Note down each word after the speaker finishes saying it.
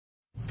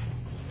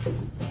I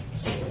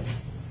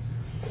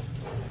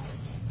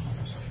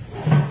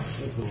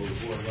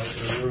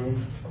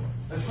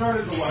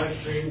started the live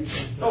stream.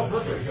 Oh,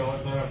 perfect. So I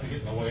don't have to get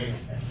in the way.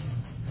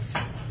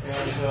 And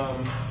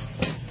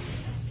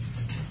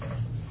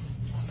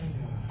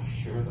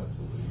share that to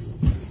the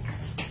group.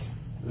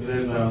 And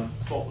then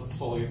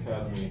Sully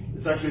Academy.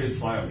 It's actually in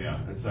Slam, yeah.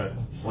 It's at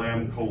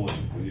Slam :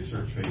 when you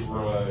search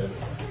Facebook. Right.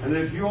 And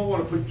then if you all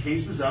want to put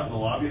cases out in the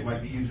lobby, it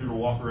might be easier to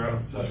walk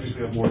around, especially if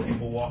we have more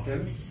people walk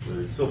in.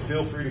 So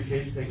feel free to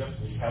take up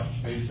some couch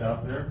space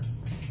out there.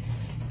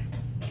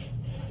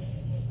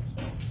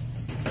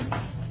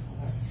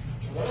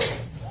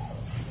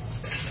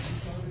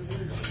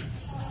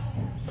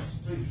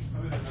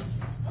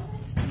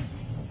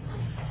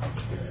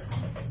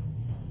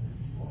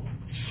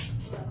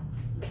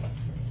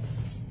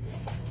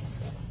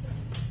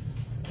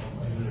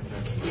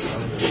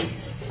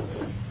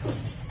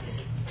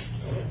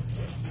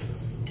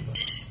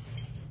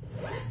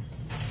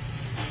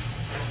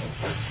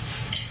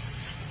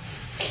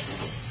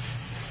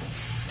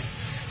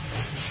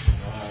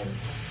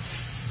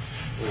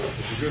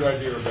 It's a good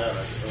idea or bad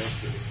idea. Let's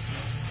see.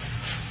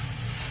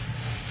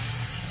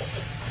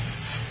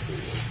 A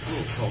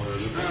little color,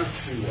 not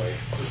too white,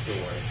 just the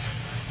white.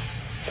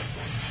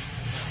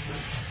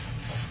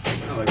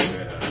 I like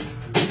that.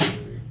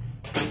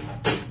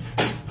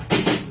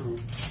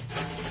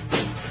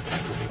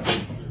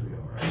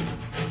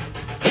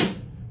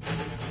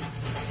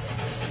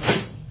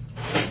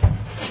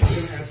 I'm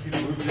going to ask you to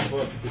move your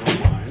book if you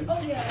don't mind. Oh,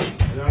 yeah.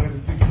 And I'm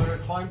going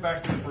to climb back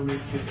there for me to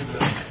get to the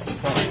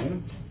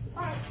phone.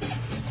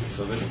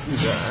 So let's do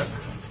that.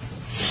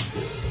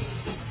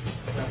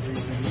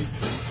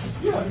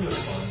 Yeah, I think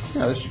that's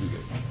fine. Yeah, this should be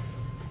good.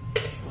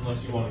 Unless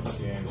you want to cut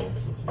the angle.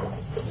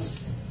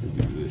 We'll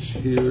do this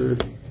here.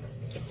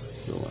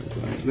 Go like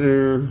that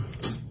there.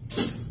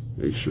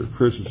 Make sure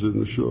Chris is in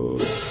the shot.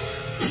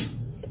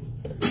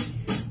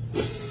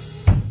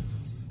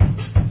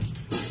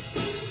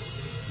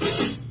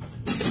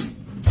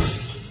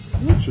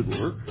 That should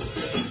work.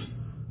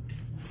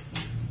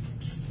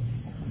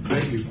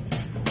 Thank you.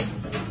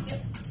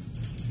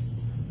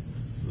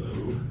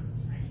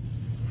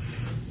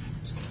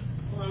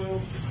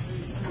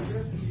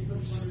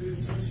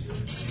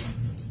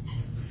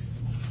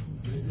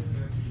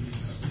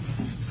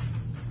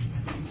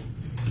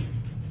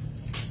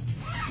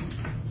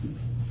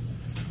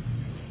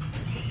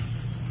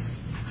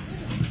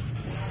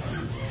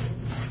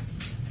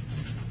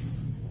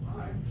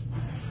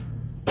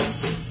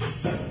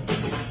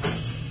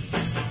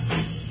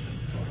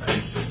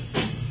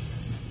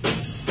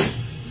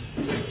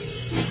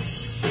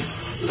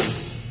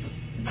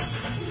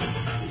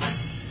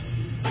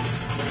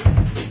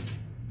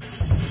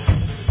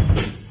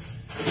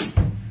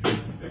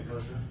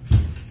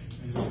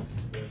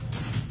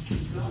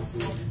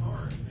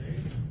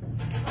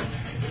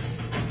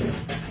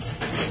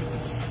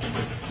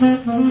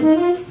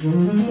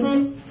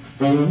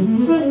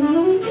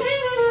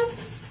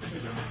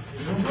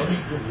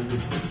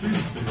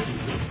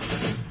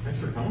 Thanks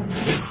for coming.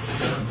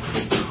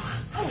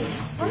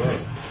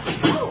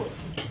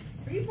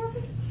 Are you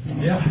perfect?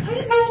 Yeah. I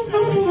didn't know.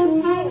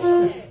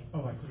 Okay. Oh,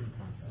 I couldn't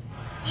contact.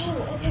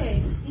 Oh, okay.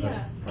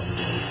 Yeah.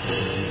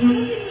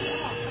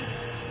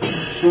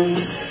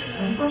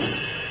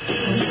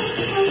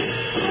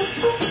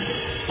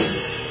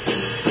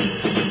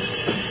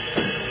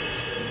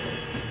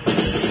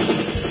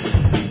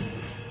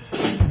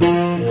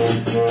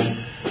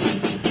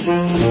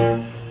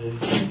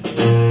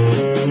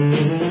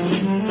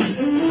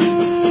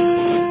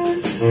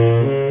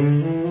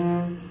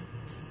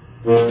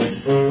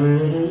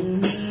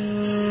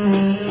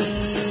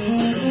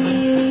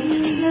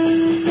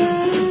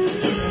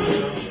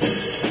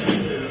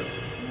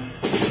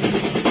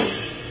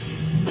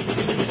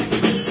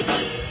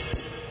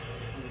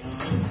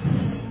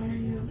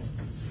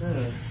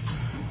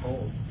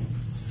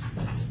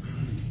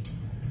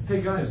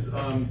 Hey guys,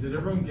 did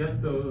everyone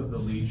get the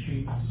lead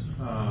sheets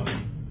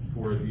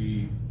for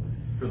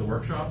the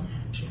workshop?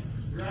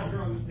 Grab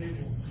her on this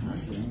table. No.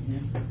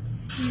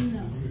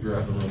 Let me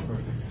grab them real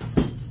quick.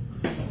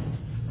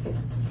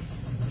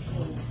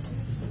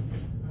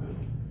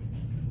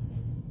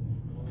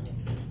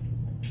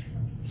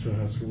 So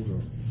how's school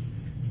going?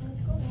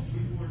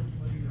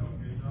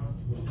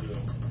 Will do.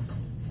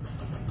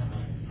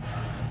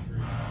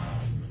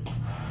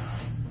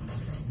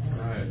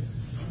 All right.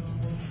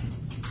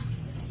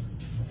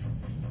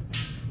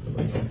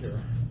 Here.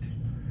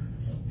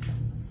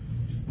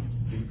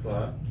 B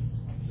flat.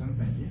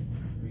 Thank you.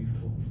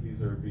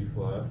 These are B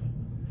flat.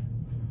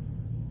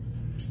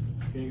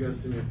 Can you guys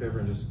do me a favor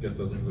and just get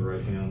those into the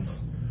right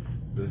hands?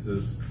 This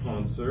is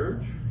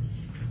concert.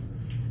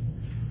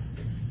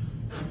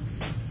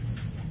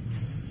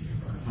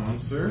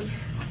 Concert.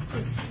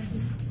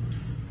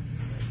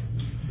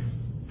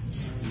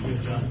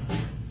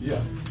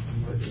 Yeah.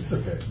 It's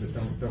okay.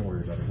 Don't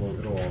worry about it. Well,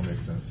 it'll all make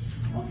sense.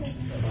 Okay.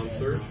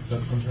 Concert. Is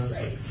that sometimes?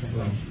 Right.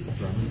 Sometimes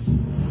drums.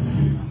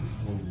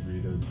 we'll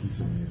read a piece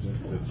of music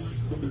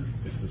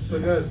it's the So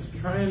same. guys,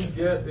 try and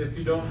get, if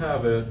you don't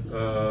have it,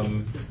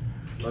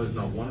 there's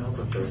not one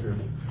output right here.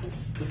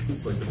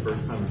 It's like the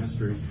first time in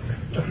history.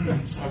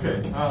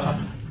 Okay,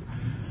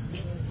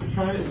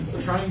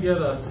 try and get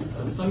a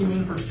Sunny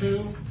Moon for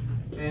 2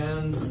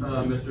 and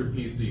Mr.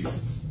 PC,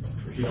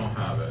 if you don't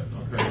have it,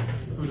 okay?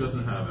 Who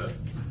doesn't have it?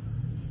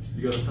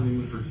 You got a Sunny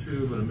Moon for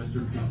 2, but a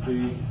Mr.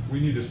 PC. We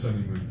need a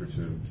Sunny Moon for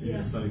 2. You need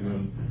a Sunny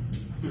Moon.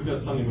 Who's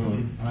got Sunny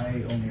Moon?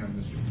 I only have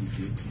Mr.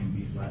 PC in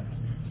B flat.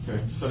 Okay,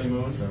 Sunny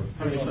Moon. So,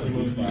 how many Sunny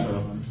Moons do you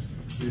have?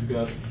 You've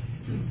got.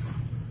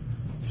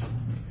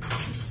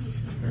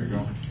 There you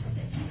go.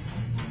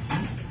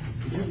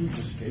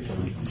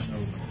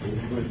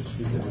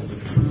 You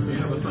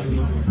have a Sunny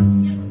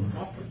Moon?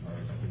 Awesome.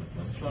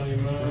 Sunny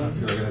Moon.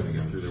 You're gonna have to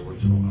get through there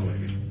once in a while,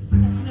 maybe.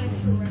 That's nice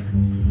for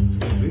reference.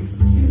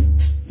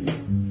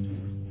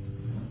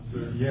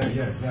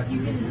 Yeah, exactly.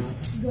 You can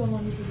go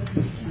along with the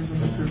Here's a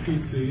Mr.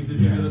 PC. Did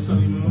you get a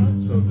Sunny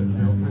Moon? So the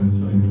no kind of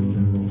Sunny Moon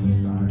general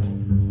style,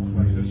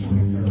 like this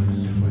one,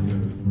 like a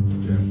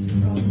jam.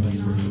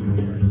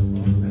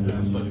 And a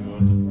Sunny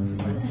Moon.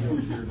 Like you'll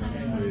hear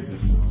them play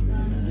this one,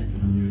 and you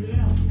can use,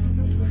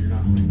 even though you're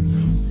not playing the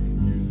notes, you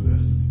can use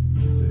this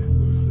to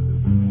influence the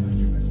different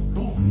anyway.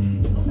 Cool.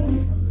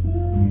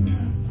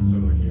 So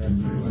like you can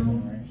say like,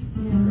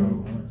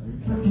 go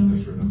catch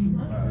this rhythm.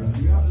 Do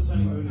you have the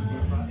Sunny Moon in B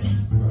flat?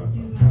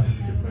 You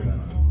can play that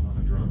on a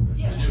drum.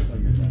 Yeah. So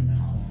you're done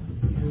now.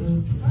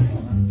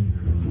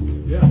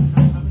 Yeah.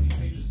 How many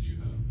pages do you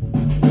have?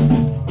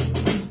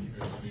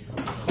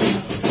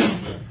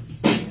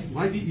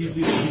 Might be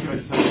easy if you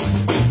guys set it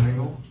like at an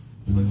angle.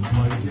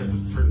 Like you have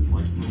to turn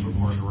like a little bit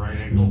more at the right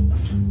angle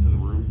to the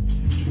room.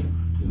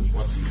 You just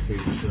watch these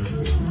pages there.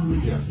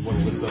 Yeah, you want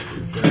to lift up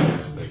your chair.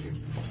 Thank you.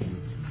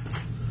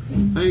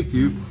 Thank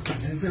you.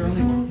 And is there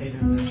only one page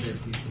in Mr.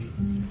 PC?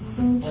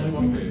 Only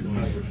one page.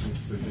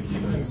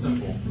 Keep things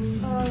simple.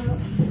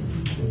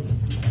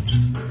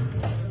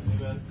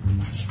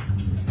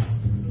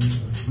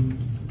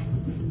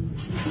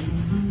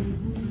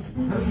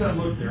 How does that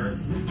look, Derek?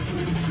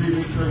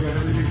 Make sure I got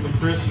everything from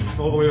Chris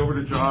all the way over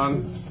to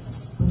John.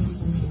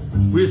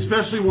 We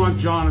especially want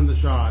John in the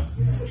shot.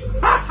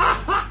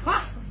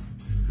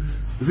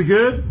 Is it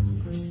good?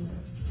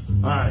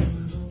 All right.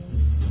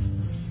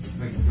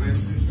 Thank you. Can I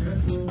introduce you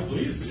guys?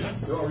 Please, yeah.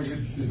 Oh, are we good?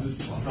 Is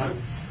this time?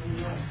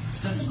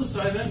 Let's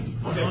dive in.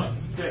 Why not?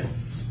 Okay.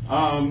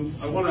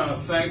 I want to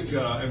thank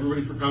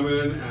everybody for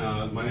coming.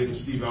 My name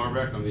is Steve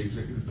Auerbach. I'm the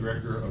Executive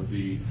Director of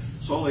the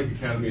Salt Lake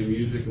Academy of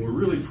Music, and we're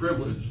really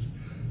privileged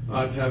to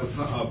have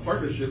a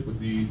partnership with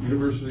the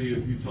University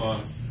of Utah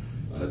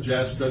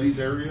Jazz Studies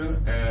area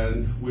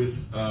and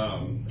with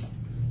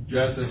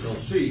Jazz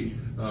SLC,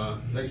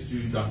 thanks to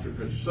Dr.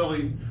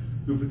 Petrucelli,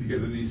 who put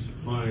together these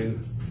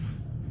fine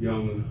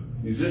young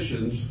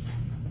musicians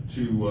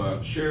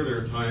to share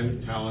their time,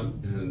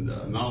 talent, and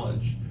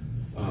knowledge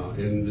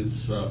in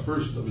this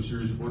first of a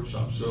series of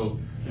workshops. So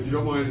if you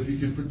don't mind, if you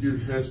could put your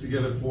hands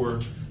together for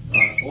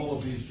all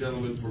of these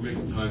gentlemen for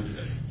making time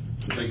today.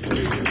 Thank you for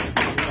being here.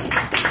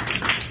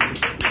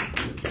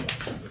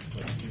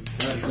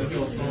 Guys, thank you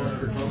all so much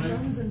for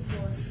coming.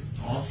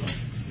 Awesome.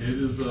 It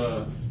is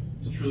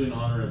it's truly an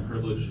honor and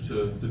privilege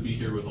to be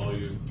here with all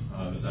you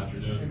this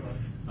afternoon.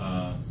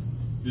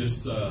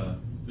 This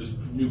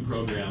new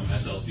program,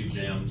 SLC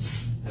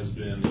JAMS, has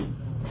been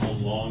a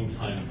long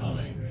time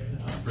coming.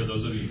 For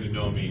those of you who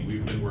know me,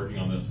 we've been working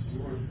on this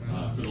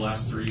for the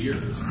last 3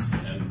 years,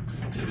 and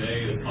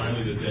today is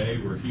finally the day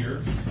we're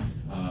here,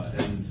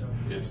 and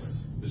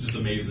it's just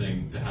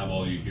amazing to have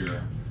all you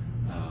here.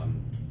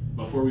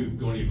 Before we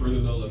go any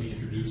further, though, let me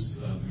introduce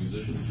the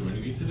musicians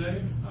joining me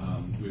today.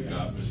 We've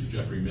got Mr.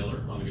 Geoffrey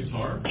Giller on the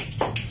guitar,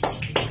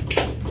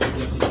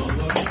 Denson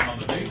on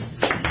the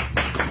bass,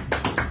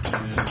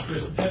 and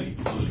Chris Petty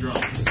on the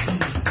drums.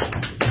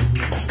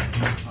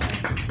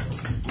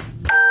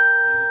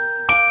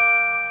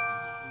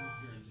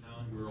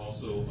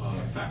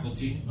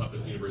 Faculty up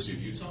at the University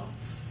of Utah,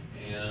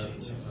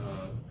 and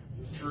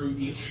through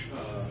each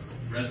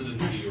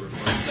residency or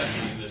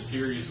session in this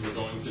series, we're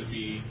going to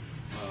be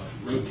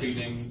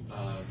rotating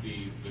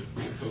the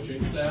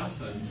coaching staff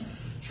and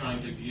trying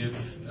to give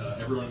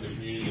everyone in the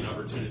community an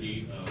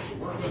opportunity to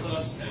work with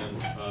us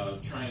and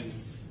try and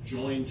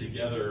join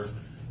together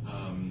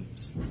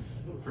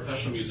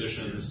professional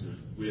musicians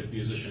with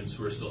musicians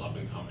who are still up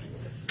and coming.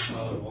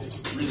 It's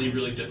really,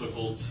 really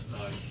difficult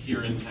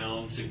here in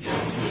town to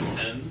get to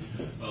attend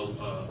a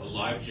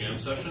live jam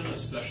session,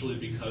 especially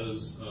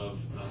because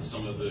of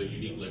some of the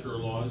unique liquor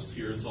laws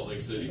here in Salt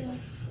Lake City.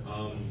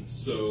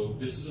 So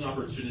this is an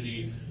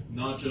opportunity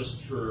not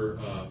just for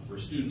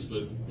students,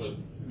 but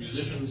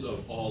musicians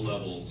of all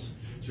levels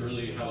to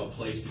really have a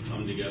place to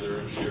come together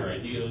and share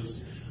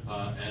ideas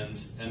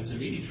and to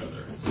meet each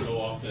other. So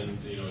often,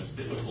 it's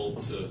difficult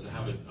to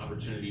have an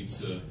opportunity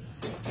to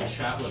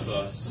chat with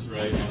us,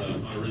 right,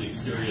 on a really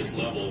serious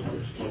level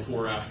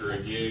before or after a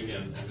gig,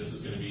 and this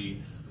is going to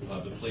be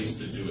the place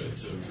to do it,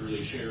 to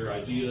really share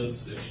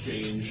ideas,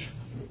 exchange,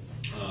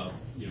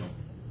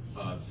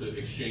 to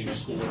exchange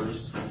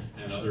scores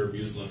and other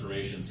musical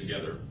information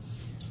together.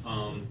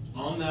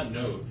 On that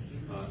note,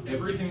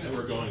 everything that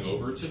we're going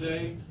over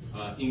today,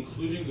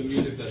 including the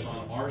music that's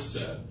on our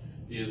set,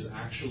 is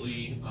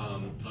actually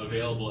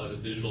available as a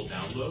digital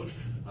download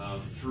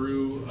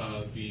through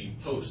the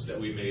post that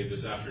we made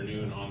this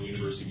afternoon on the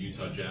University of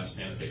Utah Jazz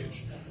fan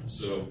page.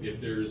 So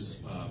if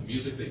there's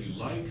music that you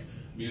like,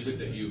 music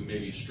that you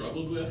maybe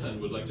struggled with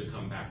and would like to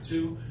come back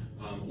to,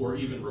 or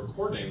even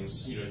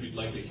recordings, if you'd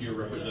like to hear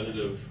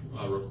representative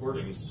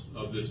recordings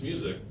of this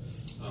music,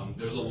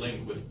 there's a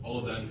link with all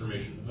of that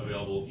information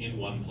available in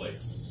one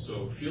place.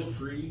 So feel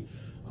free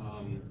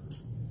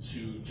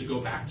to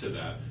go back to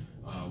that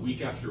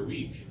week after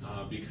week,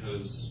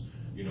 because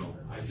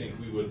I think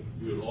we would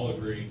all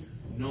agree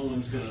no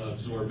one's going to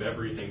absorb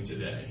everything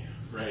today,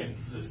 right?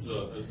 It's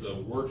a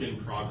work in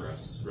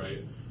progress,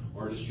 right?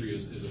 Artistry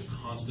is a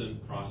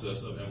constant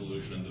process of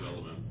evolution and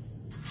development.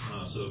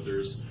 So if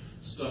there's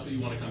stuff that you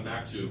want to come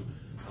back to,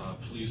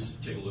 please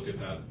take a look at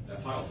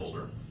that file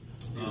folder.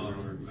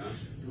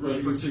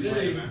 But for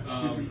today,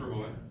 excuse me for a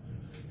moment.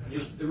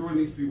 Everyone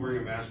needs to be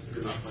wearing a mask if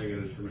you're not playing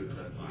an instrument at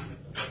that time.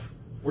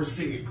 Or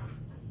singing.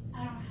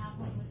 I don't have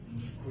one with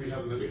me. We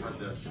have them at the front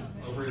desk.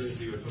 I'll bring it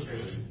to you. It's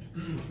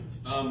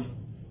okay.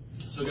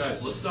 So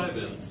guys, let's dive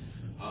in.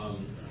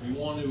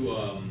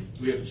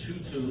 We have two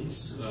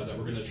tunes that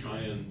we're going to try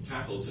and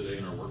tackle today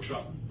in our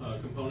workshop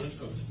component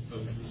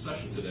of the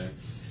session today.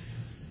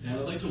 And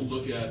I'd like to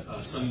look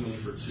at Sunny Moon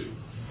for Two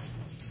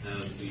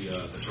as the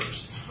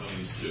first of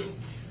these two.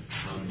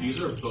 These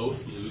are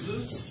both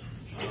blueses.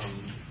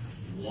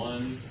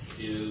 One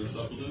is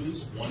a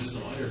blues, one is a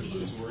minor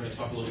blues. We're going to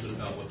talk a little bit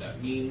about what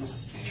that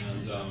means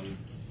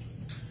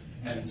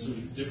and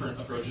some different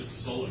approaches to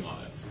soloing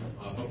on it.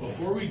 But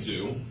before we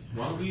do,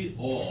 why don't we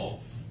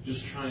all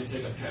just try and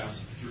take a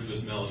pass through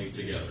this melody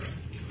together.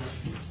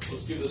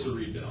 Let's give this a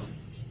read down.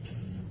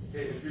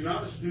 Okay, if you're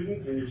not a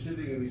student and you're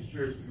sitting in these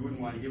chairs, if you wouldn't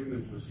mind giving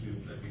them to a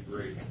student, that'd be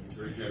great.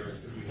 Very generous,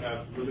 because we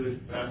have limited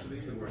capacity,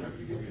 and we're happy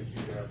to give you a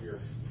seat out here,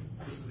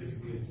 just so they can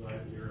be inside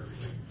and hear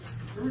everything.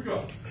 Here we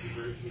go. Be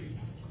very sweet.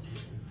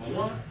 A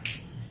one,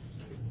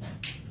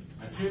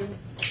 a two,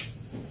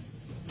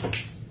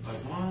 a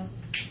one,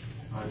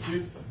 a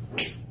two,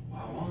 a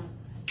one,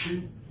 two,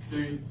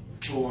 three,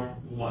 four,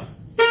 one.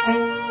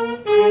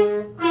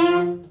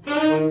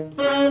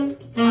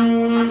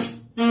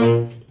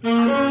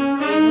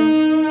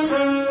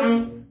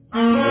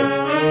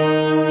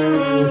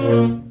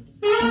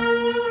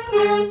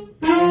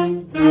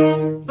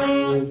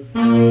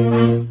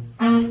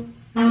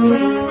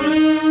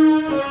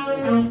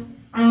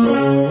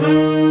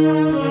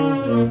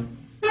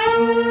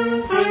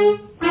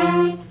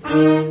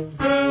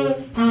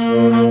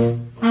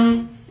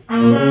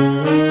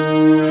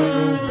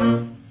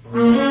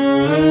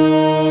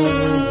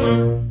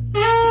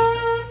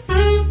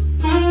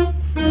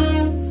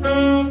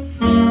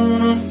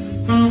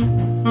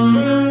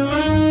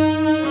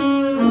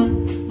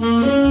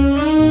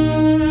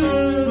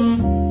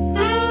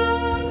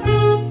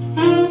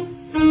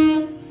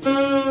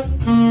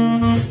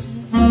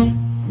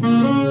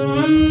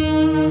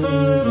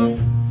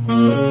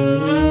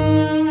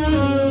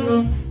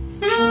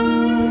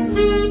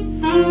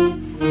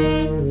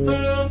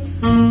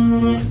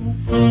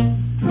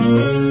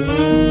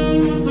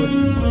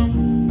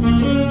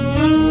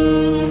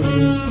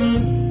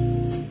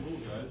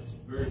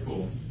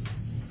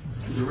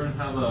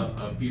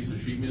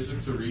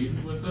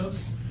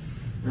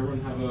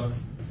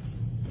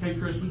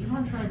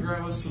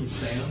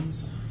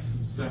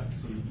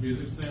 Some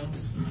music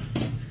stands.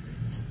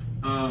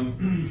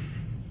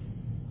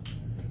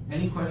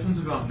 Any questions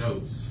about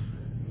notes?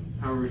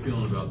 How are we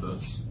feeling about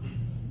this?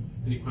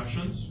 Any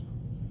questions?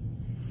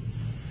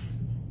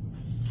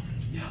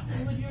 Yeah.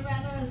 Would you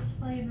rather us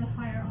play the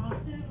higher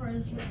octave, or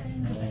does it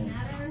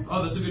matter?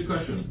 Oh, that's a good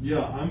question.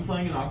 Yeah, I'm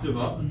playing an octave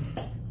up,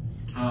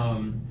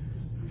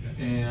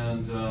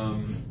 and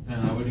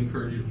I would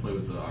encourage you to play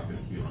with the octave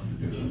key on to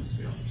do this.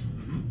 Yeah.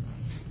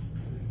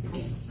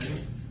 Cool.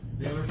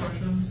 Any other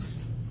questions?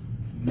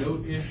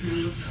 Note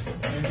issues?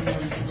 Anything that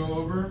we should go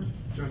over?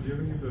 John, do you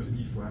have any of those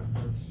E flat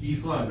parts? E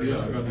flat, yeah.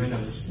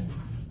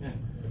 Yeah.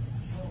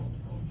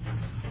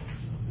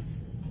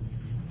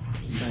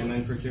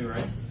 Sign for two,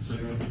 right? Sign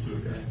for two,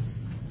 okay.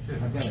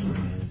 I've got it.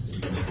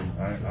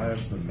 I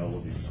have the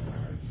melody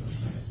memorized, so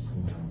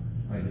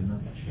I did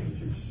not.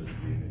 changes should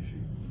be an issue.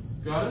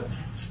 Got it?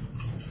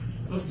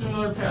 Let's do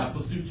another pass.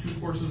 Let's do two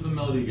courses of the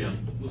melody again.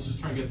 Let's just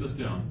try and get this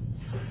down.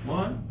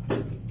 1,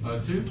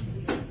 2,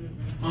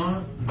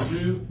 1,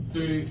 2,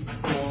 3,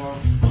 4.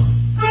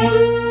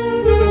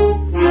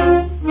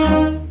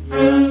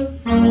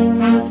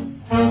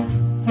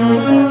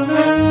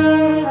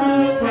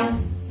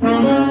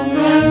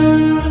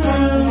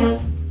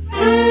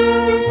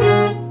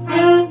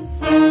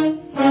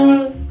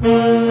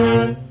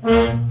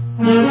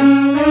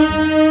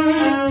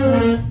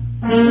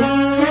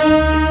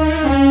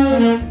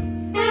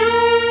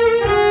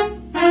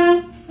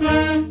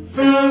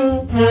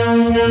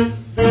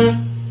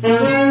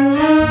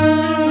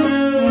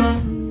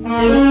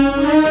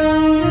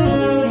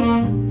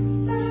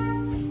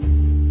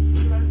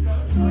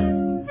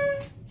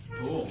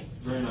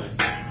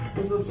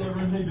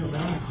 Severin? How you doing,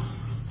 man?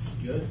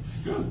 Good.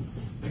 Good.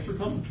 Thanks for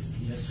coming.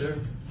 Yes, sir.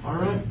 All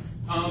right.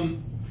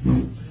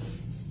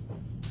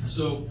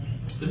 So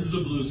this is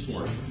a blues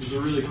form. This is a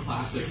really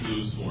classic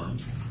blues form.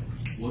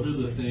 What are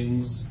the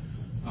things?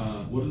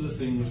 What are the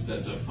things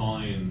that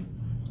define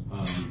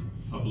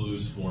a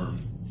blues form?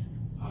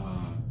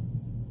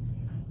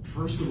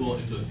 First of all,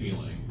 it's a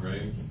feeling,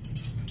 right?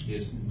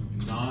 It's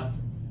not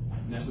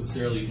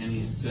necessarily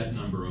any set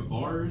number of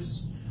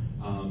bars,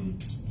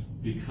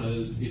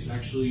 because it's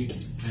actually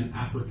an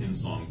African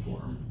song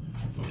form,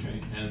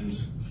 okay? And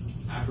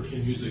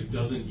African music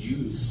doesn't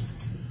use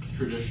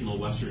traditional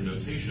Western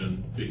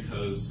notation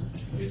because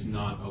it's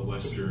not a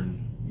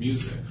Western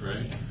music,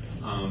 right?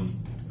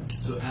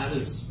 So at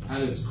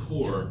its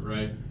core,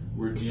 right,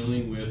 we're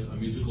dealing with a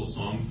musical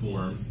song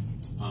form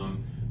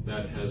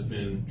that has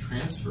been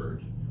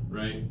transferred,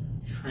 right?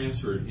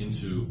 Transferred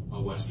into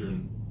a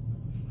Western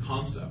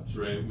concept,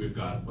 right? We've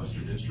got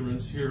Western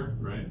instruments here,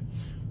 right?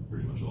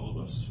 Pretty much all of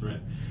us,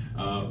 right?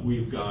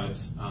 We've got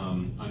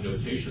a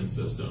notation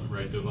system,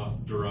 right,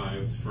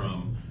 derived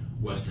from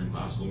Western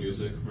classical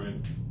music, right?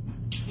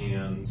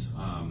 And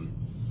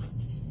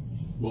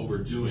what we're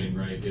doing,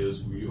 right,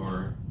 is we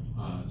are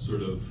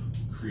sort of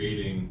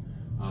creating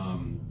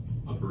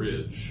a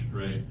bridge,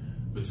 right,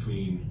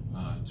 between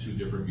two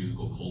different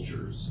musical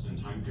cultures and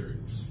time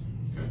periods,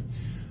 okay?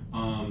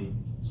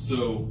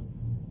 So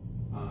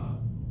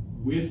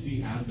with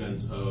the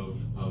advent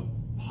of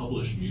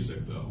published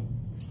music, though,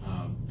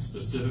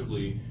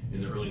 specifically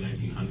in the early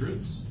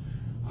 1900s,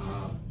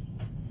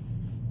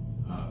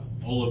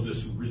 all of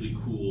this really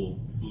cool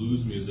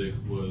blues music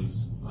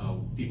was,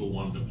 people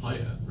wanted to play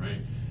it, right?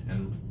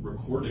 And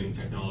recording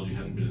technology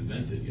hadn't been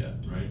invented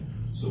yet, right?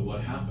 So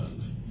what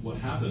happened? What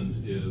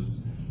happened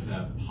is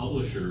that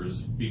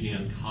publishers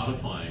began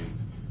codifying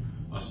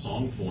a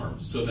song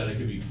form so that it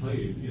could be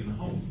played in the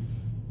home,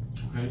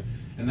 okay?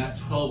 And that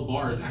 12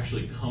 bars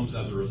actually comes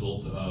as a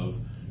result of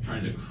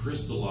trying to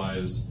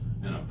crystallize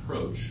an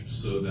approach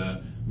so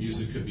that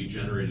music could be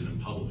generated and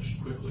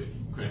published quickly,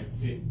 okay?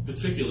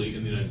 Particularly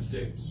in the United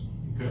States,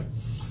 okay?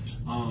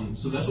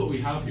 So that's what we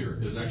have here,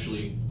 is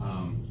actually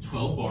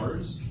 12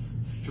 bars,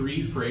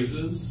 3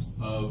 phrases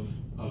of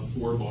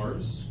 4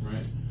 bars,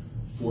 right?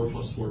 4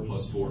 plus 4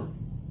 plus 4.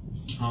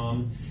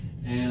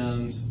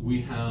 And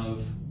we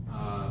have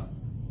a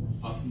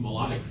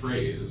melodic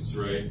phrase,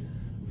 right,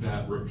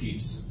 that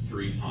repeats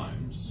 3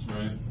 times,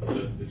 right?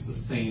 It's the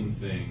same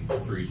thing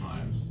 3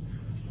 times.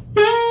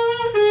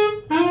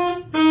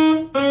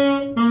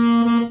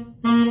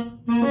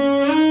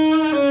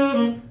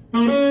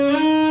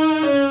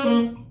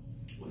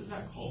 What is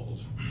that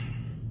called?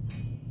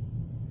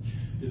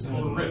 It's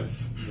called a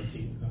riff.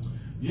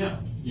 Yeah,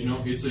 you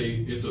know, it's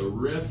a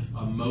riff,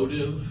 a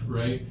motive,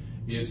 right?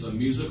 It's a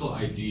musical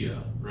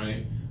idea,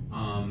 right?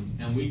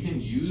 And we can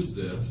use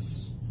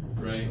this,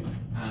 right,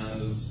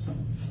 as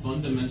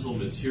fundamental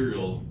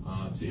material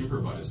to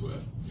improvise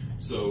with.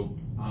 So,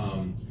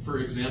 for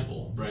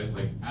example, right,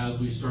 like as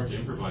we start to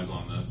improvise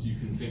on this, you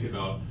can think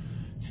about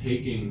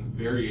taking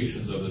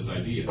variations of this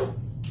idea.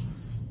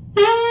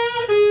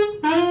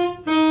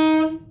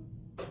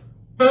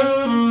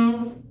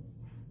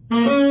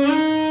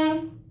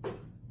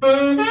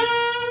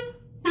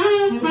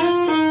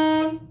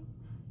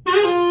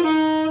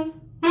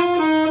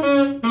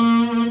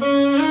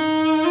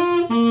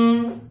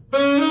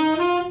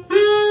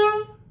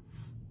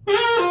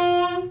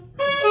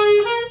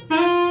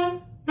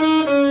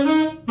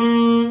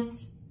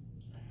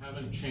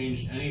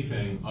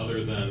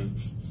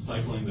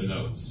 Cycling the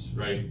notes,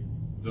 right?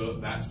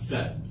 That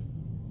set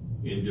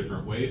in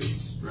different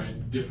ways,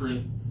 right?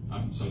 Different,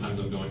 sometimes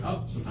I'm going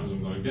up, sometimes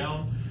I'm going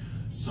down,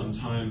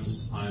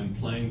 sometimes I'm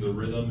playing the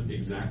rhythm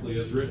exactly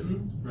as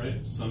written,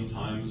 right?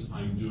 Sometimes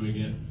I'm doing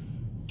it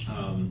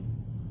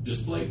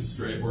displaced,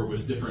 right? Or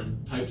with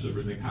different types of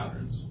rhythmic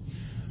patterns.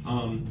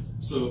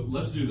 So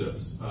let's do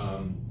this.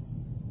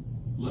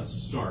 Let's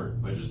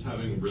start by just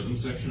having a rhythm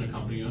section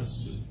accompany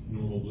us, just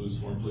normal blues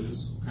form,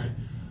 please, okay?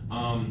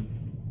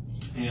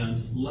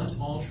 And let's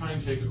all try and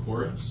take a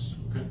chorus,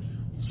 okay?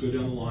 Let's go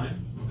down the line,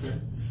 okay?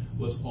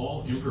 Let's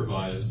all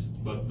improvise,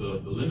 but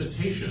the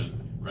limitation,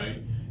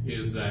 right,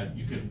 is that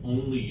you can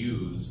only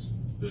use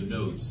the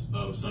notes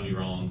of Sonny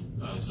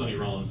Rollins'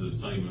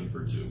 Sonny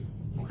Moonford 2,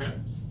 okay?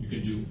 You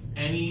can do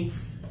any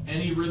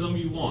rhythm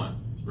you want,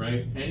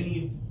 right?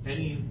 Any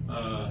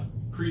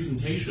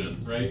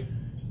presentation, right,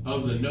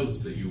 of the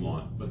notes that you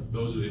want, but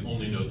those are the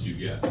only notes you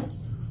get.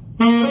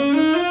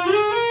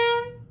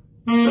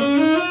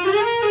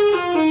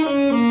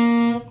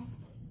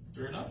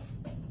 Fair enough?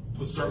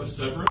 Let's start with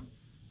Severin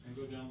and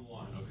go down the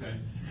line, okay?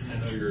 And I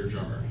know you're a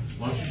drummer.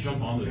 Why don't you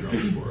jump on the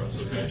drums for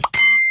us, okay?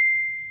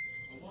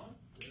 1,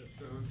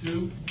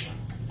 2,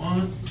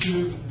 1,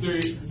 2,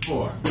 3,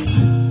 4.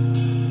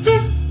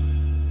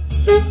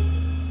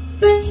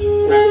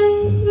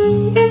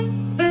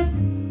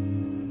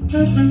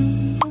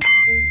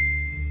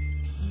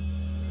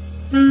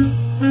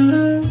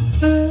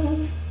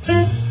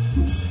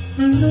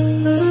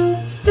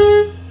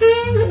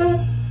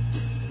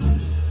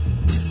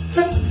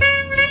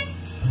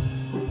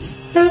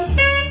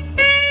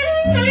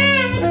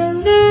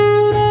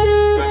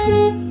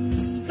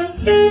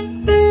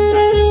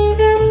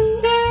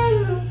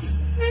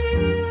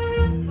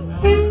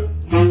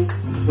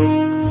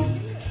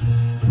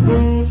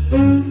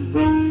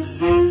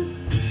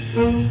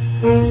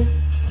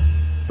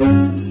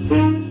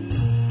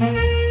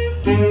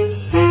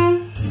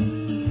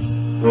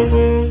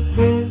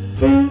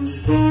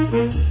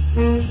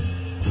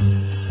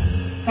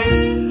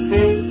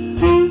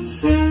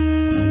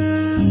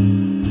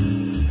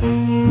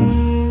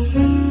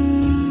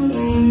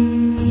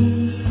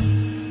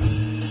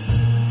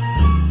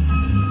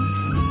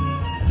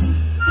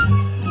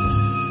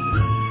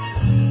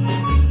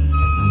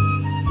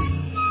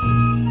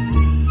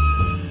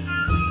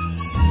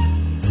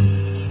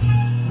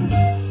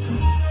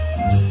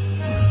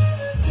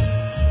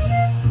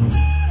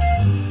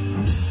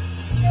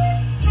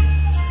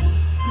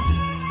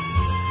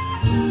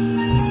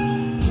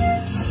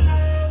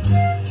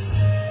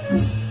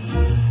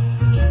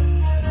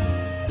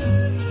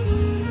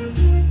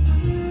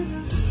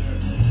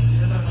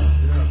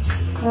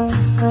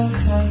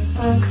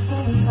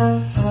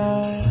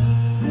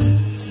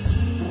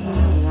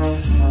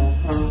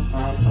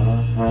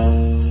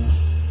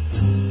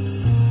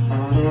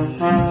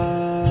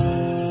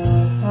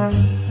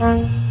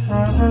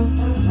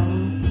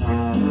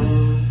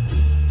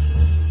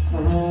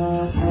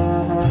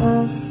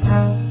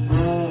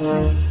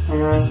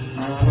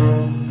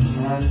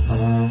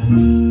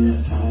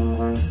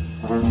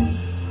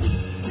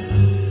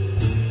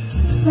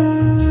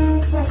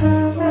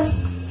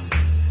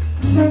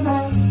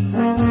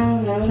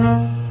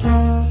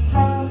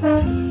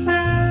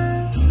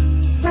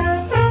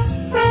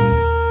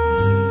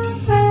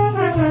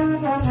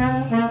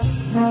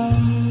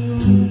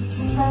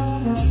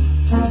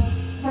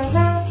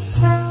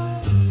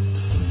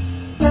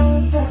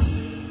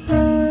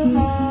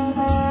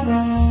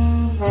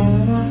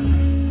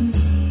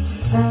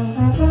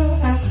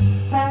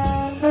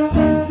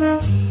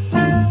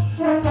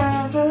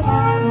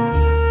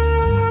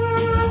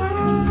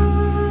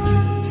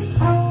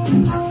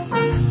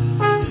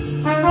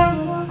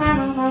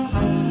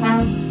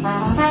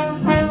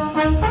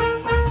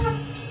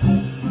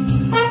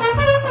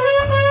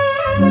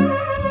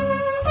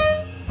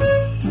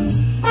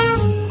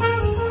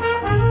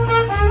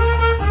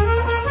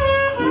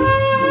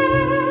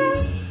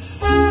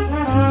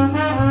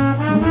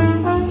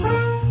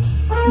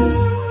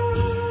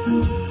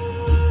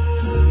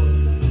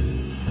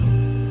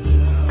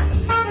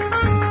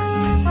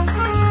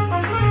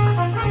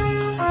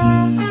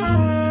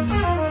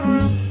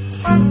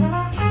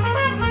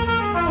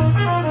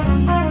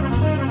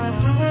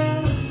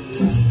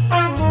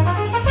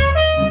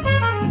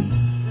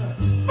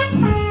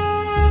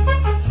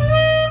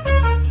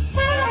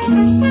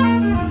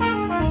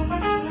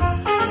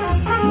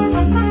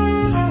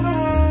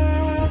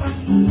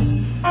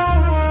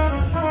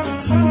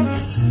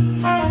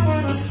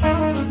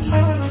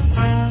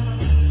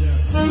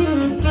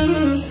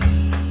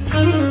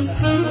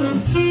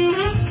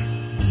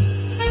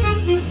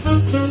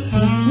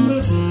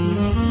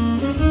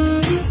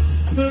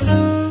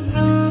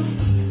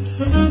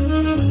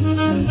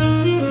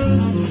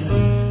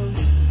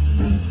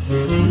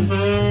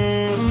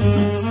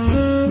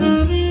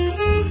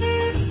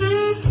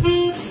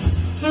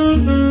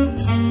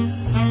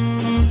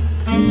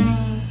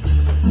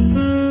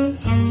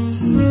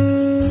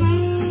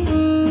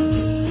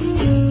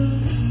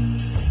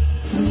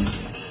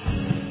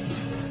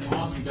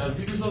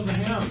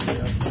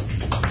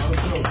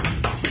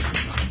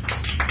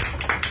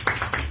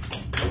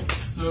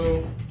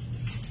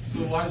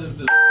 why does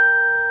this?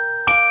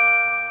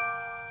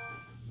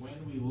 When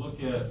we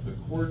look at the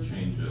chord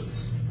changes,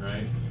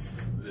 right,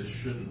 this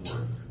shouldn't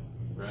work,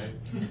 right?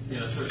 In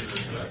a certain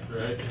respect,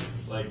 right?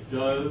 Like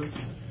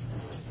does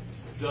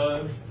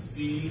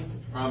C?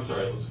 Or I'm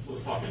sorry. Let's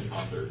talk in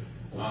concert.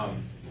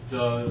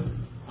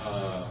 Does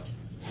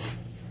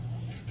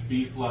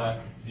B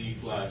flat, D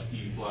flat,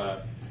 E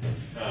flat,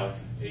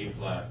 F, A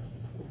flat?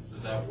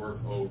 Does that work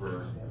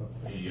over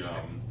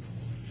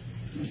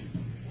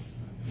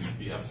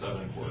the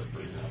F7 chord, for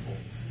example?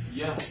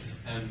 Yes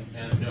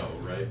and no,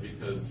 right?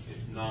 Because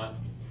it's not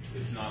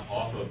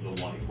off of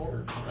the one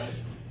chord, right?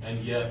 And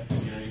yet,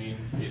 you know what I mean?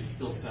 It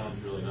still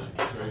sounds really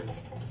nice, right?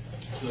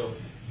 So,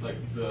 like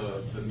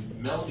the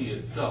melody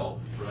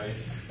itself, right?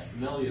 The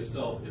melody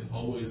itself is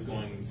always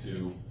going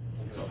to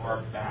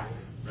arc back,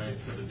 right,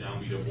 to the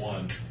downbeat of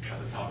 1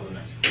 at the top of the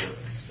next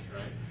chorus,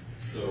 right?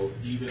 So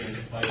even in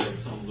spite of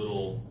some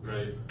little,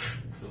 right,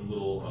 sort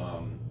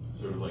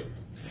of like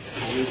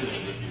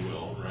collisions, if you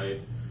will, right,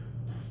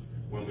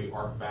 when we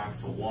arc back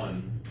to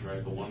 1,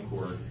 right, the 1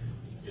 chord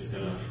is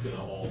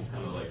gonna all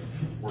kind of like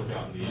work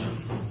out in the end.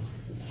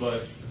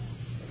 But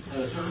at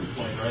a certain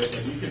point, right,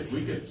 like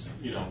we could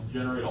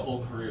generate a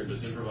whole career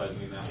just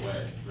improvising in that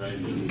way, right?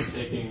 Just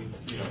taking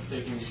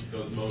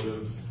those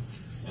motives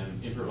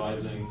and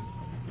improvising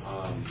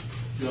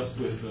just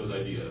with those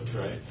ideas,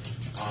 right?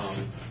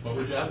 But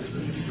we're jazz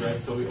musicians, right?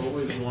 So we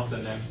always want the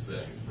next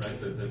thing, right?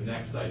 The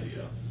next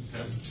idea.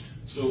 Okay.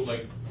 So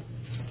like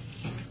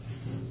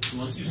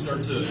once you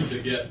start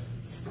to get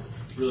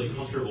really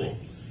comfortable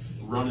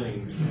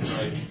running,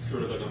 right,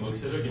 sort of like a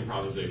motivic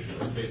improvisation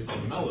based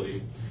on the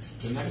melody,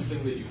 the next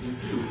thing that you can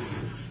do,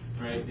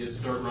 right, is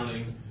start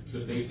running the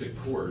basic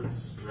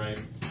chords, right,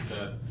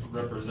 that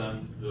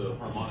represent the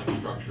harmonic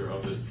structure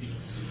of this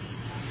piece.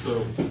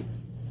 So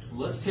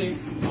let's take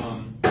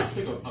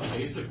a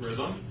basic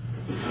rhythm,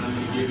 and I'm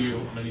going to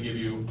give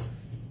you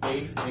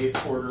eighth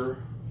quarter.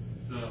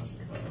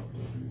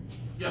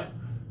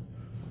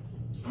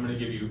 I'm going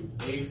to give you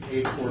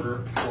eighth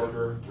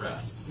quarter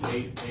rest.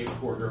 Eighth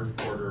quarter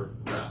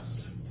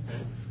rest. Okay,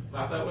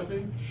 clap that with me.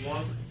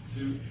 1,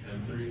 2,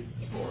 and 3,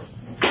 4.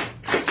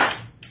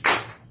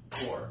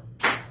 4.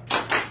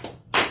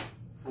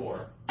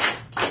 4.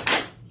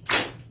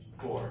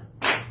 4.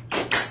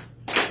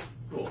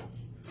 Cool.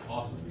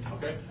 Awesome.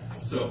 Okay.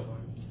 So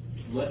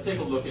let's take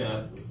a look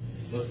at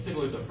the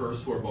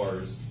first 4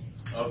 bars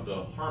of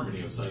the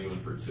harmony of Sunny Moon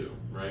for 2,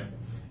 right?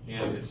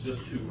 And it's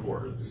just 2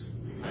 chords.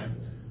 Okay.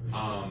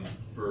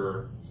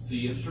 For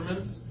C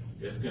instruments,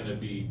 it's going to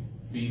be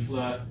B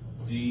flat,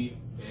 D,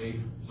 A,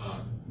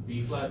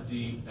 B flat,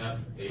 D, F,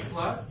 A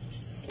flat.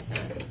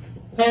 Okay.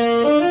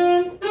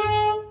 Can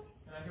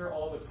I hear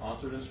all the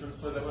concert instruments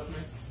play that with me?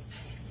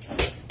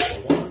 A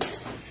 1,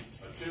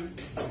 a 2,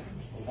 a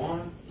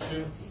 1,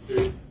 2,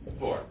 3,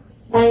 4.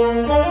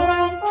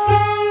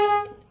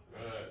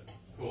 Good.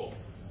 Cool.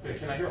 Okay,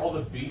 can I hear all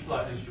the B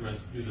flat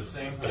instruments do the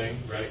same thing,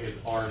 right?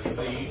 It's R,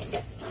 C,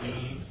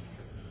 E,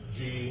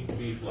 G,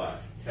 B flat.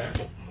 Okay?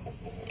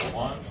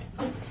 1,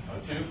 2,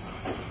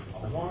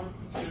 1,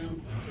 2,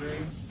 and 3,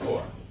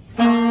 4.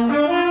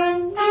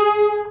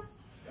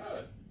 Got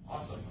it.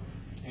 Awesome.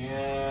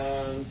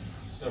 And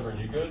Severn,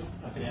 you good?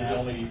 I think we're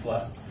only E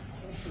flat.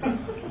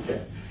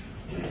 Okay.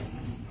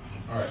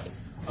 All right.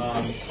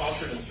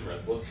 Concert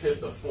instruments. Let's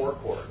hit the 4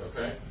 chord.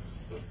 Okay.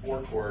 The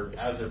 4 chord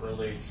as it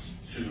relates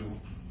to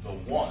the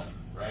 1.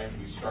 Right.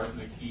 We start in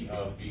the key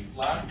of B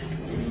flat.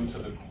 We move to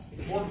the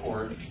 4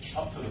 chord,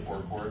 up to the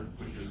 4 chord,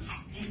 which is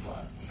E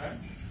flat. Okay.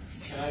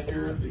 Can I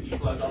hear the E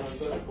flat dominant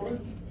 7 chord?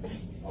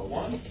 A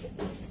 1.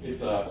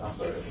 It's I'm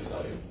sorry, I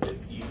tell you.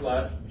 It's E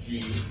flat, G,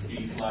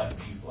 B flat,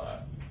 E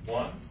flat.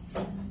 1,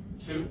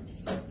 2,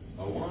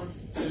 a 1,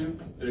 2,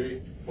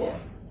 3, 4.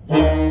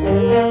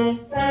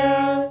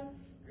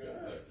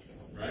 Good.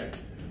 Right.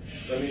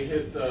 Let me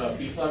hit the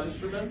B flat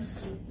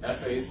instruments.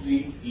 F, A,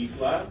 C, E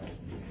flat.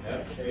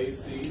 F, A,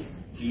 C,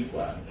 E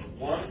flat.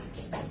 1, a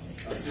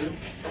 2,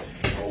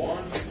 a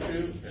 1,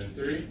 2, and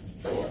 3,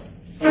 4.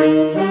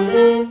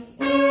 Good.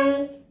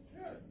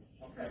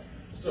 Okay.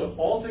 So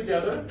all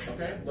together,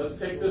 okay, let's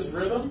take this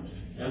rhythm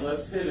and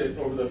let's hit it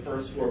over the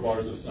first 4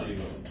 bars of Sunny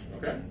Moon.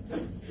 Okay?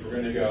 So we're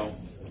going to go.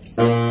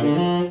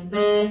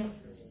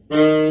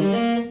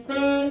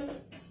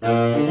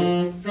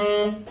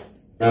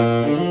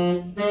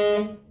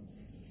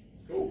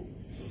 Cool.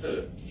 Let's hit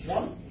it.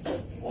 1,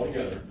 all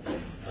together.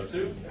 A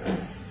 2.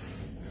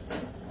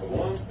 A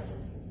 1,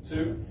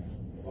 2,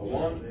 a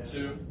 1,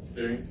 2,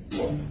 3,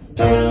 4.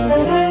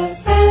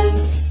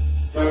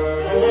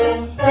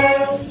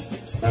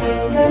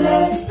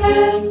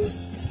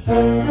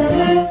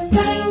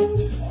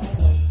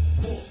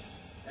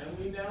 And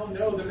we now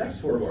know the next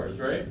 4 bars,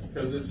 right?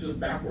 Because it's just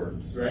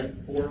backwards, right?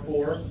 4,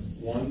 4,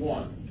 1,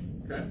 1.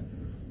 Okay?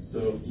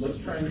 So let's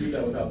try and do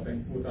that without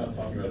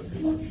talking about it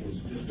too much. Let's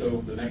just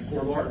go the next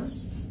 4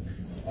 bars.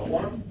 A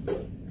 1,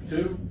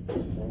 2,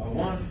 a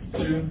 1,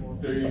 2,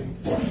 3,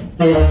 4.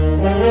 Good.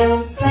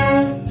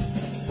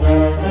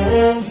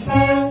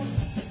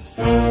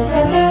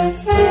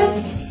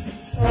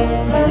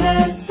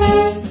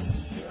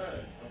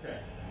 Okay.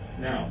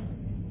 Now,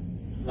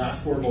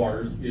 last 4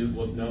 bars is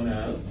what's known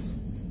as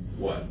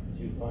what?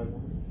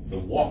 2-5-1. The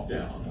walk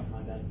down.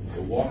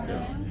 The walk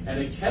down. And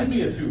it can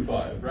be a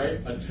 2-5, right?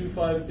 A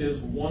 2-5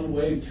 is one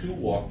way to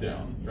walk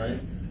down, right?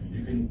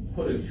 You can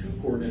put a 2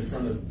 chord in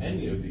front of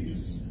any of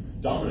these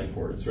dominant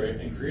chords, right,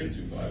 and create a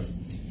 2-5.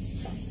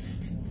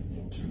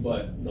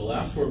 But the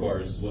last 4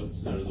 bars is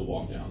what's known as a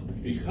walk down,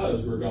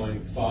 because we're going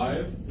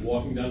 5,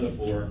 walking down to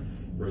 4,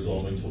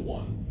 resolving to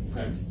 1.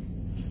 Okay,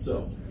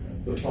 so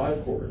the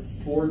 5 chord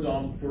for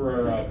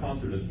our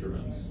concert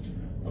instruments.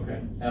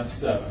 Okay,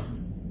 F7,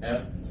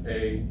 F,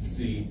 A,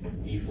 C,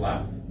 E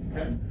flat.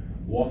 Okay,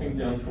 walking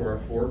down to our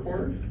 4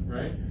 chord,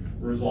 right,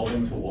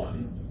 resolving to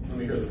 1. Let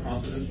me hear the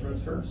concert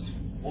instruments first.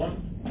 1,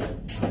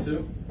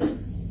 2,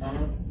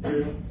 1,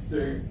 2,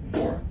 3,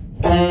 4.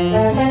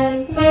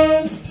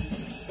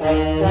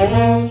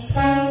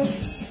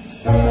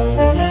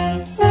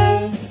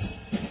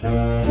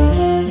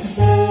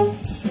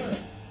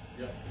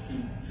 Yep,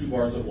 two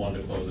bars of 1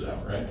 to close it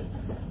out, right?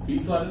 B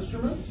flat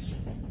instruments.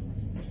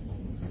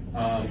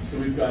 So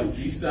we've got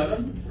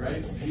G7,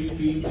 right? G,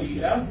 B,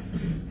 D, F.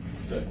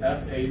 So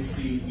F, A,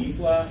 C, E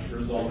flat,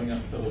 resolving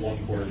us to the 1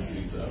 chord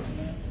C7.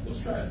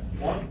 Let's try it.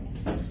 1,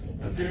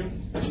 and 2,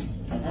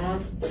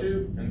 1,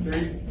 2, and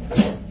 3,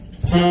 4.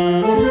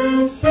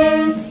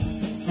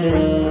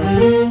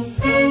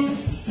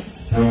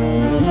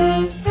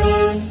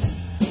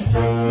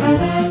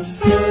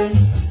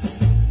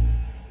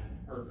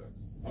 Perfect.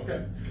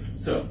 Okay.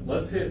 So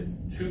let's hit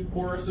 2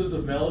 choruses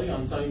of melody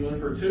on Sunny Moon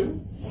for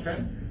 2, okay?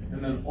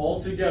 And then all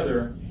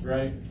together,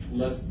 right,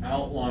 let's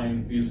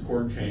outline these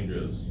chord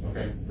changes,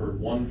 okay, for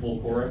 1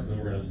 full chorus, and then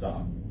we're going to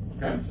stop,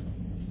 okay?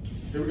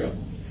 Here we go.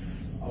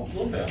 A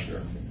little faster.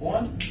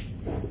 1,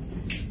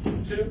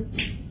 2,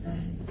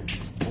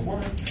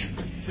 1,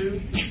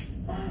 2,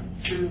 1,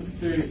 2,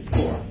 3,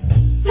 4.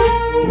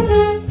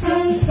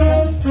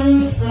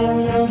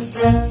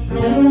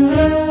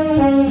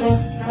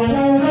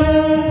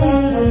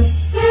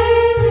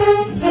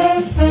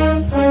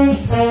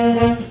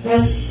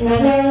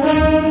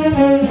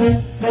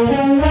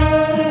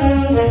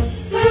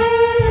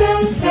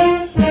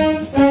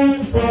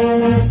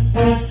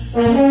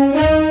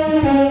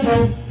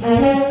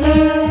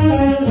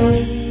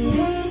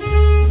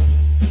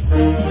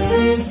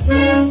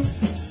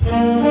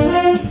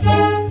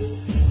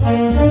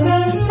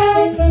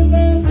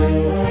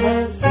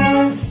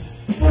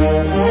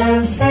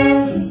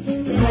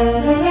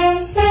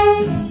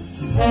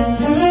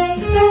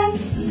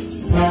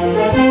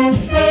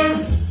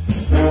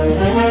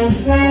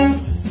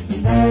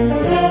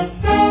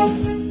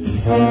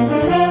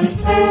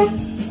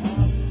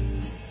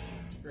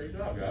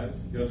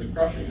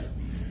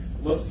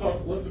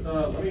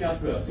 Let me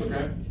ask this,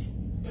 okay?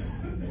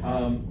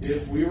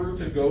 If we were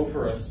to go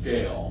for a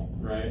scale,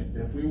 right?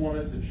 If we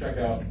wanted to check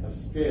out a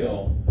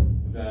scale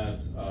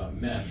that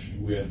meshed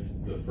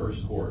with the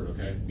first chord,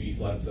 okay? B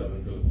flat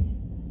 7 for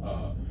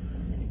the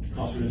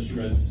concert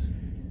instruments,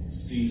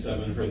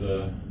 C7 for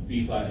the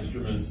B flat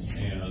instruments,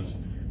 and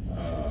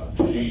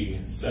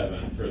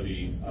G7 for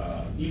the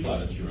E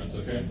flat instruments,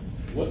 okay?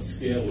 What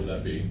scale would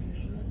that be?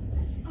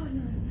 Oh,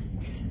 no.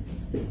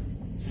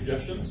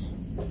 Suggestions?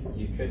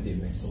 You could do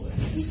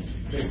mixolydian.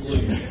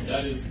 Mixolydian.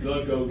 That is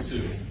the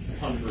go-to,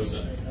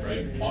 100%,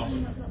 right?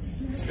 Awesome.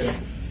 Okay.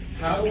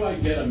 How do I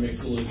get a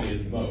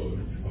mixolydian mode?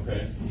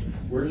 Okay.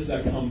 Where does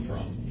that come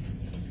from?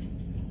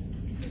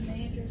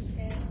 Major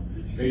scale.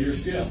 Major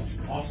scale.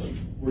 Awesome.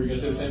 Were you going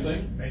to say the same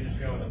thing? Major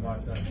scale with a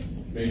flat 7.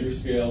 Major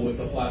scale with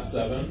a flat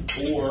 7,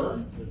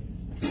 or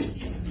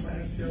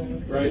Minor scale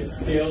with right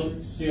scale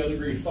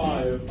degree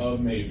 5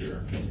 of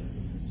major.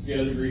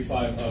 Scale degree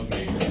 5 of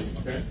major.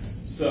 Okay.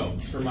 So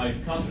for my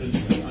concert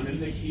instrument, I'm in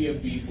the key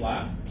of B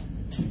flat.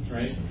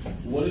 Right.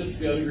 What is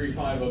scale degree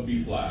 5 of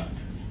B flat?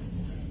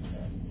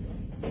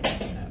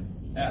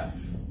 F.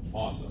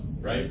 Awesome.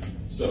 Right.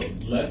 So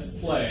let's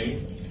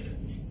play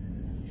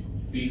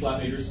B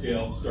flat major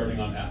scale starting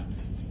on F.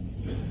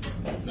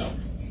 No.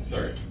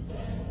 Sorry.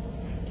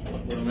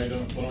 What am I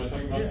doing? What am I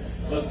talking about?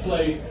 Let's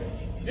play.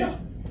 Yeah.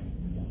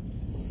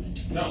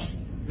 No.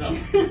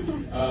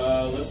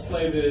 Let's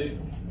play the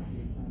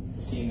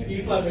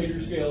E flat major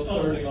scale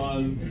starting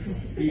on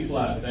B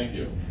flat. Thank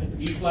you.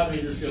 E flat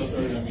major scale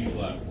starting on B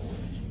flat.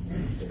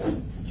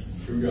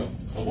 Here we go.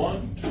 A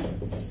 1,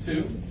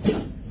 2.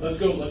 Let's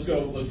go.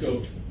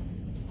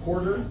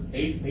 Quarter,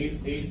 eighth,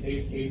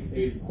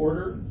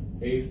 quarter,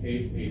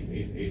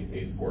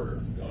 eighth,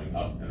 quarter. Going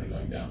up and then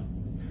going down.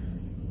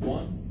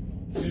 1,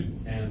 2,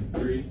 and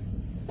 3,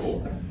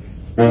 4.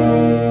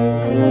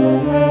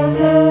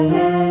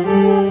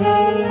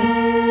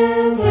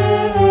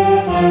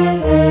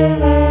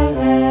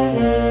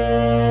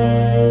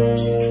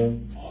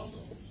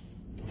 Awesome.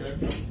 Okay.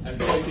 I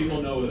feel like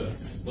people know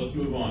this. Let's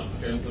move on.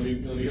 Okay. Let me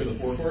hear the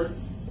 4 chord.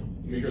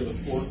 Let me hear the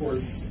 4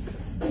 chord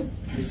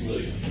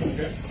Mixolydian.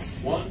 Okay.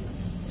 1,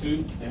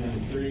 2,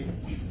 and 3,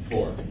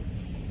 4.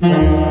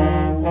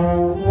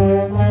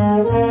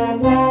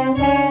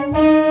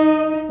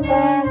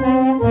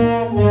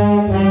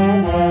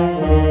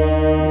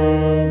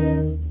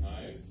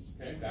 Nice.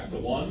 Okay, back to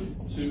 1,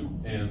 2,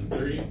 and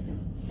 3,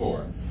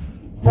 4.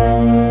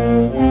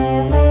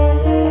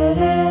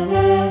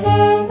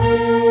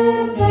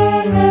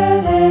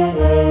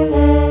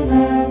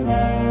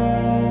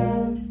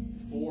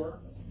 4,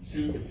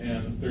 2,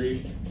 and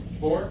 3,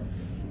 4.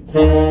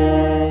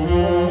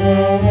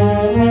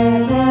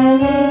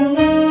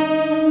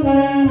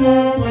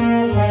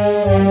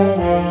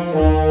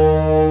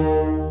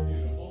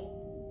 Beautiful.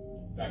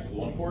 Back to the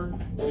 1 chord.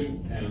 2,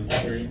 and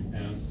 3,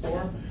 and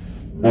 4.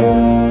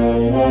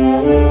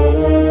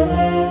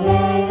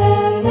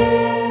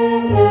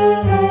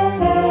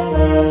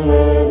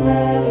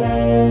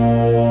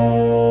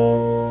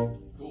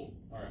 Cool.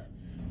 All right.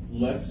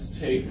 Let's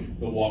take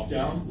the walk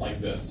down like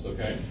this,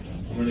 okay?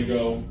 I'm going to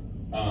go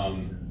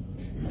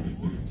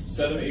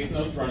set of 8th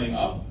notes running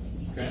up,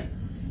 okay?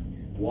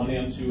 1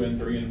 and 2 and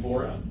 3 and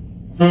 4 and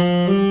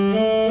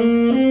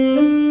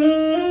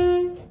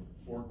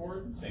 4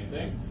 chord, same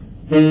thing.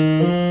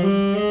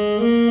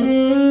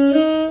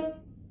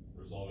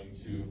 Resolving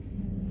to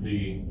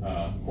the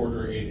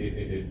quarter,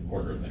 8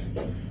 quarter thing.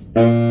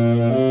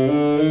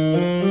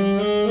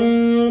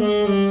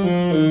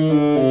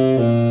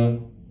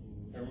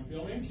 Everyone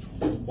feel me?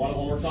 Want it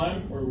one more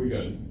time, or are we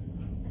good?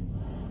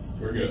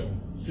 We're good.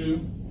 2,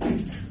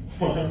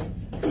 1,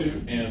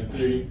 2, and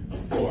 3,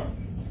 4.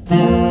 That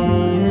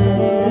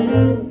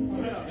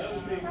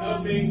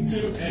was me.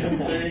 2,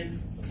 and 3,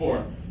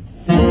 4.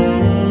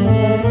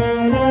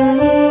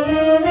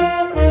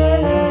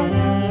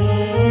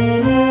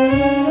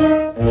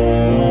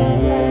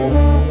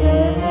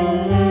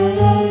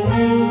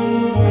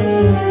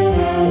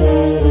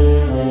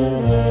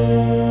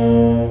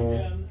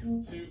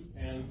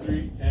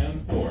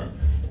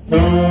 Very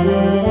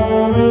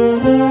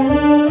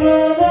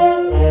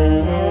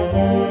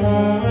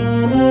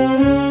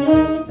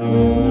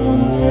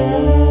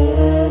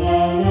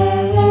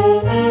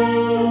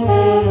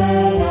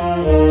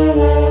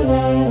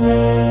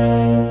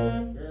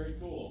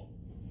cool.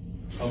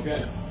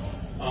 Okay.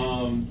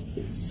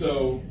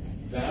 So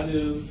that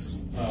is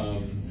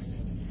the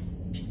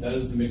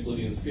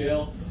Mixolydian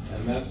scale,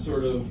 and that's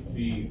sort of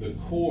the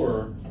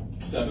core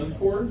seventh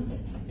chord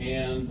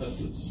and a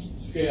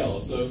scale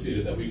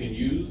associated that we can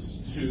use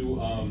to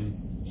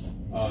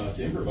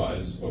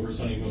improvise over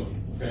Sunny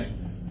Moon. Okay.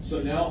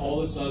 So now all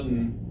of a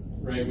sudden,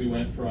 right, we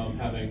went from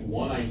having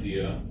one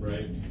idea,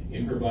 right,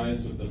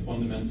 improvised with the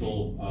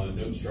fundamental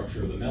note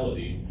structure of the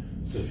melody,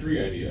 to three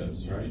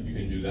ideas, right? You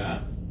can do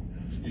that.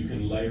 You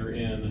can layer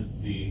in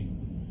the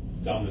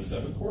dominant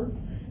seventh chord,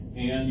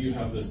 and you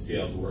have the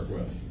scale to work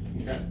with.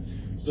 Okay,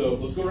 so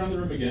let's go around the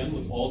room again.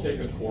 Let's all take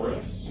a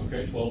chorus.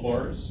 Okay, 12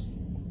 bars,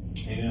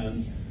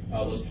 and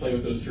let's play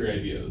with those three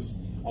ideas.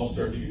 I'll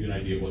start to give you an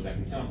idea of what that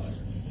can sound like.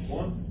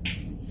 1,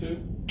 2,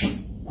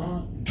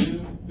 1, 2,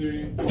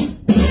 3, 4.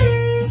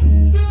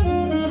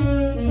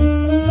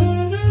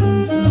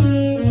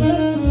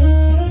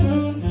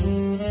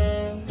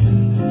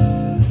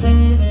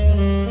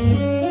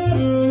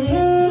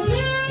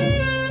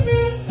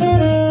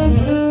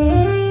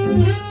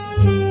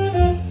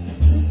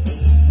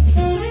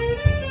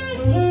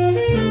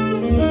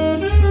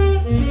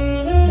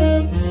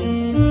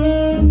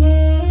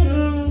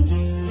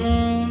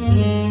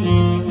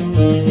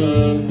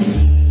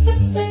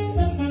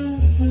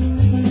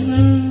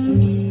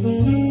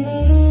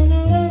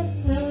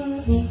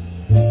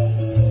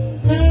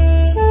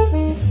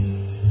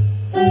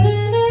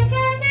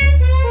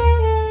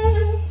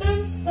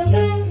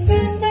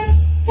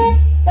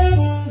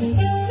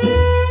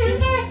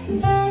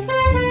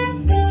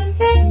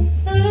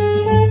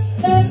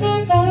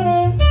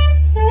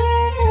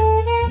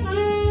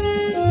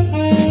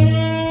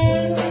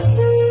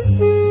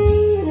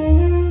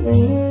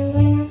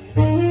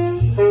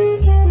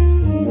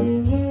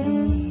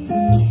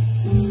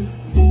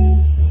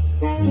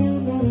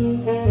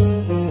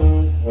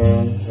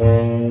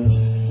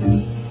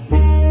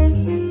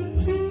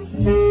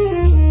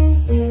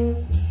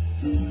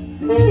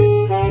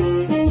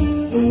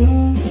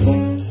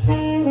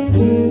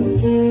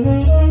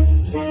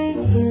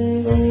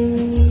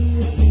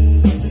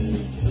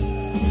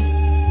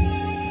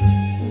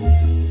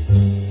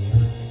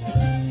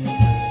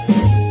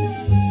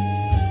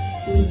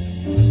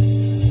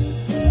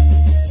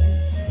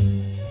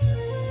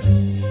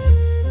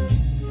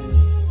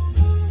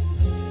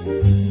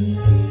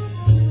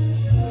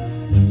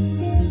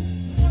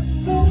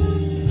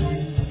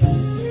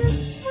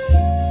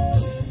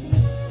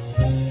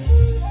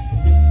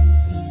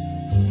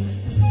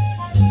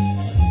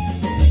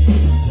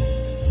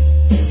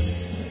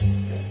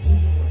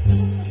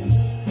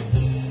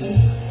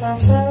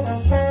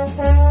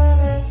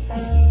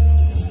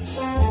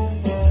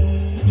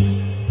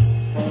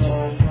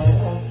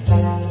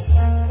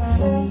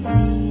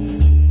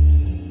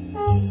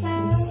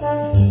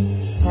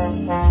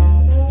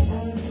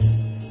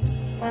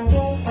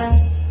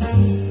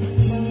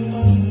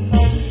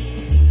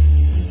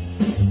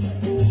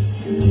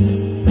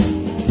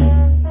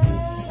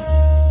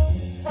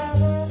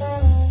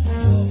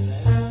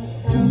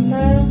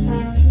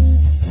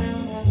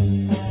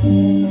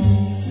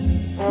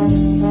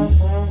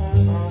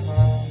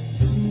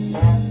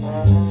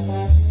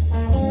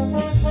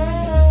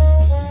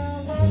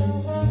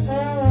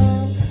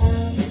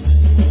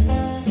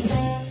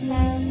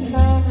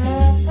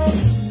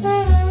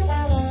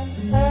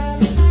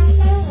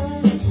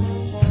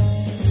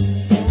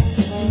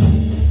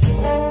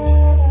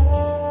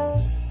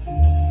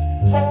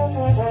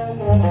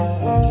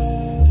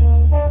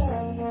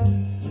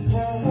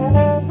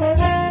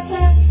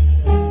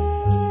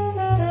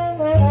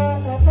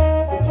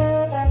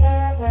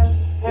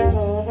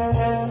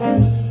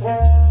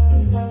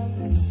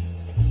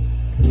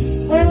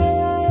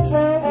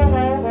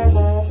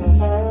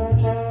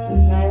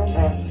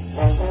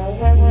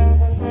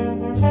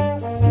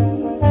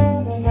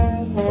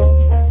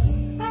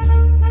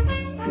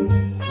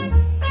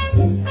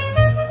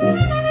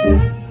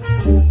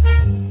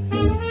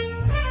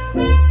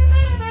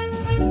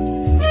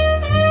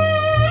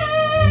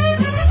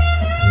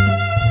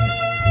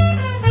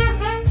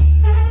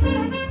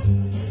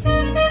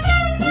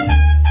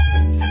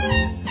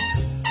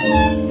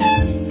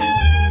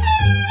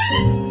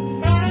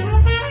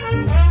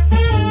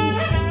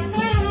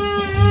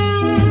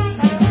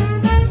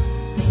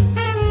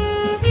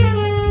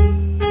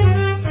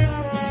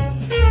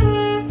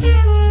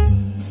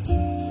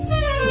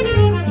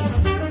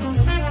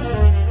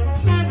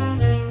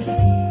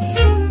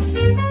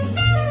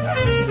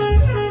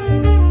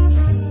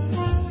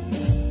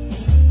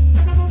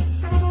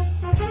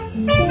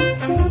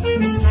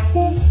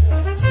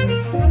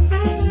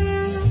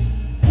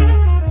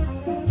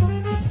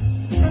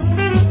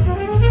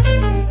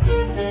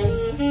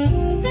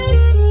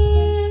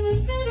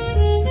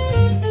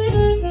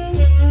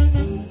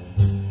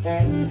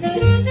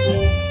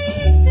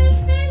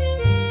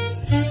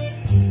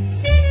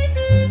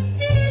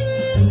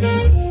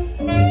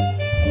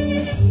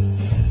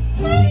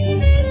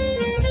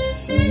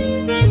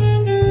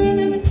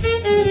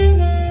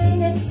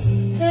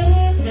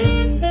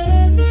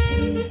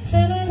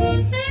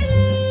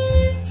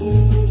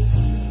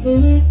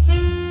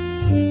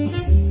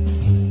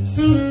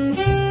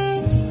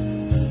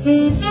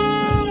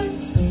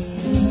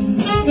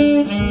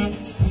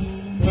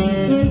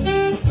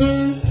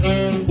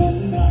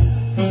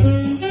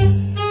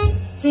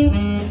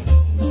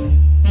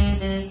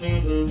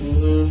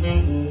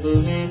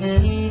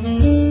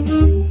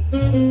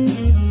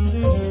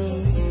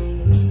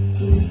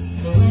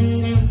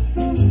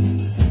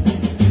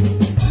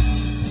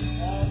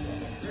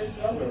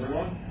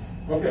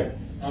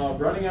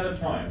 at a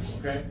time,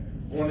 okay?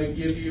 I want to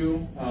give you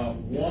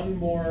one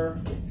more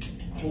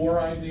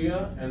core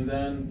idea, and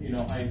then, you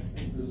know, it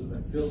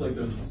feels like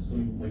there's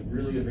some like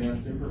really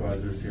advanced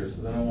improvisers here,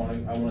 so then I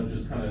want to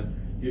just kind of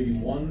give you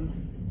one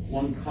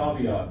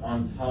caveat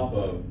on top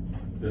of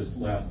this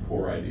last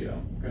core idea,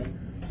 okay?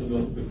 So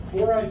the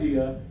core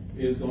idea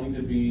is going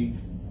to be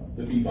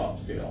the bebop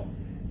scale,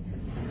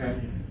 okay?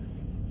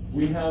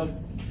 We have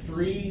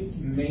 3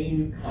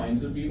 main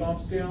kinds of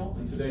bebop scale,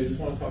 and today I just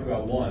want to talk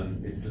about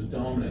one. It's the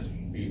dominant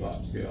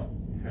bebop scale,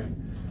 okay?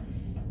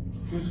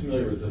 Who's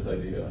familiar with this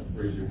idea?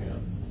 Raise your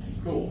hand.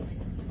 Cool.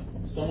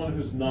 Someone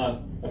who's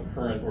not a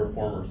current or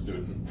former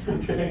student,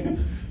 okay?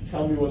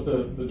 Tell me what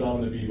the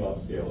dominant bebop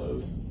scale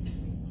is.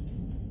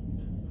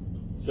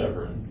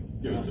 Severin,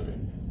 give it to me.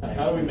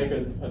 How do we make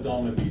a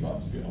dominant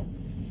bebop scale?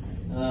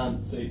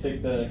 So you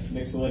take the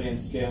Mixolydian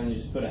scale and you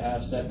just put a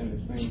half step in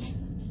between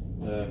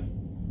the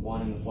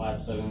 1 and the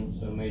flat 7,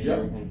 so major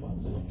Yep. and flat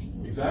 7.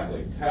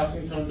 Exactly.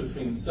 Passing tone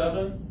between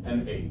 7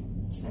 and 8.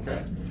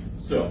 Okay?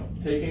 So,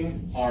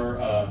 taking our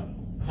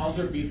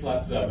concert B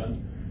flat 7,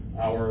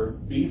 our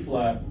B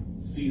flat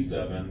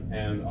C7,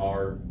 and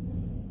our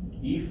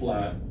E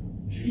flat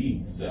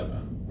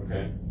G7.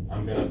 Okay?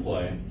 I'm going to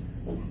play.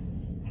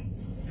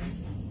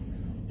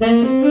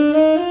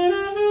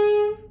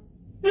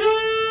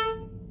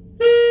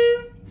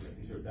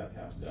 These are that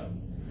half step.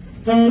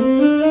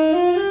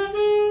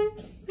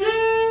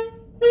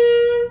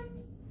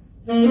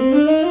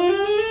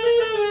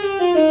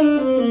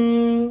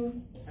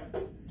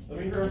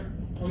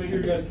 Let me hear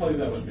you guys play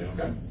that with me,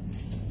 okay?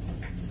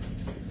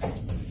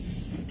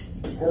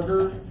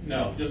 Quarter,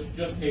 no,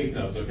 just 8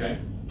 notes, okay?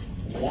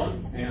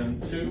 1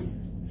 and 2,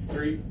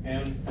 3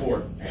 and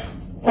 4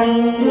 and. Good.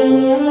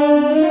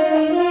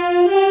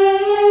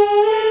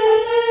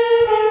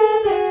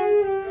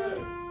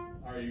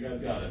 All right, you guys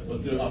got it.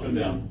 Let's do it up and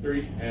down.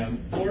 3 and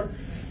 4.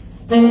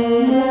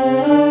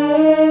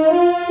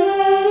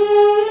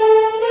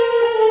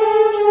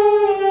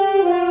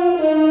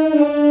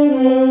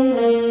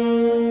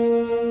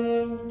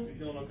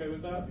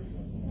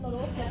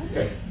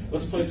 Okay,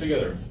 let's play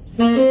together.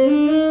 Good.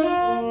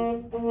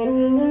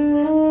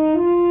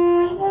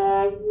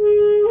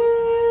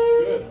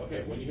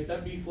 Okay, when you hit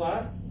that B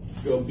flat,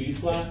 go B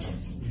flat,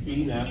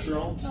 B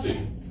natural, C.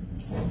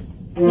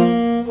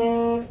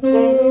 One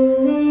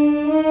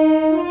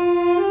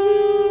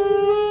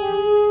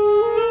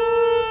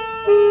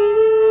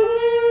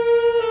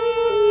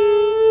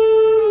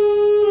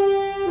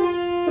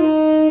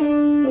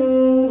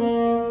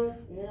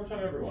more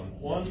time, everyone.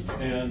 1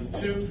 and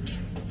 2,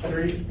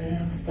 3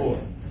 and 4.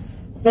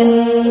 Yes.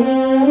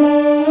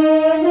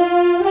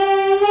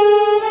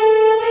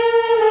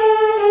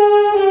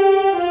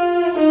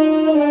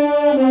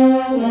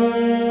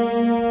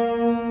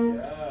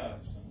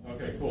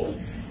 Okay, cool.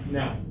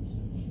 Now,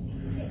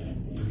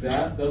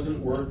 that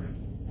doesn't work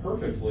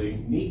perfectly,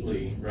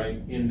 neatly,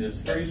 right, in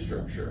this phrase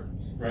structure,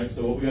 right?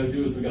 So what we got to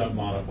do is we got to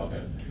modify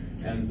it.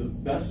 And the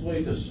best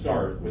way to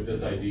start with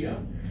this idea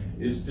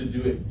is to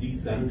do it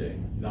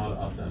descending, not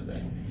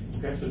ascending.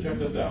 Okay, so check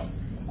this out.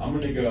 I'm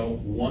going to go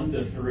 1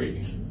 to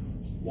 3,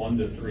 1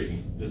 to 3,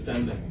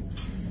 descending.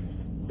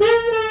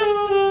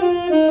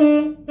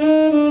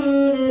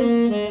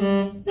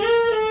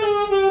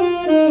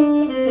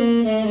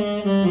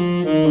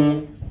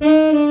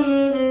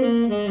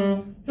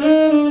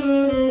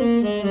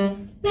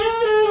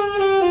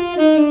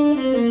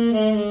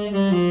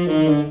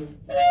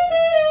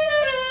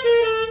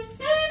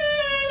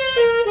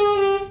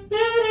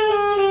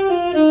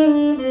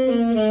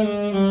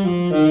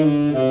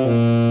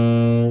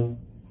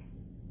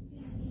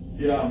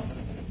 Yeah.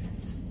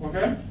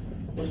 Okay?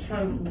 Let's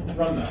try and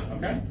run that,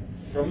 okay?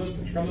 From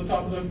the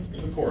top of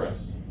the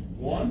chorus.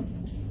 1,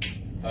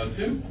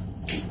 2,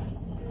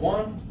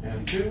 1,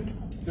 and 2,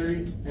 3,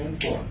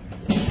 and 4.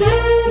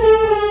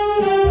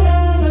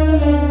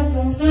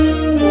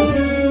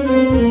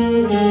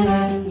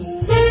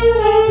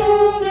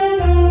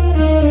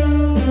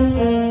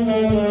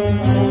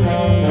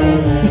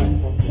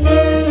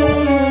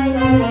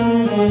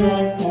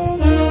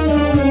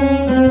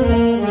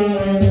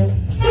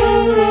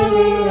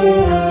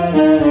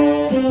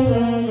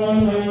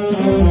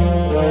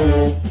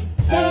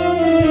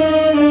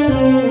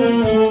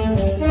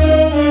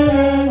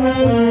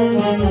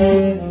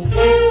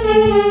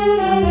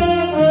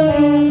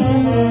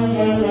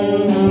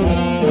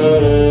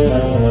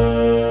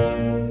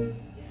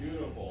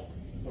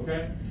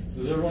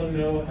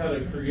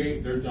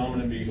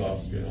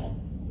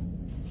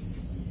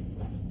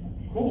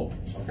 Cool,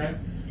 okay?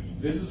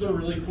 This is a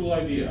really cool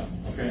idea,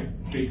 okay?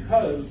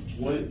 Because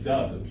what it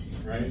does,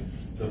 right,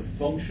 the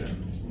function,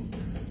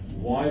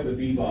 why the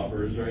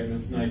beboppers, right, and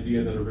this is an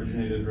idea that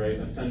originated, right,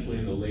 essentially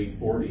in the late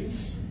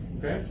 40s,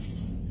 okay?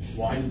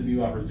 Why did the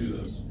beboppers do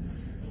this?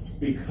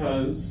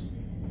 Because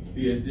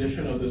the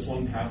addition of this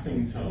one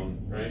passing tone,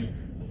 right,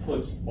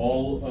 puts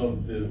all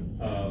of the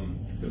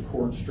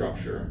chord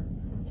structure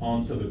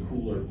onto the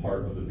cooler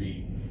part of the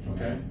beat,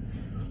 okay?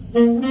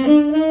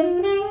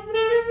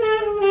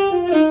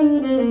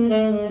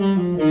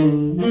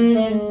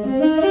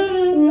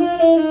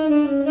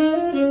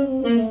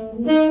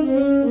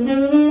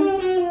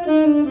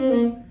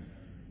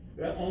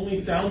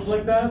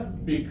 like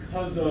that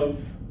because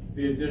of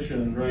the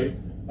addition, right,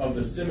 of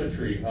the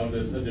symmetry of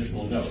this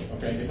additional note,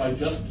 okay? If I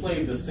just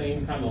played the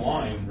same kind of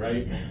line,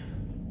 right,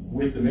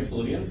 with the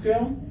Mixolydian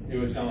scale, it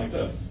would sound like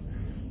this.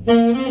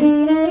 Nope,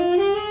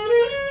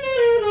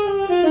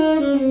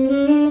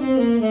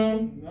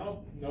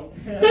 nope.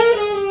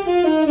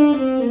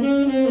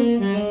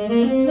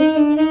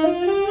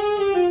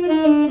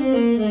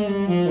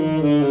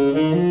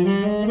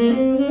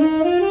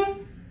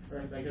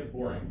 Right, that gets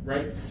boring,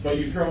 right? But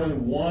you throw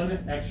in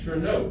one extra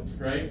note,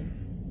 right?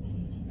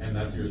 And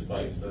that's your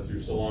spice, that's your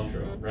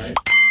cilantro, right?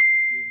 That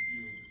gives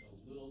you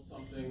a little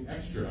something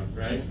extra,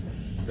 right?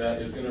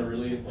 That is going to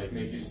really like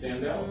make you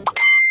stand out, and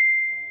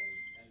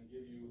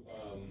give you,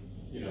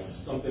 you know,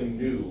 something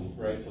new,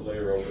 right, to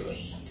layer over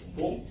this.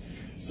 Cool.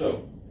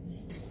 So,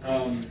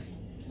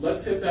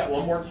 let's hit that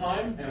one more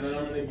time, and then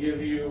I'm going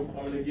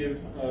to give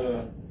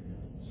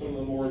some of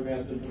the more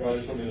advanced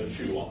improvisers something to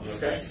chew on.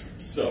 Okay.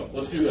 So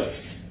let's do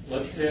this.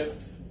 Let's hit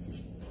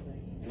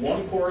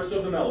one chorus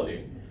of the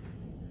melody,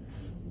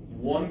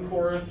 one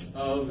chorus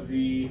of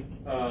the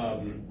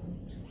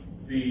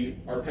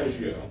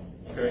arpeggio,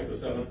 okay, the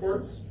 7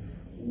 chords,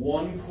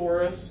 one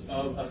chorus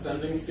of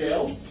ascending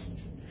scales,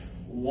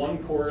 one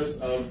chorus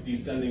of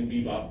descending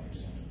bebop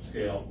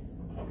scale,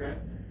 okay,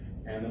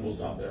 and then we'll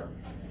stop there.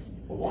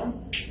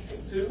 1,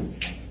 2,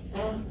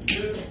 1,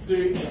 2,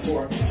 3,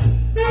 4.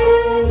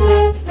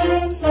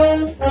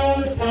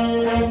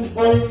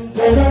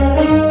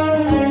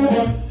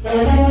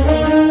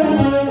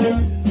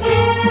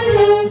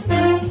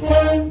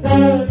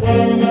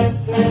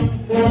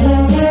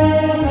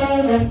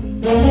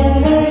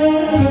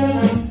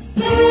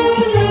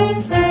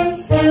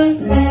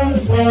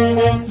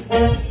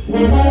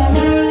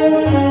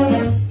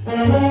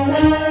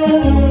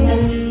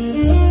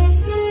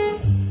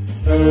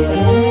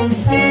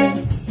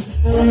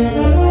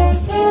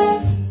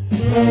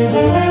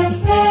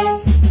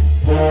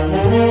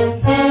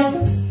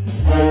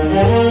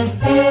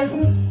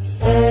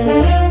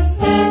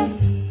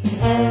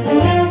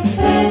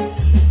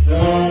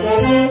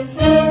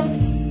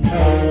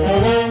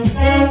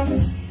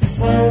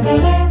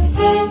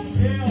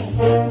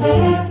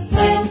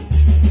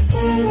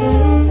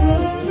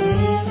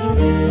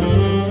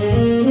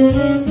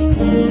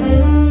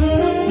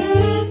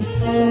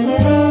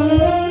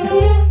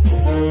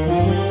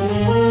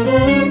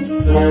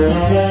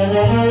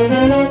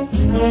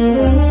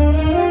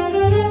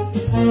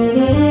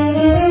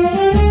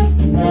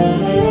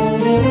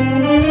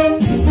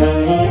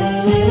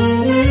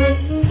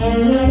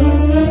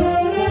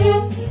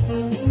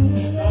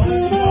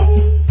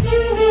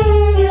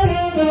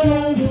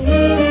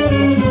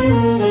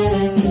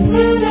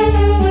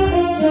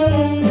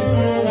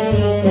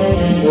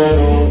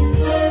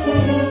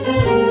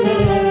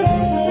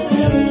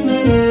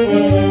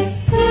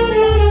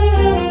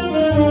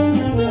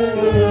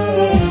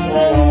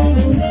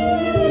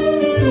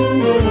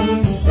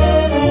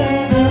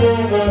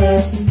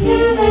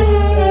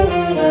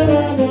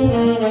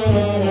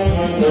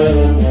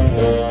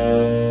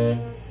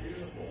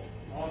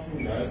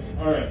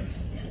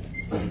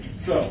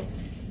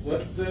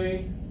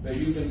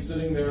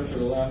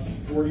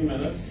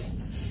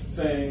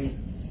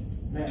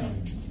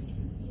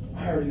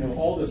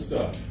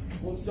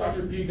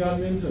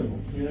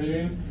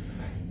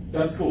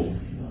 That's cool.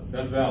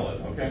 That's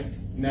valid, okay?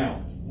 Now,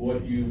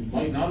 what you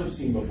might not have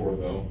seen before,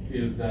 though,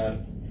 is that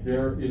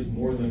there is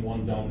more than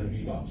one dominant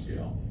bebop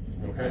scale,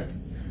 okay?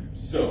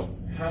 So,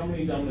 how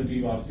many dominant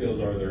bebop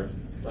scales are there?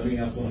 Let me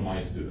ask one of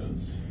my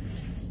students.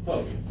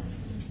 Chloe.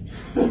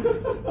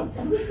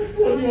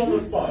 Put you on the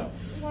spot.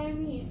 Why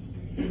me?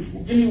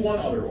 Give me one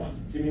other one.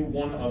 Give me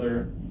one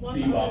other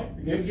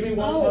bebop. Give me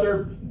one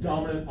other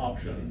dominant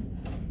option.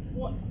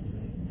 What?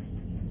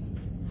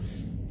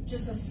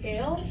 Just a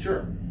scale?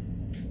 Sure.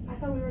 I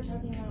thought we were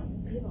talking about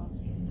bebop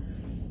scales.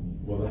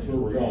 Well, that's where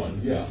we're going.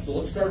 Yeah. So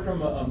let's start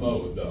from a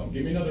mode, though.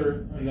 Give me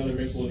another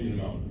Mixolydian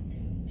mode.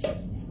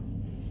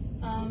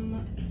 I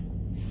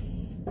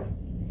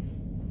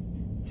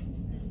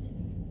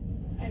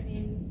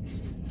mean,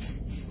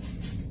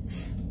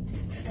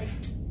 like,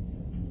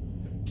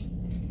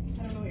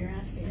 I don't know what you're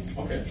asking.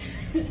 Okay.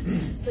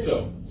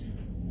 So,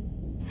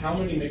 how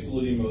many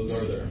Mixolydian modes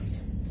are there?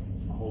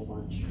 A whole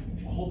bunch.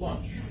 A whole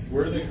bunch.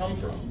 Where do they come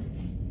from?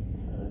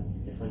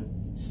 Different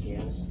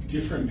scales.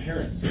 Different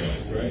parent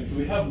scales, right? So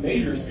we have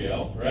major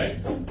scale,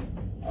 right?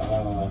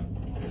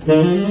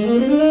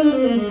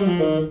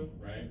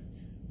 Right?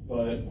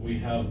 But we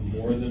have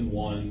more than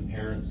one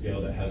parent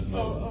scale that has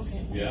modes. Oh,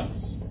 okay.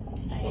 Yes?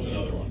 What's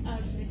another one?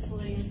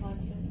 Mixolydian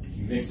flat 6.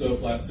 Mixo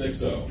flat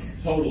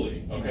 6-0.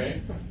 Totally,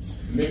 okay?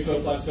 Mixo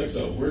flat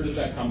 6-0. Where does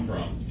that come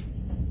from?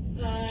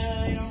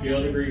 I don't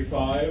Scale degree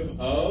 5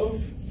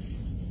 of?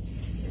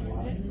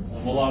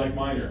 Melodic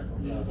minor.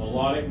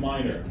 Melodic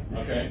minor,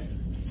 okay?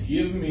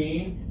 Give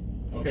me,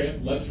 okay,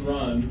 let's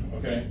run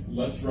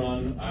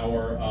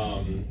our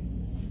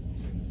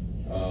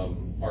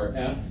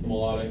F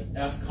melodic,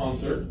 F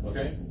concert,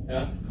 okay?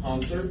 F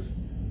concert,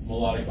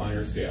 melodic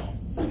minor scale,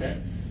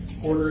 okay?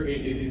 Quarter, 8,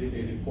 8, 8, 8,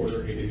 8,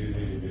 quarter, 8, 8, 8,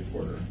 8, 8,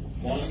 quarter.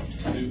 1,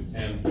 2,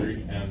 and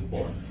 3, and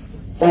 4.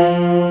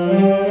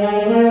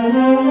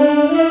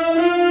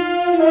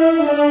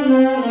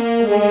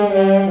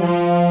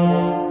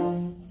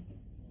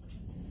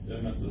 Did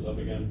I mess this up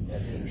again?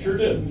 Sure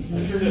did.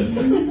 I sure did.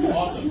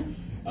 Awesome.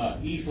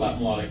 E flat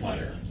melodic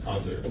minor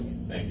concert.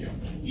 Thank you.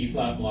 E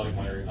flat melodic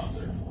minor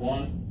concert.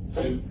 1,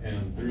 2,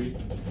 and 3,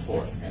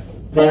 4. And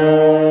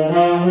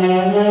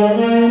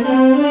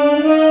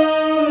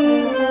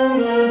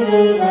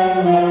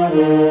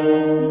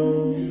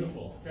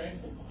beautiful. Okay.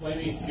 Play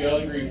me scale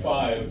degree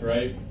 5,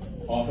 right?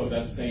 Off of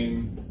that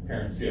same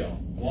parent scale.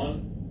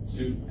 1,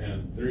 2,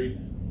 and 3,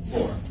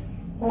 4.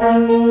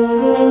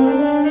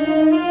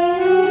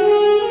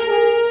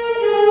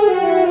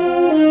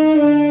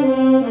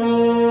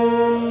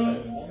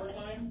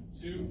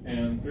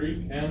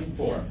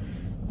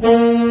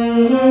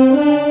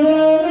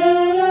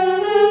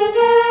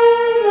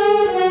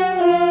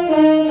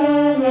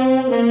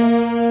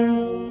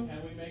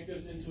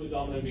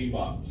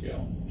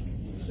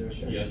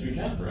 Yes, we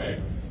can, right?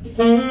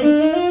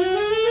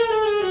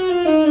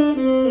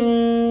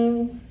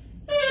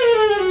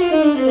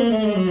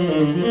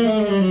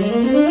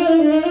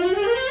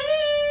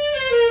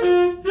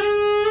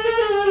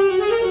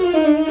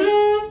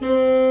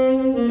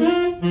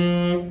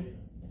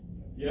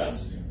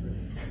 Yes,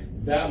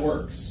 that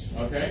works,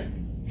 okay?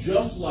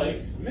 Just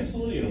like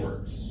Mixolydian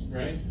works,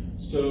 right?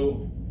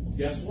 So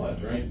guess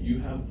what, right? You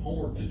have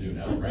homework to do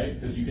now, right?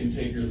 Because you can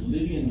take your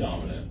Lydian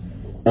dominant.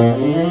 Right,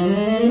 you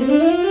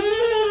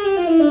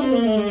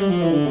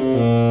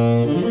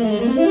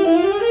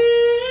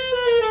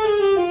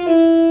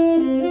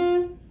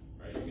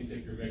can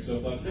take your mixo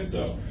flat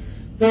 6-0.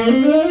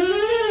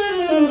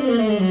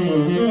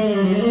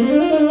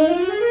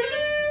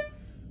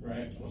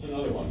 Right, what's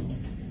another one?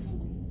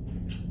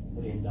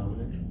 Lydian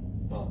dominant.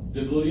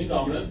 Did the Lydian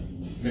dominant,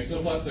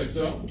 mixo flat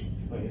 6-0.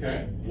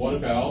 Okay, what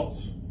about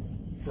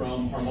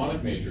from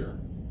harmonic major?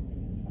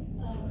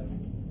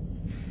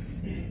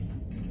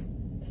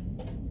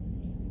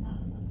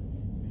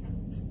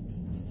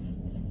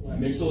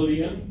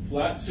 Mixolydian,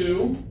 flat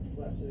 2,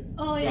 Flat 6.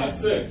 Oh, yeah. flat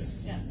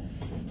 6. Yeah.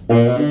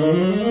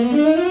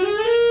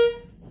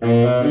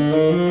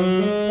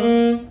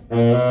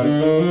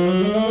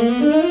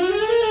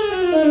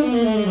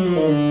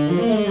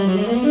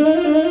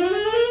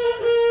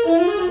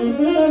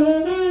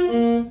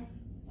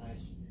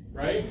 Nice.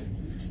 Right?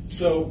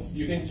 So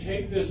you can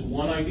take this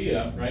one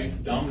idea,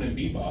 right, dominant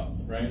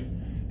bebop, right,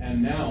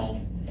 and now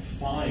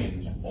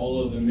find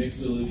all of the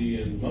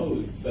Mixolydian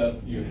modes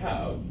that you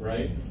have,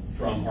 right,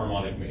 from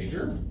harmonic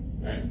major,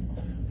 right,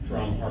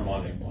 from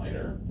harmonic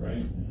minor,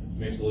 right,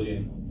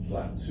 Mixolydian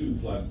flat 2,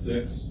 flat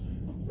 6,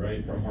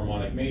 right, from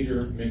harmonic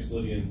major,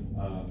 Mixolydian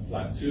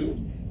flat 2,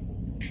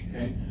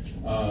 okay,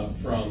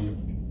 from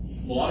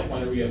melodic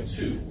minor we have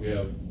 2. We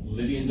have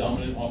Lydian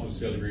dominant off of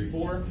scale degree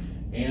 4,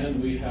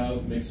 and we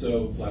have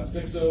mixo flat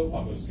 6-0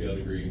 off of scale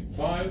degree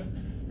 5,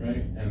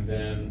 right, and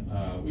then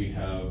we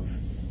have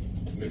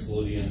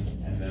Mixolydian,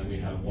 and then we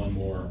have one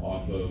more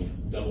off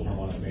of double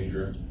harmonic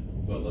major,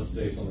 but let's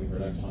save something for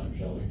next time,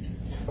 shall we?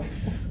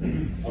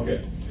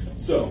 Okay,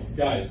 so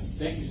guys,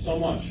 thank you so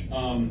much.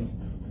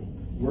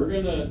 We're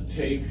gonna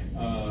change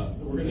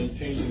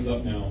things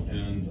up now,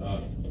 and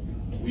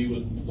we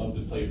would love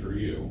to play for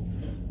you.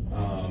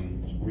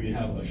 We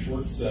have a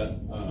short set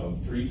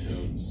of 3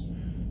 tunes.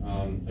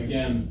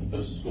 Again,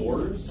 the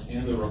scores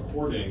and the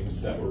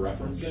recordings that we're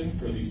referencing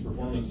for these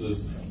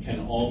performances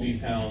can all be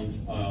found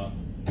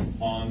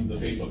on the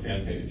Facebook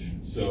fan page.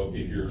 So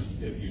if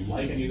you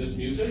like any of this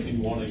music and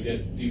you want to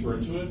get deeper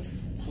into it,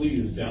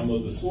 please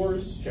download the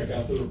scores, check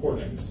out the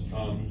recordings.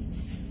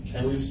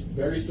 And we've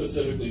very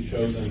specifically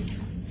chosen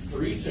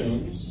 3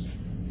 tunes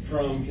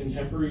from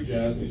contemporary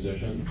jazz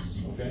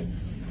musicians, okay,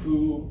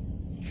 who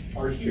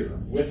are here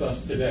with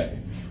us today,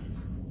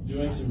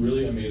 doing some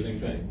really amazing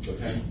things,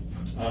 okay?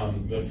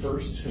 The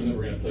first tune that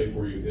we're going to play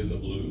for you is a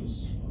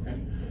blues, okay?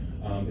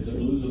 It's a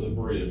blues of the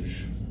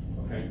bridge,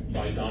 okay,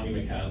 by Donnie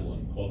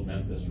McCaslin, called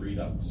Memphis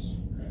Redux.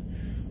 Okay?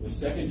 The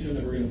second tune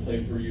that we're going to play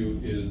for you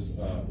is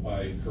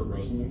by Kurt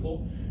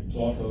Rosenwinkel. It's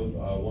off of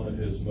one of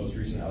his most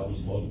recent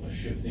albums called A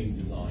Shifting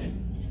Design.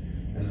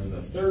 And then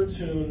the third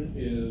tune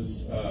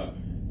is a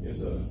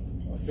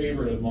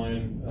favorite of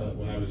mine.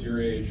 When I was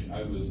your age,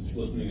 I was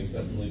listening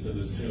incessantly to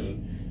this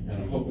tune,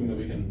 and I'm hoping that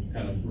we can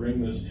kind of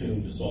bring this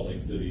tune to Salt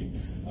Lake City.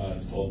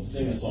 It's called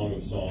Sing a Song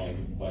of Song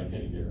by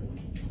Kenny Garrett.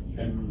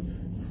 Okay?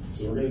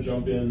 So we're going to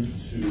jump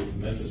into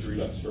Memphis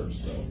Redux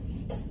first, though.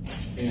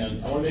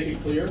 And I want to make it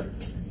clear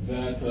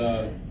that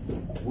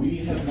we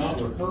have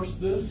not rehearsed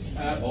this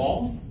at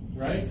all,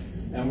 right?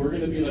 And we're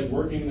going to be like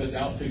working this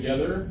out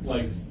together,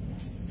 like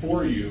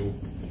for you,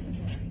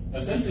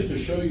 essentially to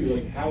show you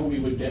like how we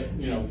would get,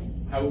 you know,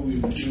 how we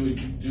would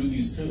do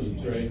these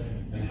tunes, right?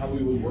 And how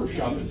we would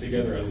workshop it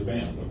together as a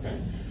band, okay?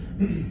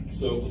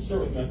 So let's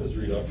start with Memphis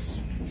Redux.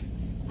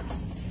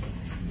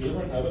 Does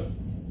everyone have it?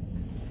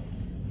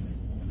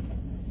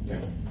 Okay.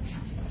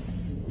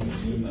 I'm going to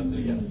assume that's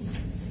a yes.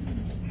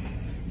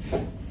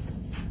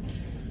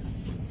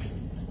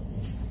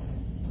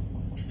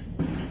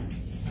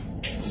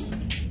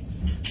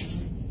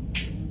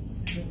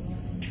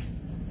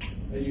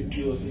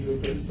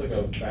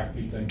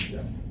 backbeat thing.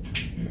 Yeah.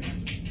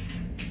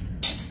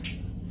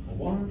 A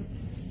 1,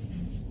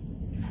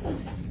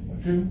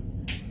 a 2,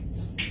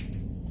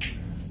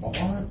 a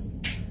 1,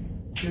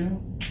 2,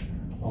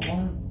 a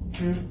 1,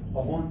 2,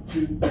 a 1,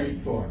 2, 3,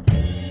 4.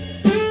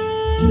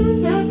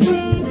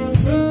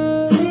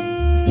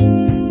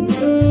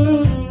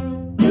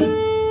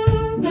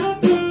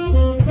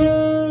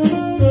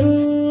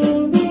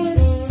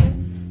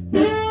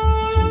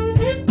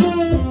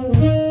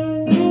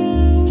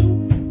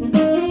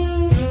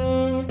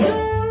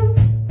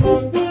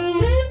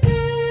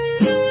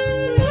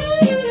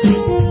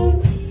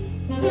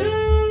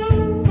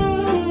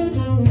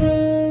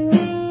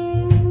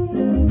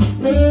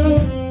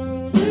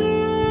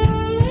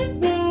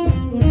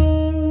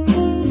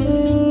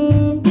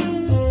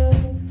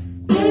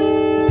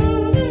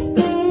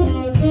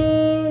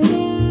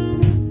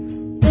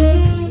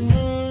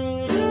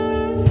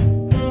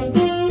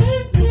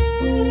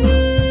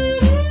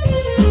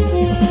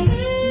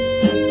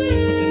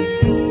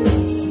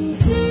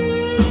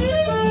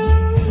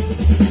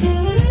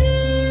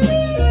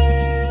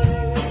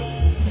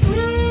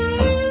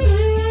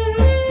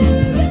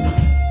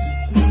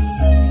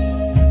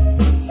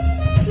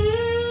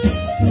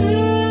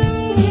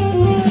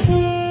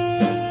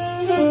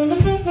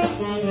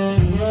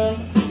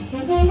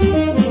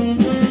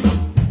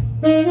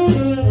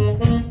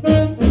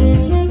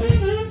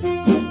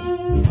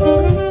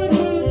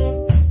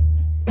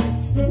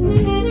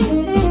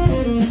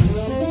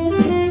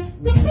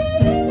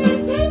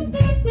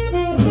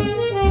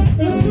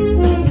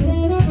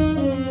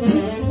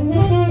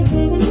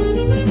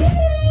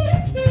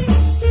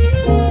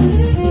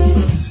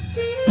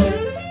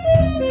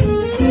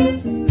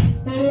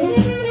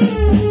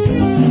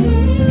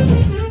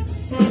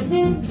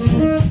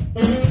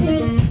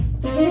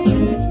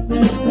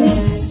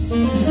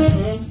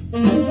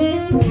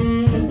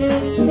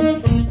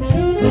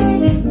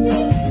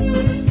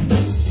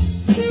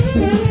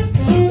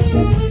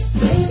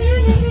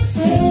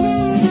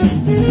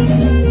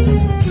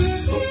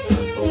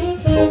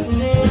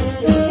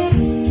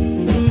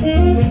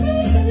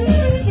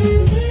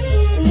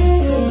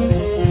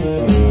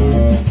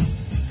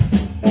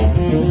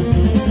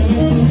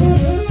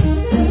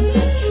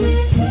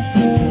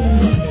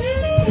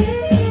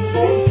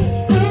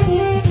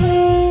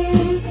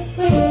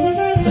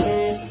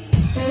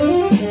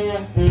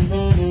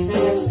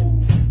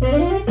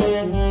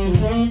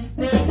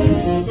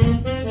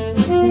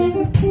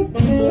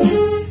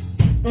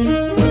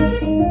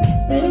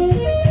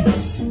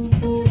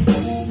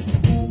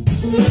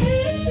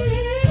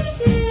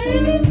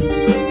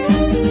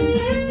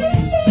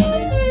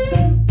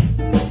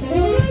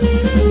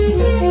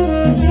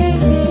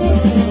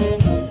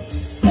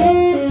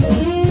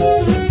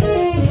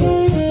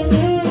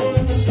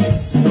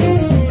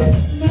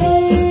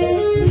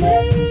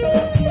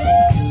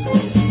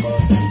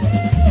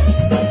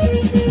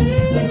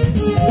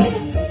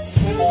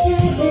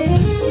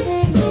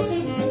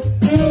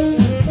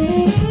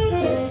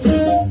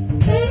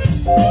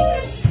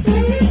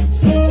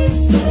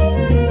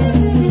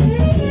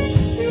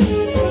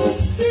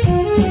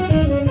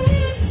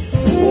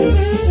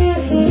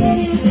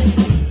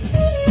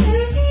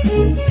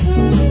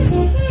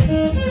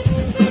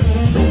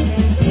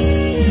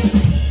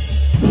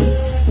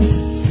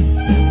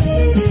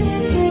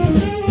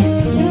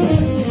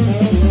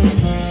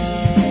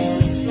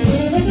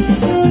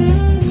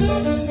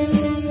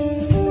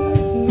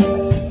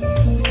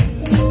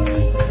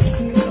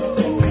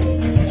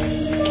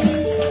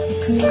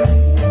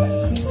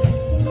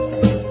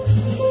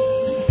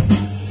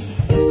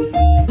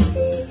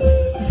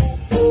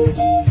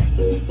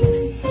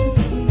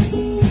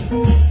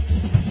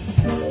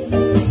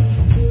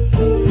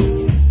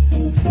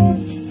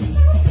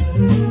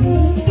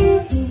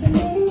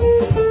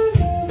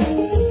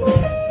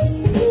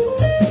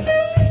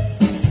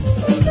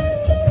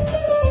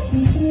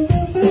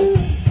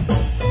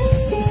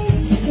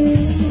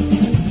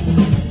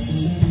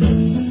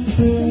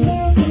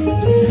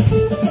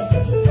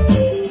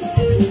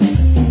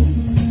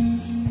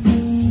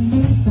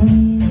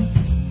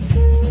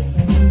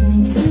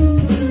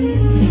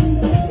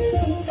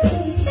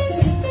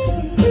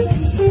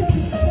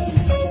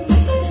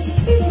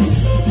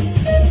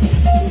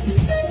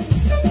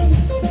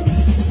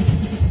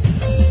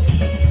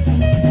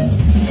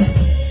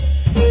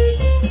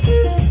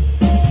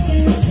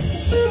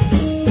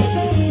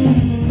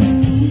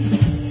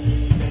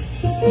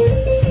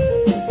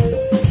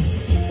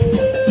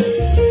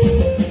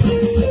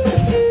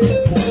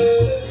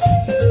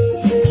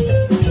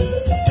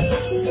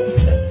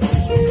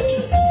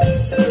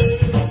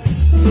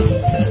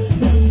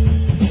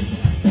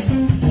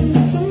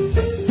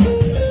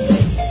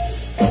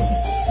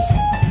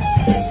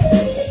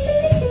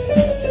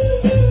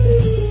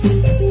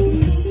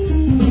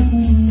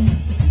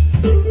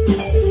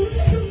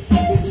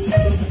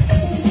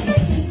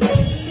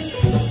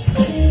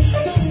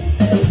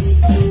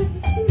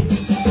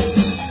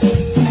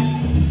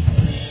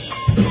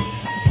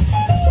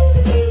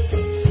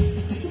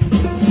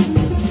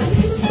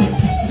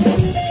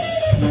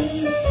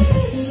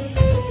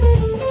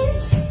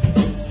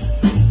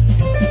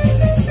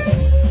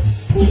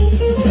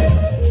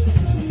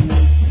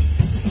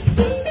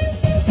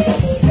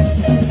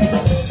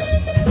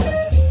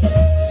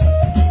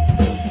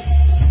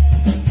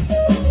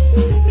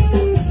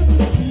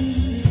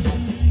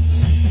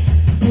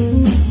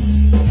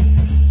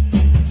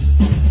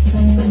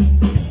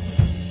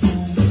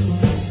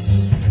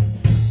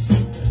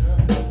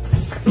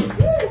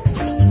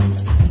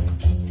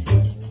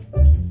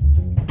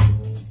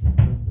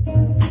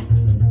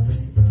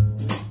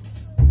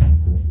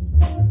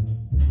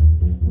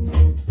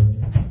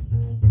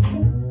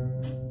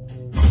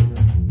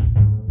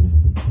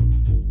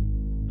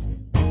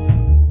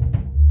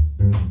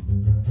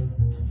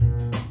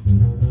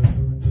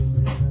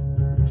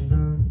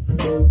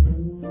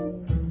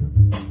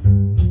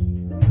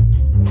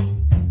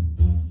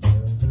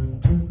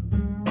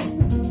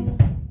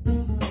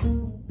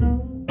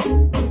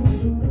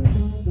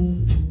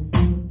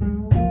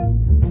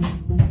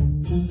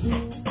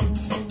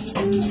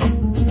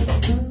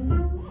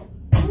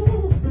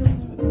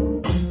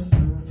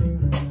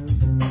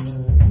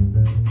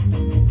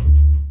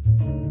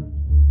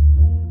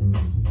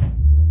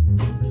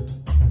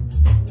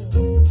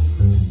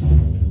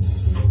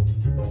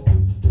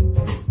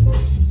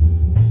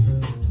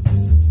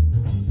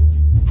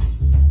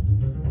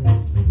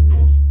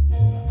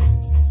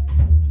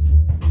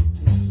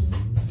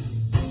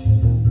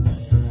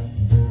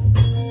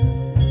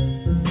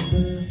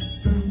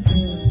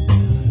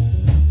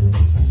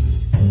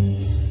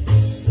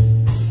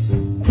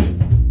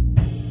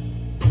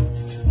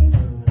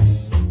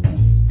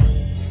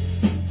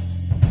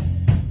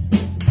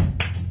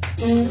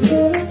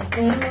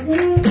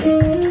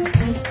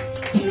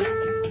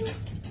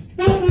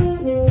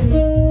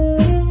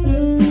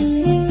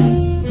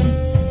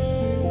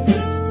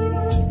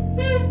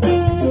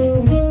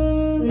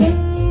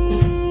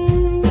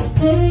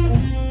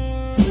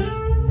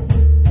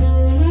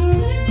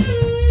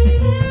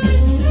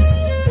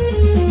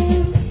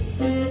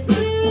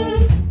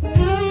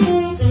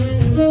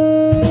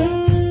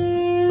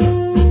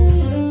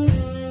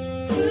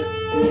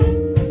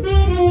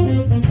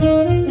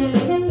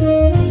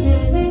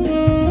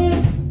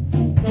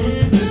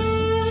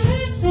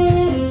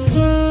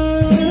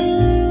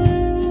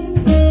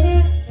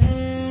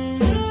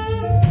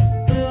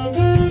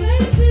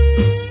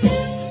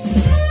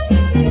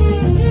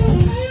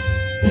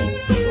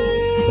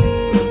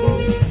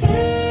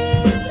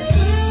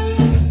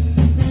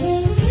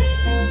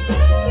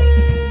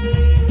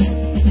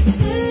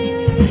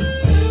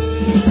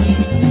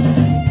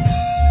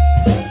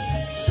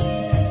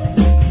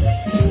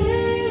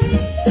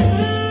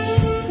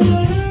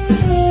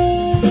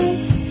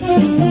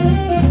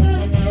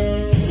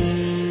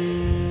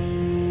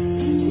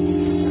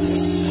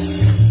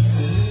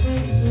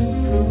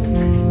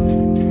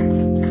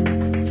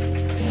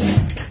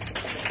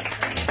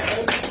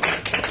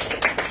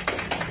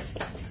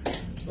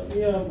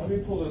 Let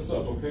me pull this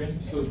up, okay?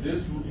 So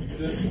this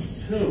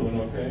tune,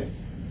 okay,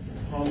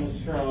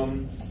 comes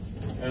from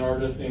an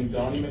artist named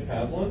Donnie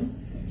McCaslin,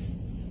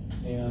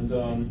 and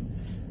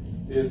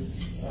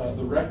it's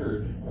the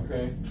record,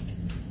 okay?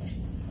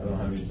 I don't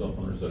have any cell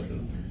phone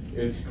reception.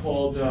 It's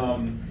called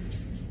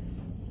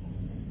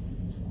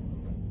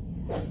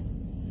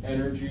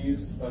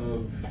Energies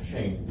of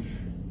Change.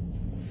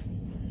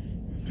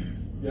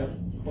 Yeah,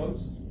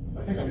 close?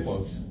 I think I'm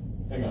close.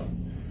 Hang on.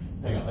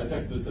 I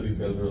texted it to these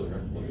guys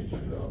earlier. Let me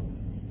check it out.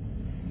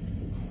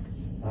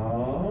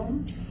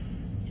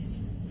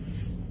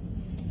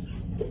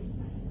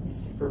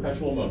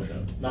 Perpetual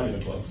Motion. Not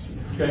even close.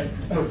 Okay?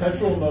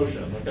 Perpetual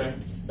Motion, okay?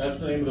 That's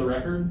the name of the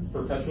record.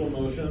 Perpetual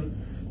Motion,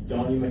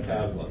 Donnie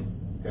McCaslin.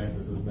 Okay?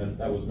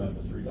 That was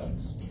Memphis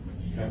Redux.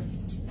 Okay?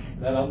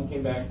 That album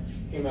came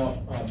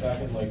out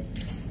back in like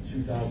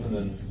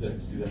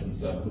 2006,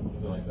 2007,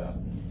 something like that.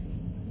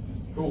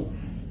 Cool.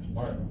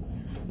 All right.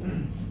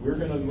 We're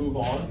going to move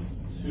on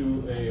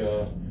to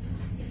a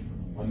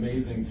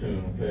amazing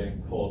tune, okay,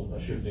 called A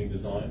Shifting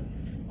Design.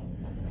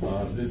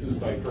 This is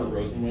by Kurt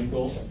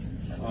Rosenwinkel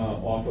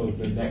off of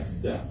The Next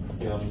Step.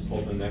 The album is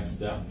called The Next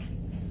Step.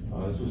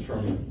 This was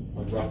from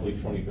roughly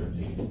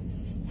 2013.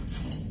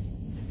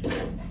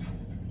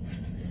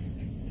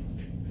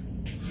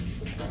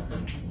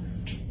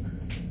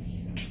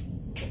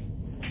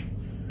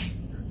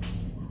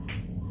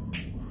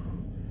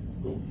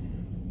 Cool.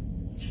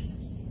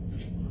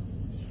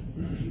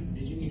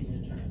 Did you need me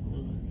to turn it a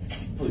little bit?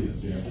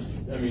 Please, yeah,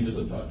 just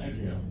a touch.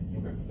 Yeah.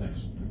 Okay,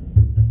 thanks.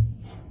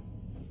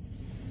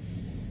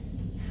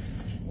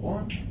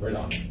 One, right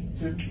on.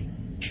 Two,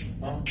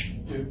 on,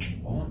 two,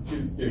 on,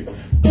 two, there you go.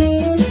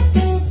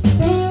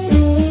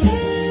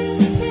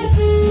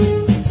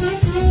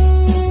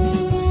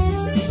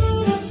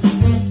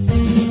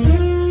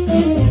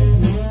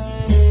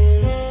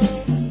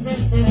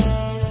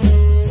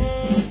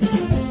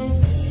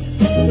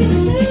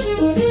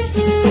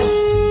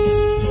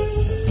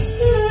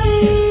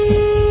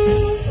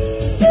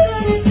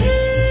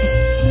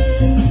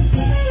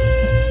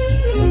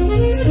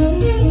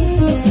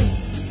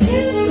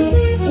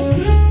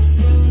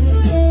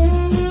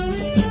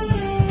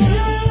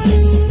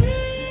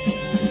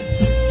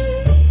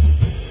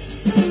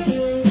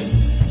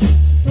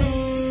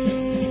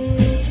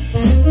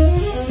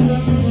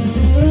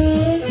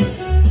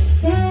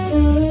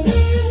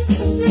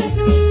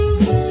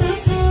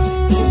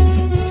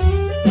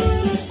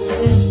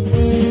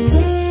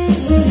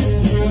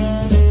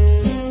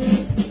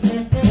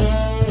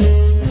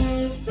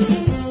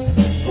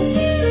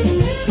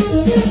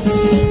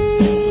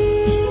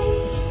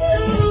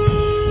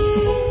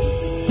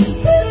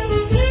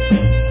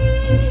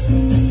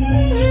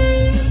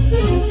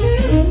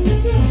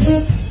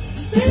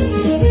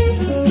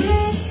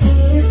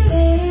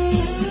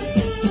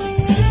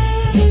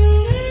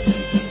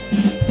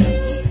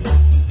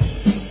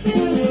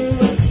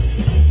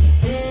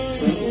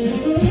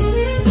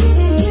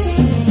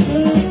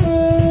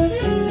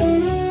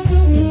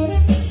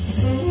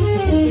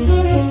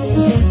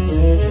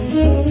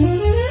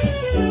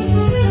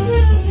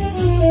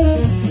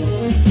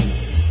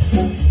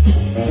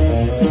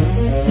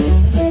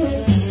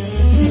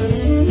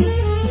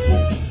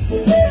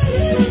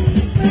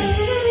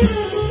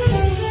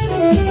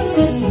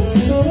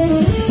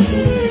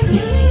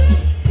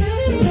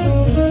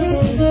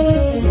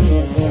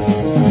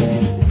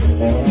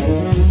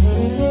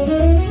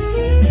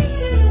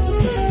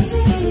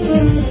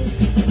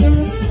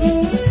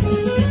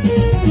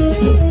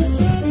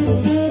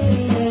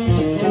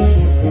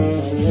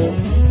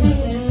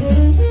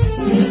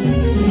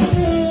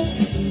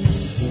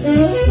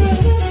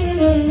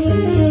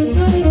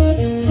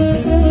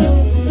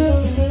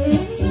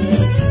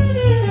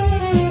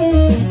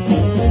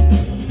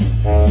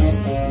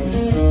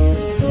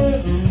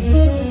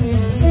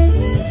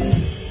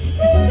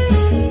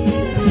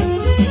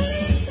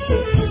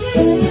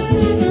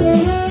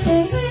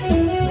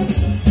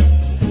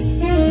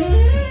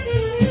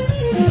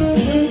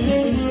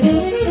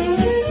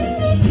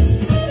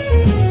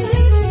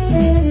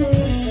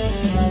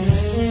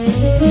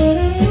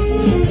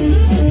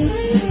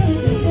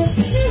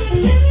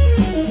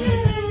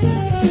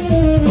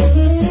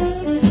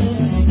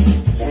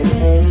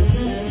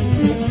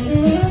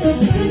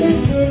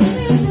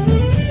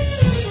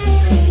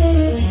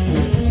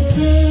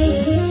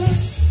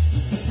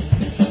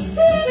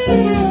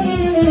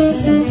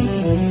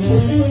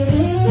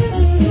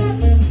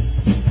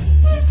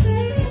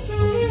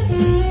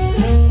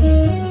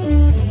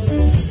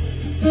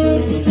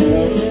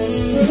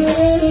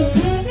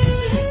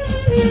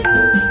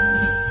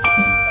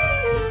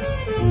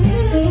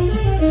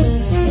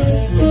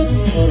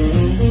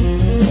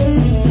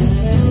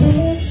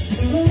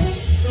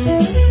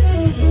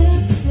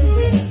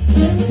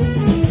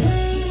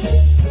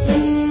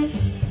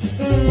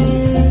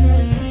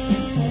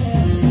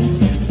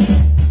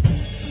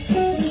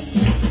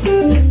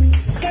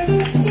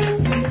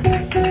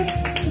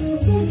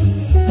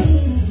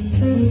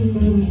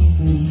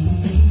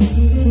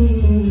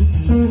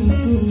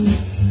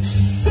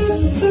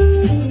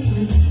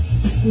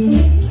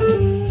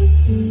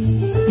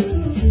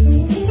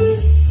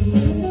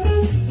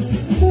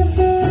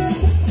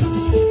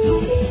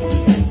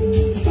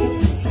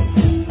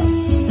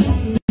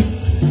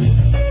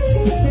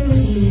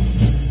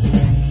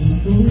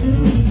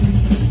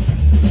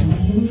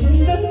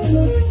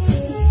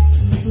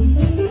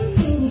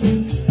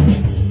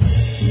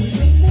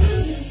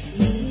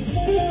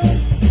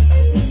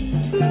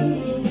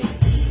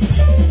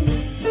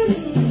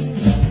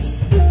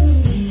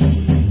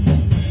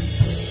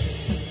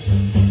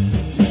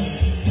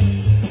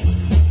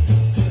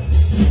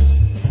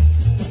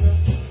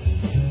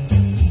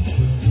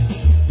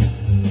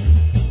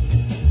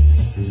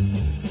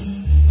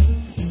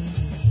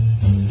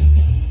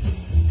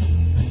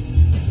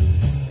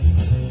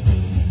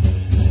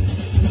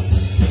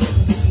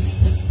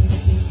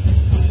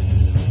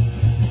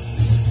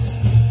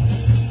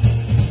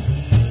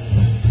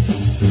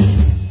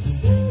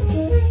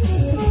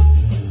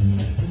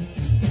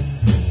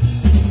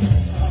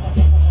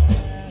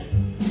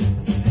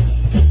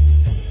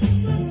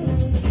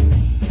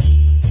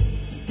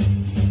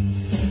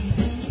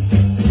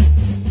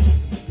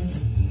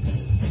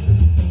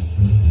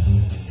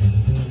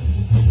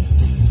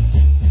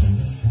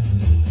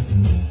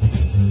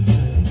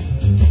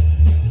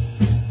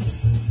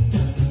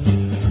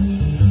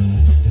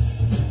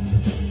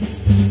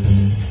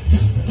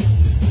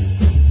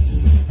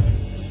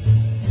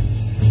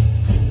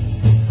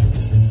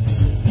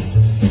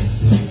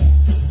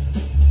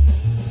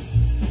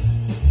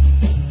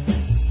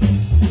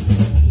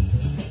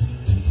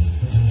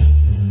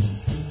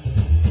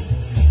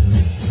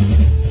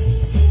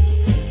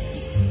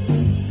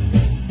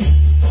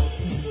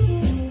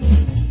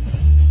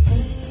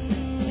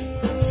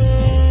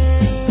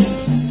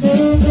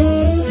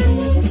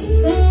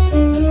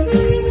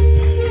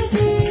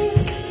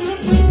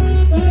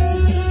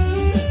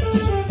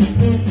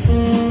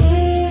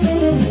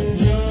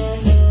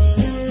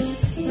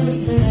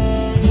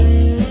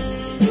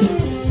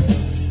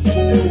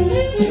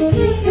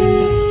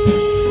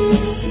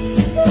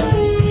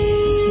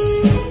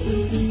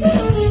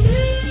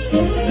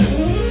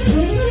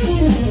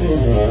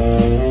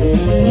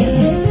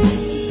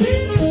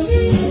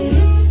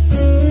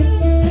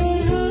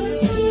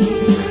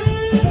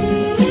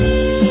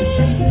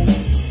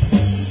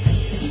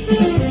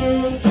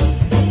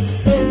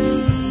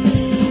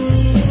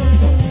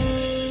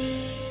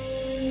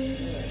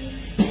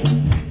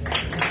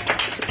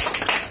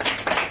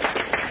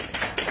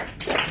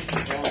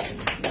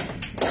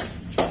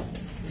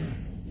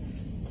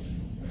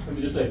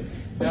 just say,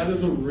 that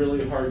is a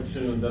really hard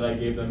tune that I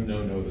gave them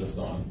no notice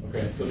on.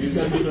 Okay, so these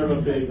guys deserve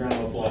a big round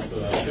of applause for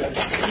that. Okay.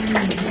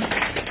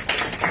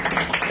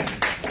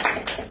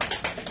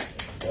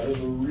 That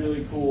is a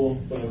really cool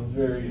but a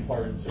very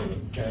hard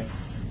tune. Okay,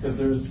 because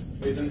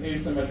it's an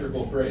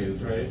asymmetrical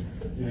phrase, right?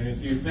 You know,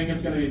 so you think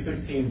it's going to be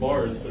 16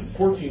 bars, but it's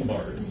 14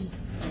 bars,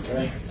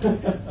 right?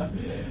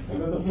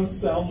 And that doesn't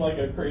sound like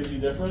a crazy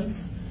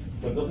difference,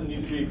 but it doesn't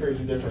need to be a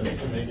crazy difference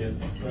to make it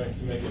right,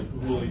 to make it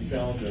really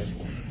challenging.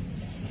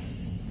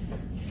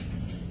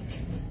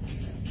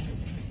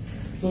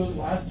 So this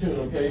last tune,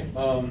 okay,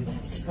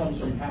 comes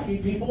from Happy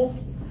People,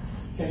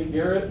 Kenny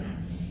Garrett,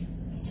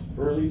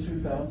 early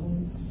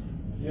 2000s,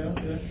 yeah,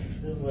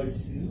 like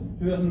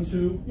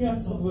 2002, yeah,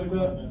 something like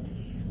that.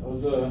 I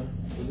was a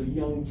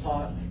young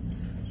tot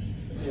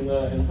in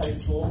high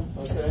school,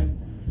 okay.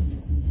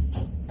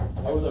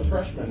 I was a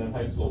freshman in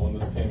high school when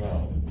this came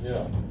out,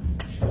 yeah.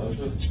 It's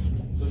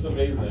just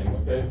amazing,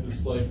 okay,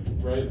 just like,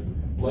 right,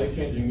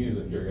 life-changing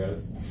music here,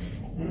 guys.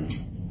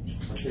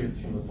 Okay, it's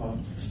from the top.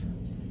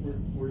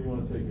 Where do you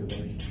want to take it,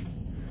 Mike?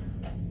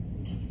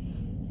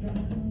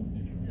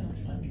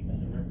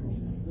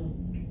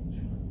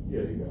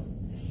 Yeah, you go.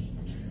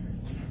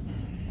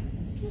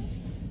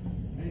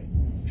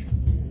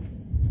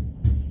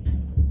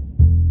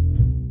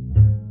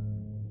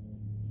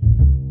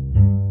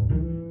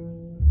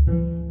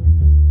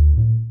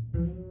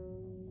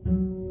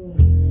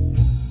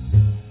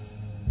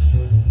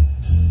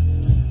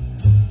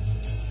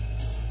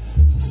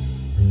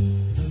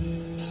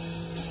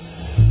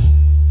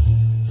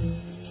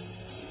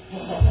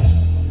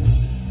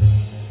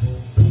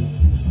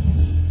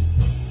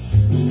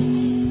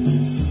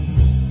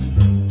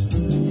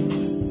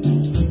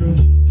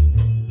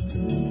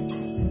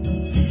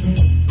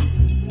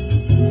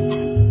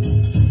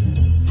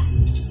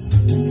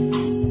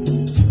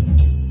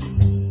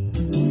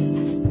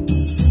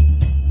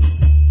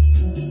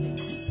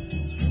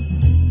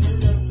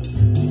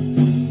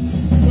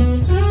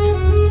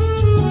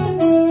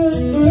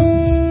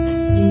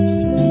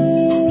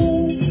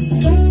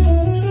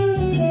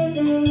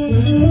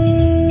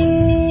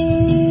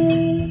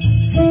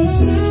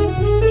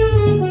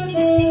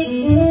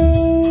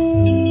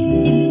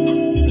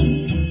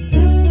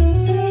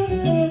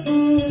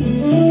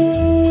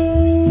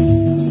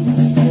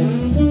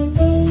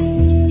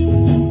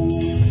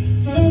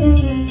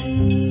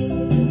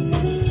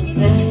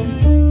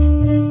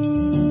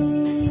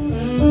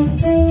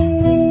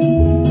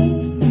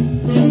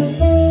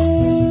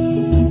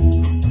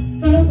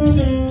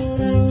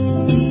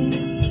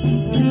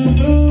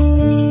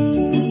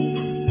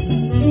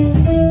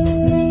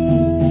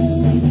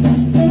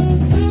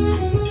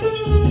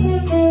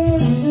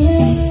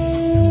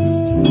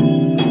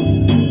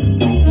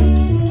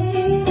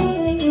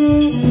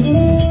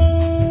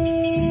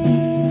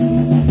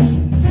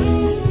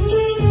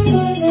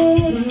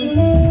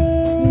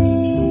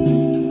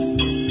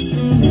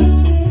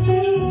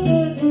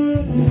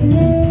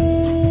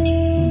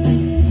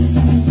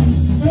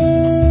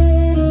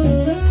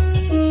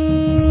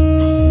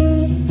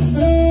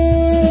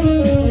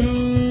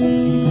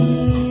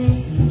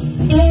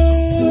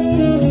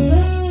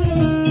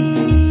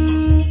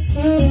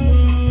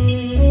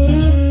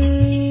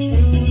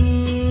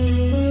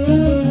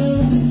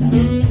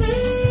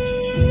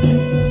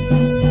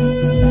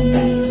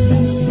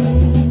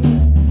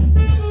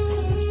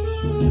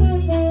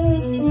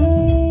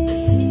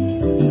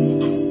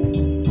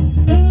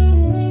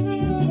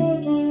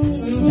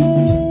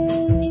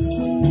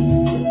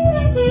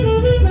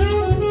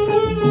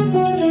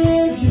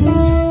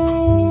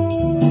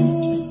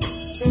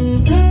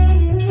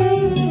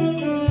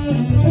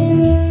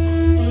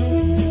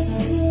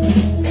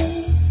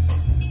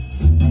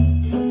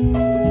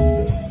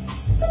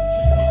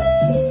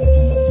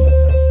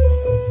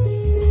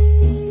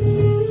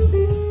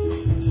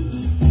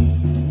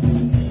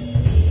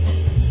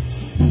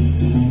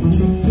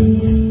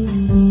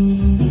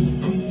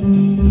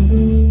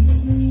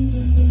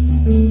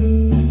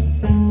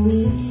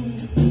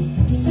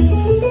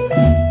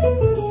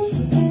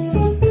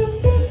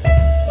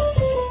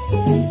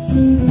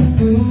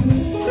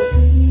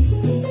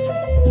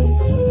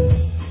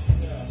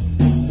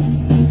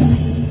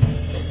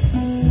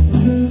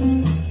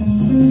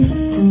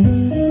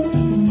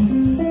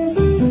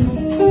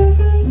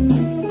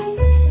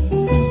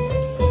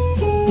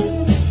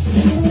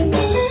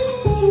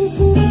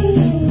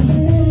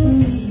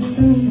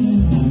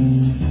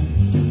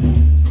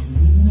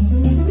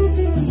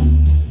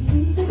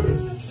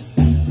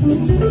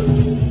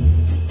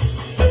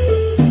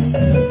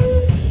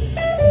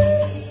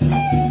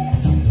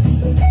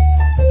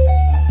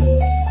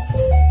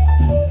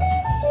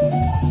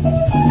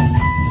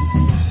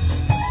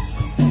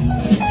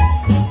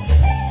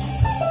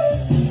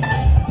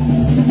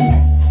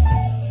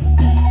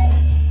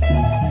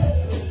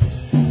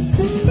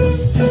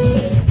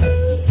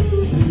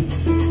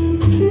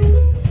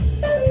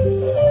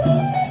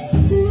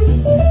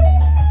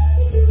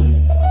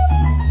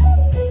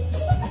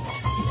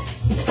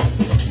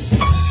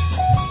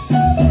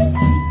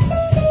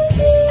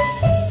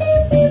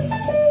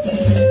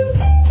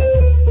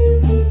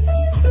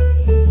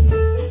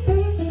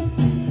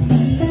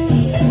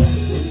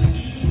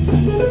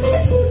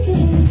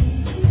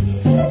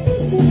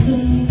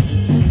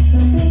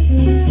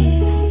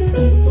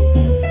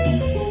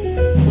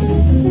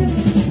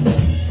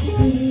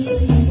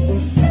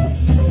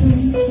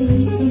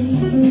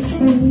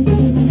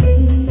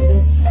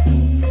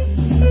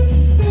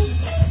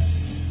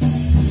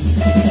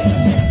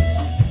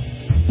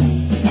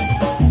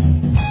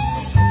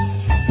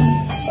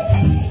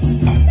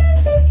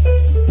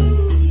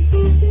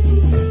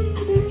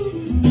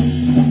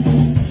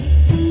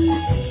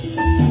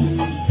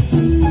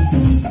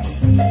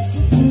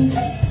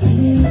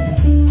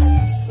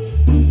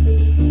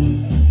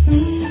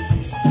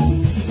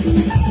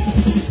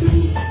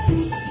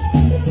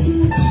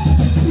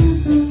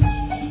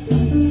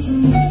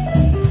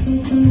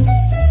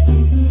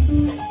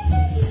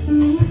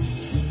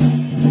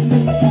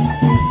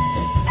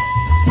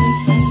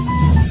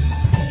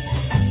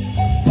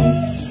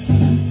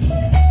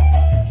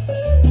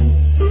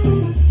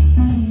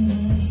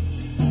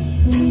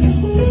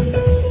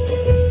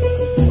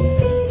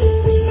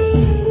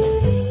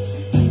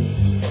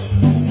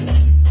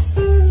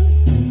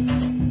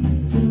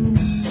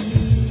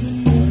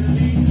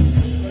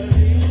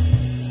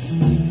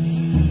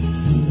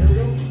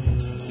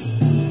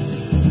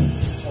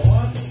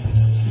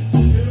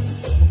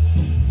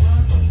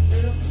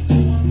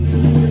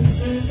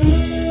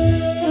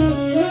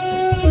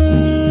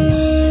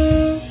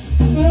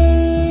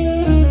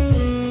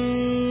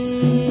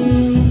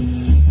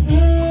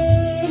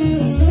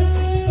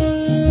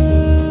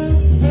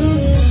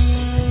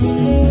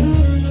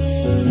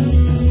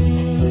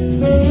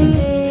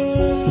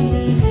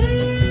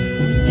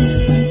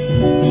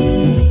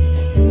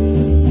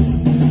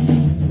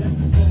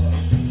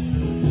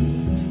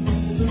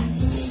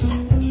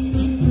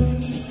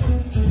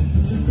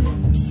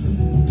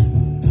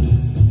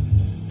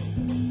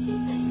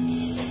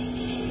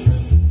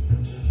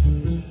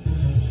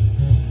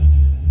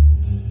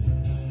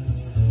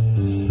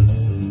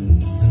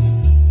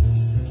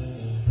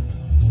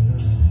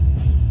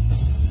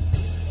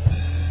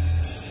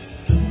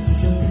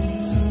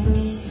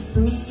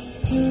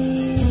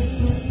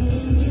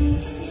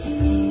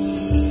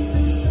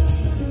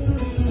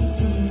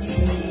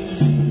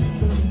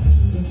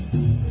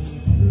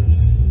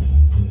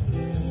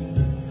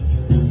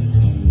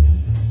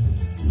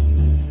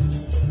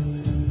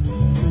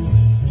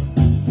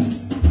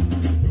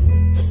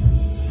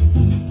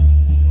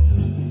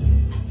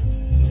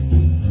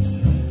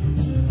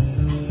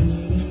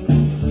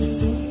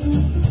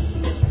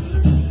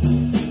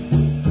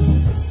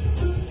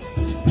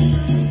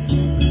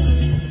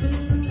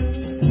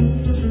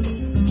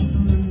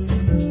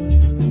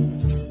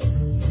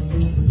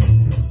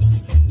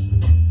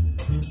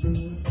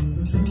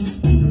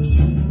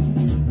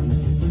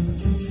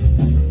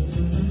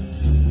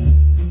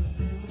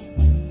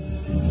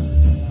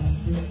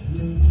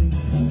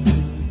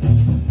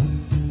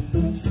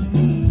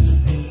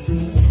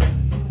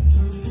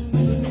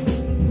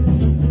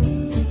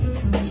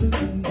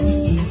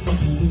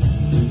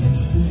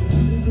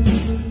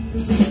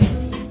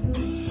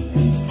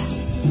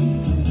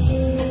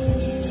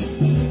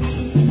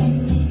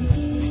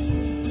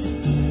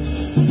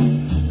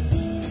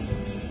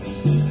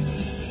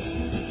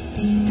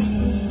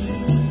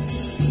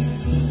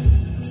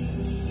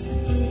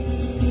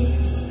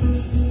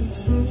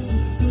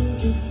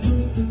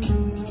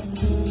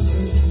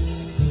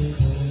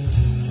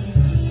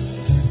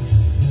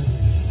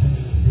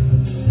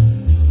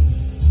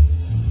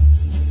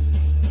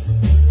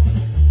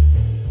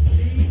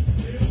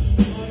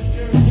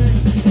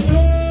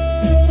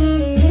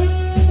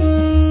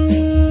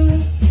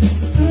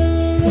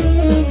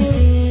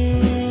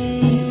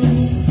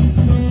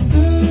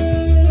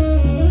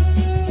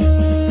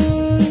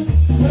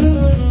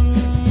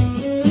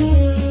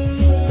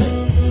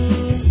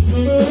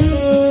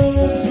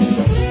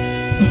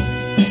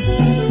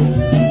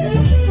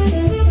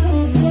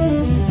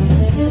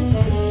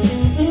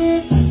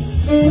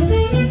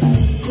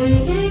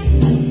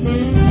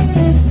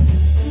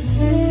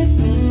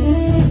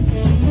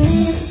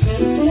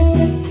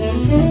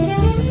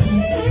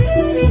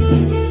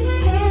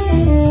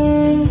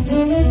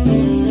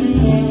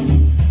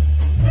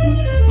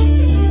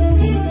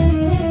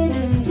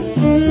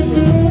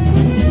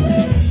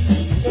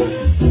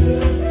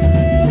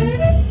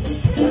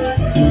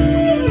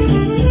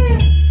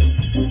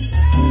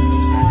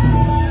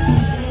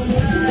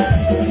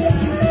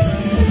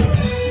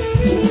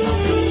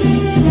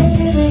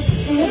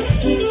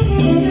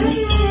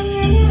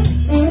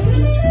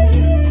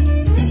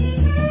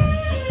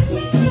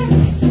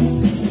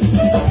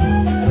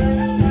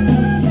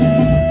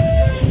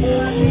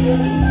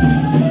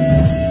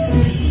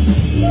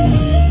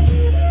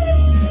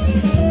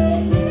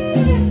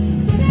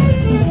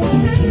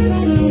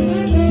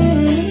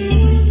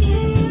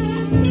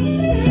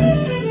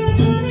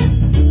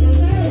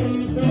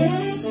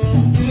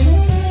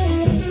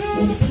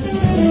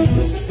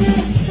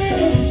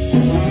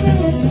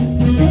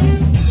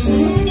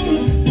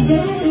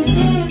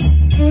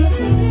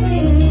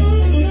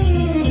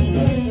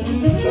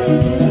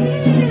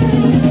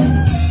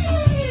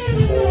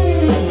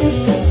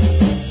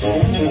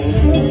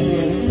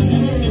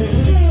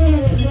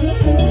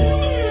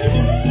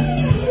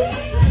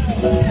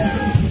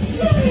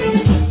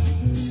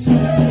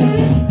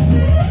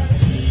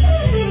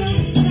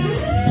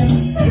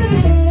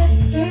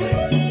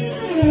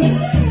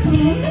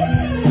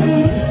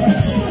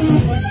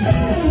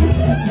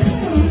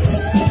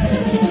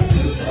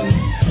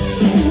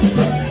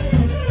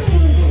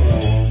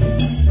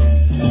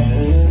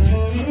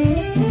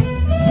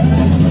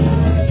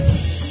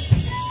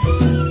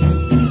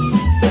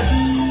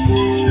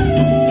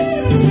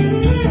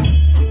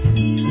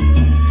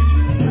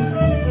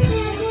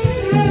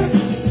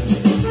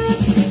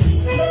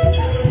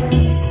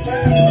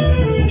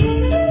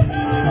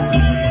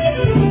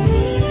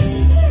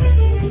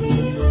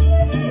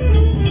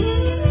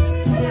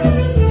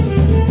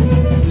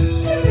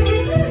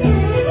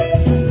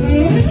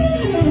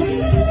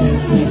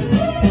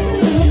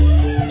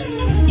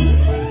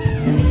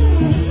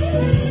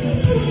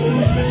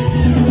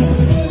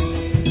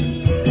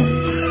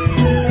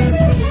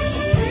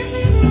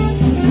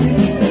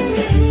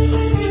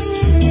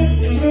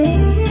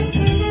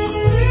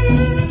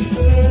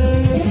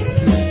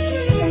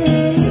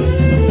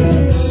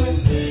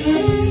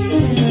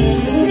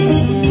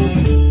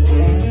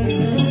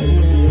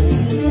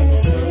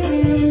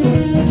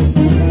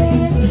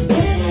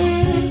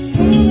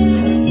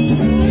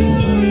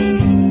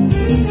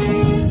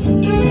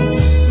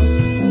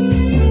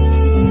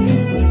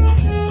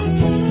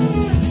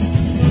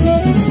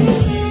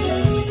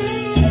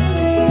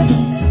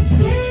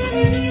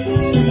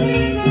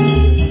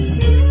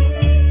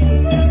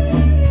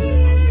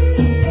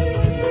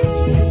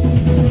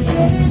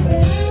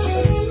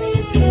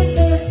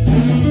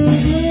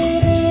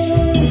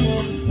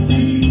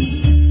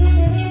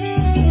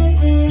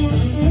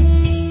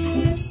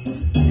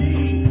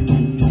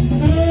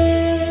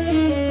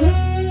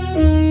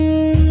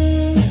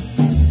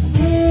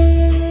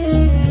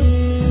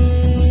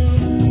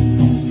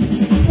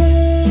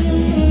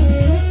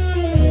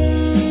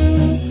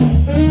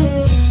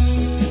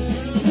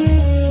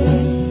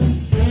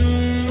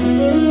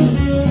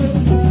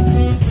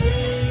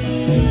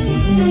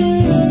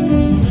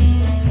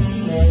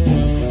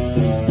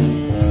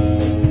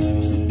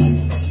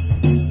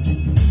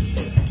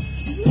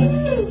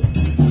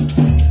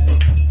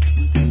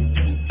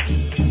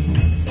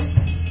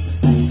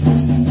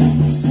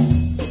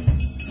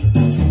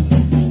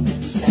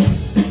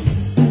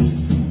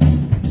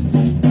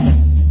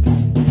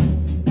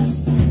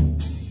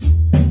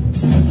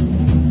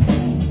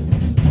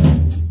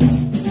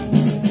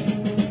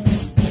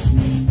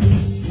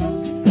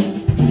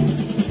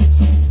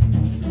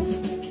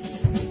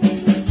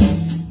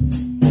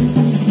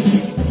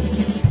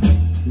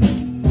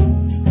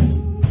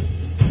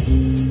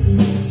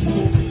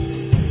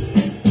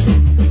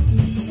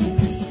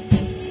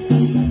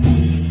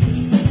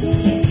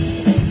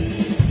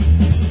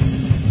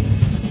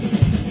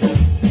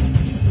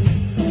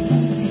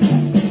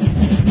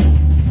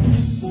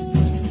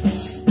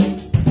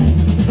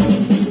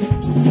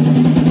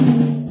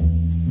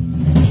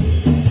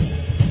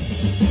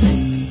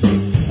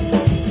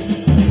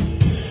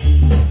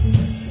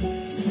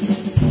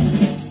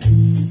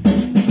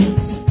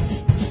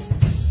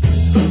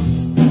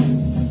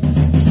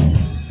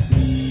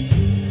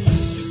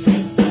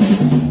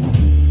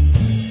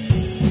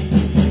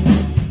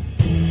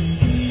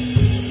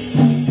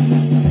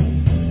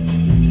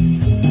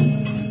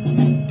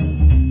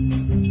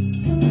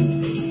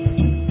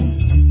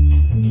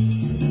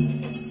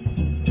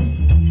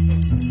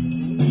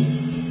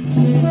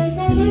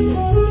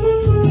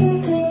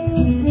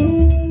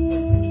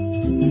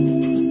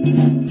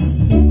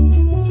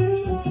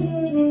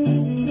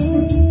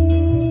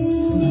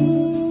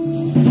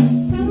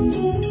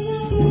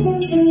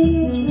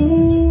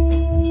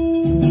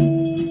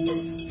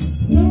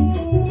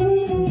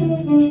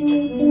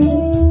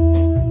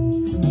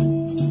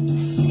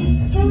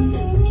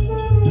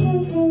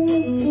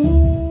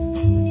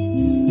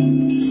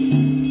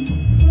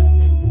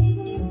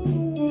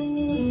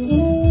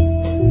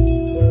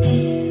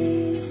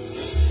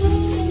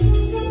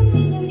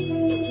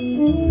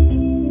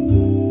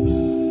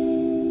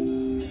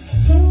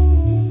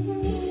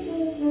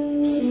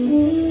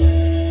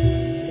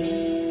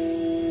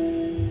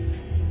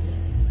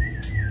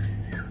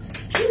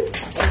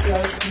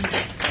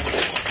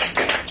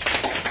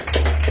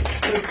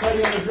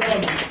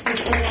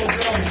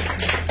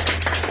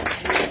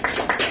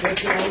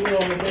 That's Angulo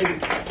on the bass.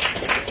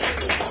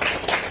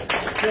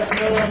 Jeff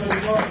Miller on the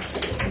guitar.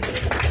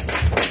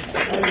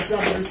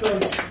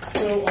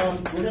 So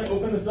we're going to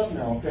open this up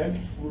now, okay?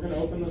 We're going to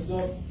open this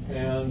up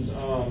and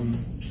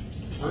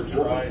Hurt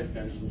your eyes,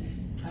 Denson.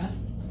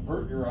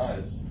 hurt your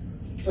eyes.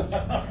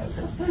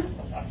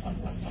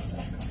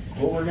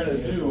 What we're going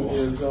to do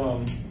is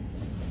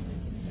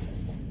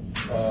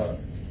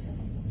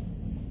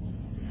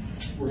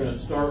we're going to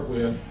start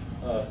with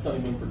Sunny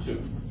Moon for Two.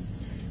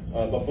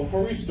 But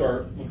before we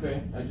start,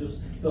 okay, I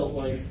just felt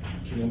like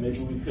maybe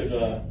we could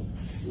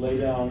lay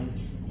down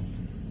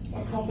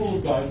a couple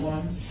of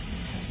guidelines,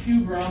 a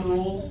few ground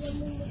rules.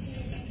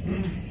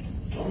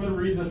 So I'm going to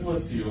read this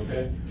list to you,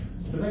 okay?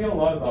 I've been thinking a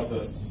lot about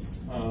this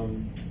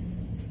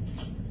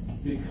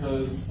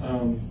because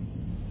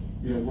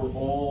we're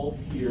all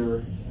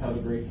here to have a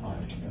great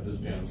time at this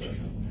jam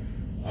session,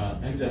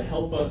 and to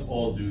help us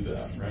all do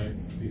that, right?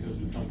 Because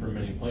we come from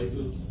many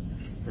places,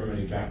 from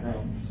many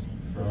backgrounds,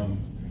 from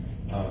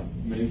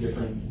many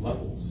different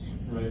levels,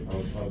 right,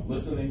 of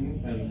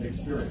listening and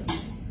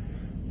experience.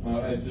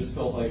 I just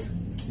felt like,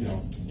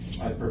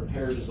 I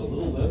prepared just a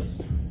little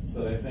list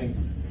that I think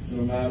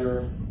no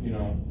matter,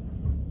 no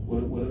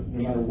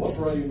matter what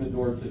brought you in the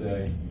door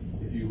today,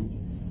 if you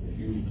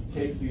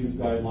take these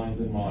guidelines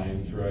in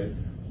mind, right,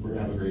 we're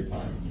gonna have a great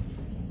time.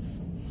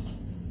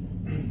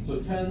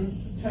 So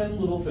 10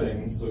 little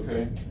things,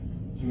 okay,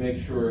 to make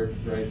sure,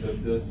 right,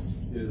 that this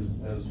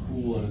is as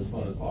cool and as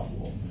fun as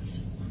possible.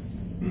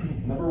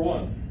 Number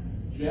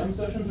 1, jam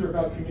sessions are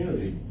about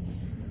community.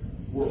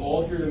 We're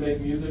all here to make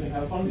music and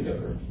have fun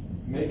together.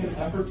 Make an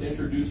effort to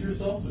introduce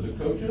yourself to the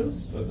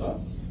coaches, that's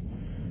us,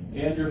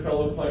 and your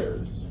fellow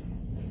players.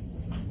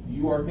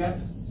 You are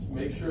guests.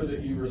 Make sure that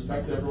you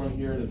respect everyone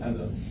here in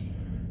attendance.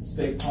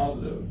 Stay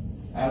positive.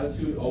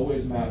 Attitude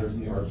always matters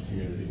in the arts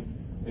community.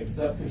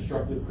 Accept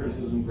constructive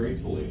criticism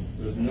gracefully.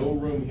 There's no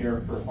room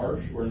here for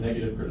harsh or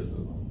negative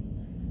criticism.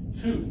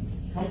 2,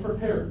 come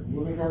prepared.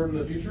 Moving forward in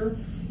the future,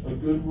 a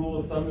good rule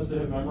of thumb is to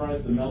have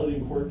memorized the melody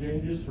and chord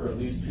changes for at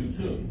least 2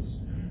 tunes.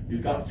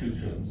 You've got 2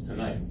 tunes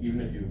tonight,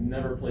 even if you've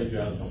never played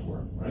jazz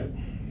before, right?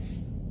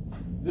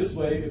 This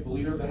way, if the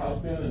leader of the house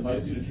band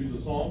invites you to choose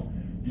a song,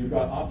 you've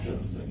got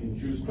options and can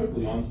choose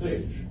quickly on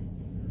stage.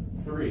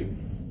 3,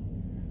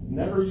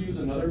 never use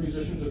another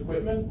musician's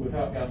equipment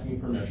without asking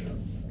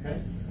permission,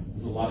 okay?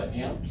 There's a lot of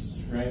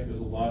amps, right? There's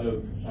a lot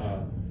of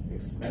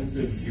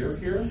expensive gear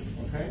here,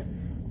 okay?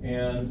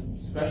 And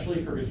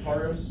especially for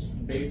guitarists,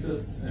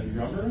 bassists, and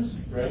drummers,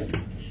 right?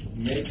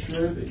 Make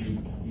sure that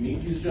you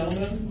meet these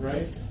gentlemen,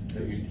 right?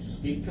 That you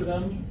speak to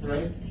them,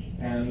 right?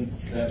 And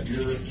that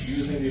you're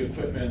using the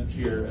equipment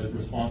here as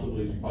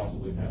responsibly as you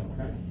possibly can,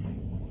 okay?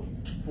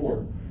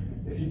 4,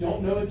 if you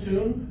don't know a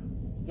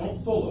tune, don't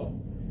solo.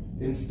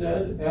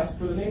 Instead, ask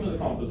for the name of the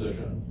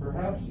composition.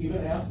 Perhaps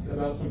even ask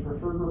about some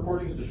preferred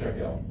recordings to check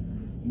out.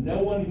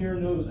 No one here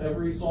knows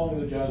every song in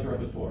the jazz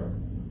repertoire.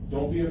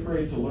 Don't be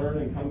afraid to learn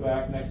and come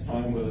back next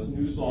time with a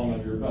new song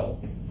under your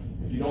belt.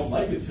 If you don't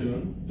like a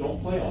tune,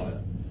 don't play on it.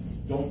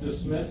 Don't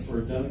dismiss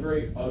or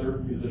denigrate other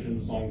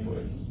musicians' song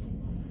choice.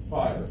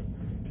 5,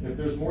 if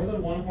there's more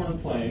than one horn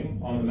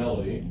playing on the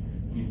melody,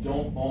 you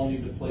don't all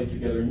need to play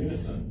together in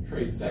unison.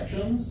 Trade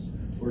sections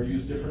or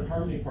use different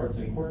harmony parts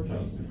and chord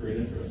tones to create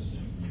interest.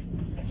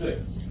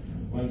 6,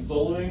 when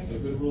soloing, a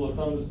good rule of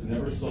thumb is to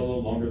never solo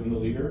longer than the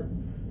leader,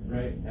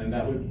 right? And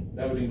that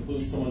would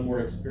include someone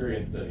more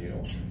experienced than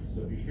you.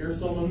 So if you hear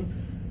someone,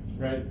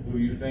 right, who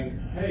you think,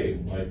 hey,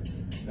 like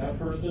that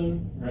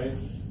person, right,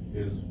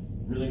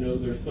 really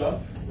knows their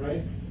stuff,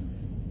 right?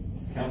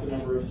 Count the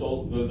number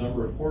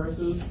of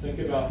choruses. Think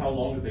about how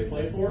long did they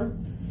play for,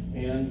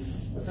 and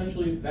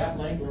essentially that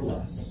length or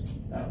less.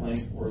 That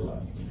length or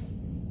less.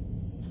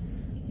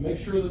 Make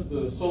sure that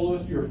the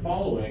soloist you're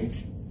following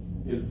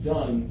is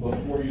done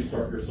before you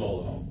start your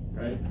solo,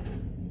 right?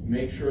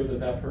 Make sure that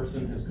that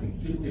person has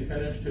completely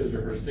finished his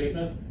or her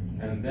statement,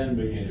 and then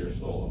begin your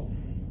solo.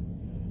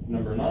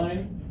 Number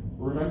 9,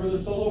 remember the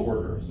solo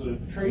order. So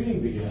if trading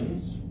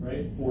begins,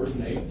 right, 4s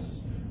and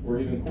 8s, or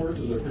even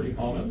choruses are pretty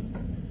common,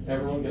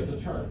 everyone gets a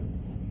turn.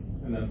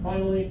 And then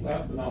finally,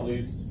 last but not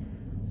least,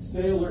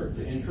 stay alert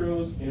to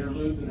intros,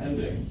 interludes, and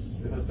endings.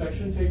 If a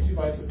section takes you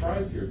by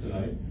surprise here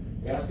tonight,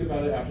 ask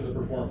about it after the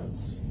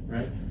performance,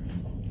 right?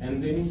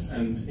 Endings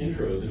and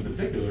intros in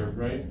particular,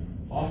 right,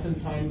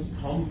 oftentimes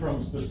come from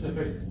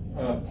specific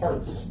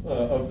parts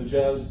of the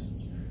jazz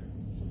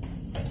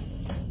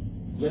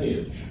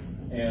lineage.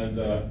 And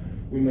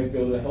we might be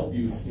able to help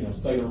you,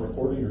 cite a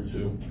recording or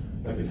two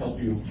that could help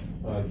you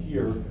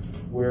hear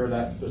where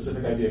that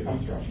specific idea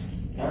comes from.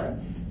 All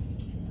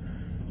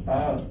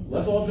right.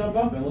 Let's all jump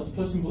up and let's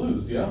play some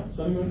blues, yeah?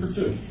 Sunny Moon for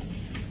Two.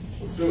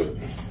 Let's do it.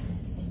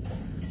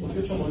 Let's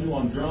get someone new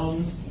on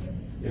drums.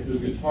 If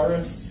there's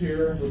guitarists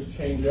here, let's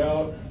change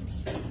out.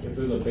 If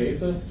there's a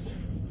bassist,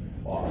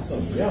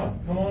 awesome. Yeah,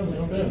 come on,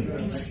 jump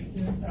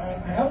in. I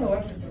have an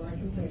electric, but I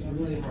can play. It's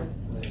really hard to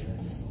play.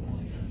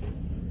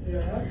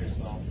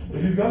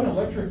 If you've got an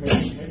electric, maybe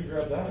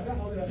grab that. That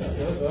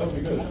would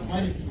be good.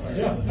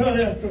 Yeah.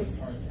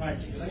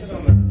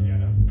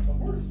 Of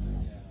course.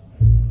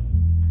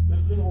 This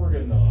is an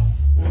organ, though.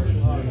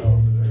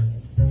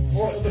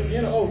 Or the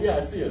piano. Oh, yeah,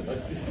 I see it. I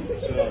see it.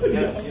 So,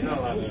 you're not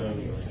allowed to.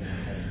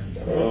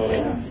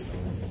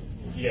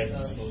 Yes,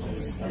 it's still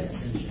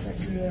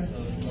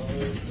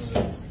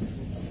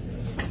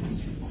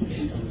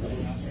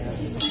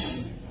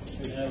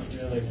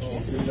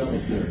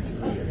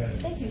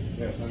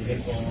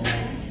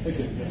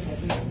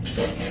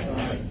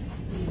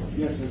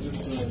Yes, it's just.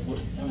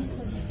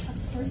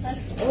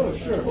 Oh,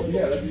 sure.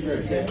 Yeah, that'd be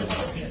great.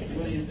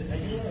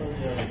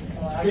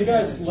 Hey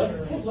guys, let's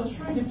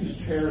try and get these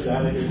chairs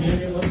out of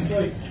here. Let's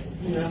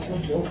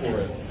let's go for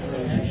it.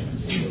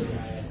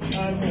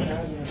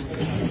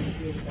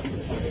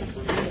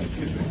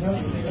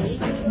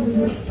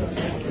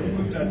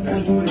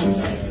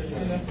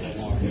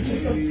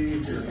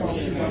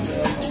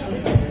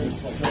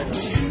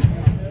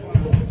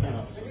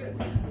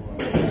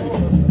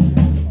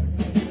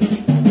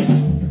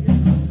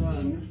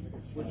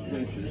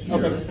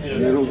 Okay.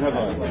 They don't have a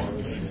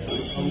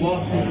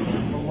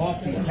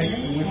lofty height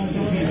in which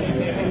the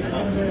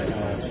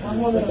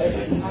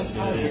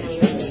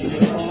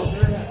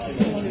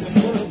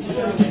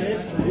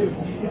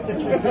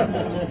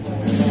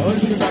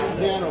issue about the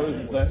piano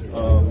is that it's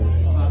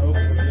not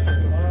open.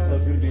 So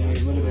it's going to be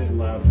limited and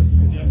louder.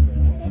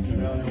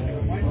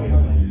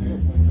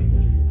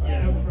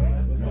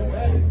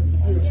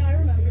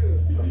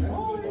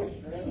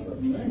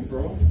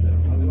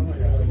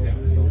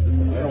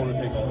 I don't want to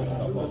take all this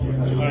stuff off.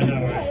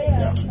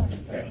 Yeah.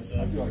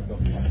 I feel like they'll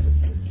be happy.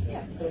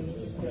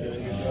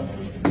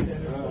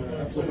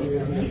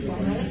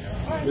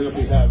 Then if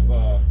we have a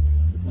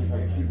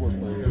keyboard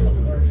player,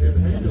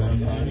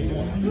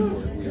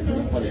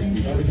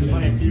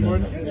 plenty of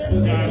keyboard.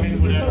 Yeah, I mean,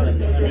 whatever.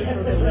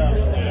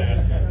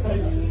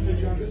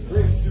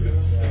 Great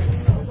students.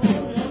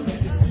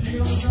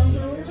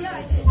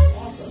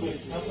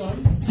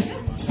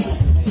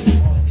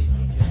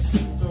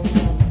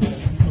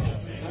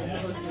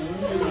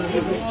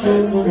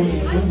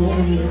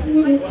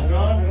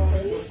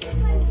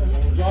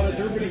 John, is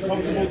everybody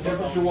comfortable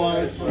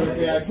temperature-wise?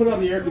 Yeah, I put on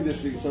the air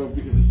conditioning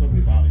because there's so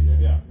many bodies.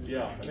 Yeah.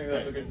 Yeah, I think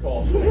that's a good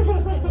call. Yeah,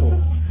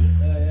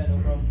 no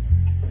problem.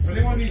 If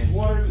anyone needs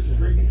water, there's a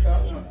drinking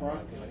fountain in the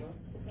front.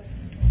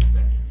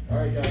 All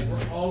right, guys,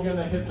 we're all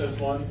gonna hit this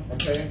one,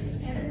 okay?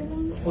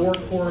 4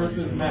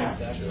 choruses max,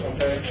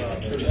 okay?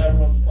 Because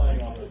everyone's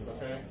playing on this,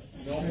 okay?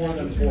 No more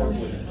than 4,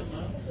 please.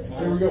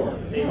 Here we go.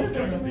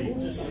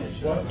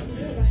 What?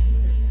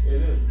 It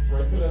is. It's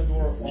right through that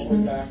door, all the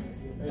way back,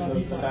 in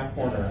the back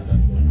corner,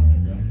 essentially.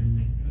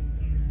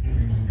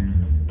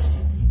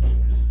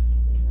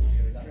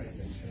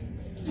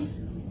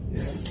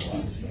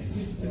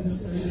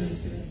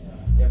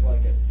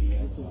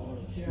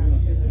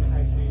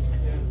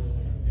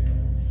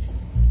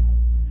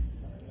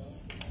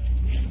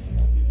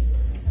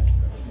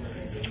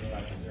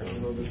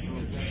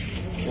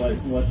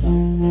 What's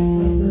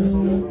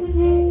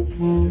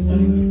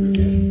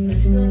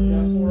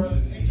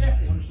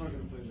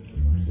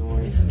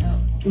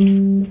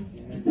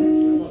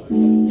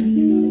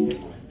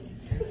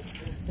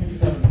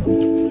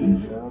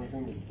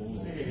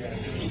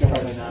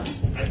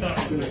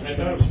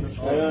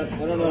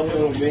I don't know if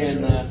it'll be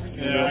in that.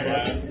 Yeah, I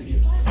got it.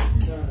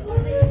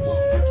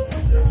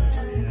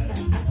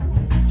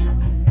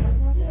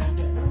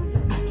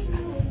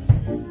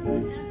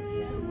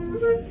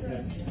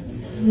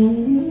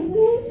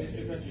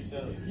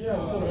 Yeah,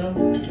 what's up, man?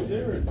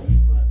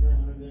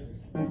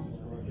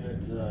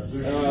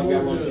 I've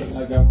got one.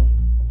 I've got one.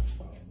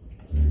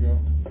 There you go.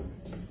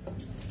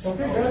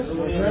 Okay, guys,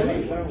 ready?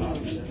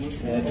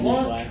 Yeah, it's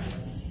One, black.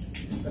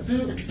 2,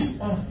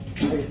 1,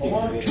 2,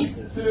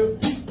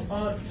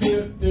 1,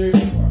 2, 3,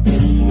 4.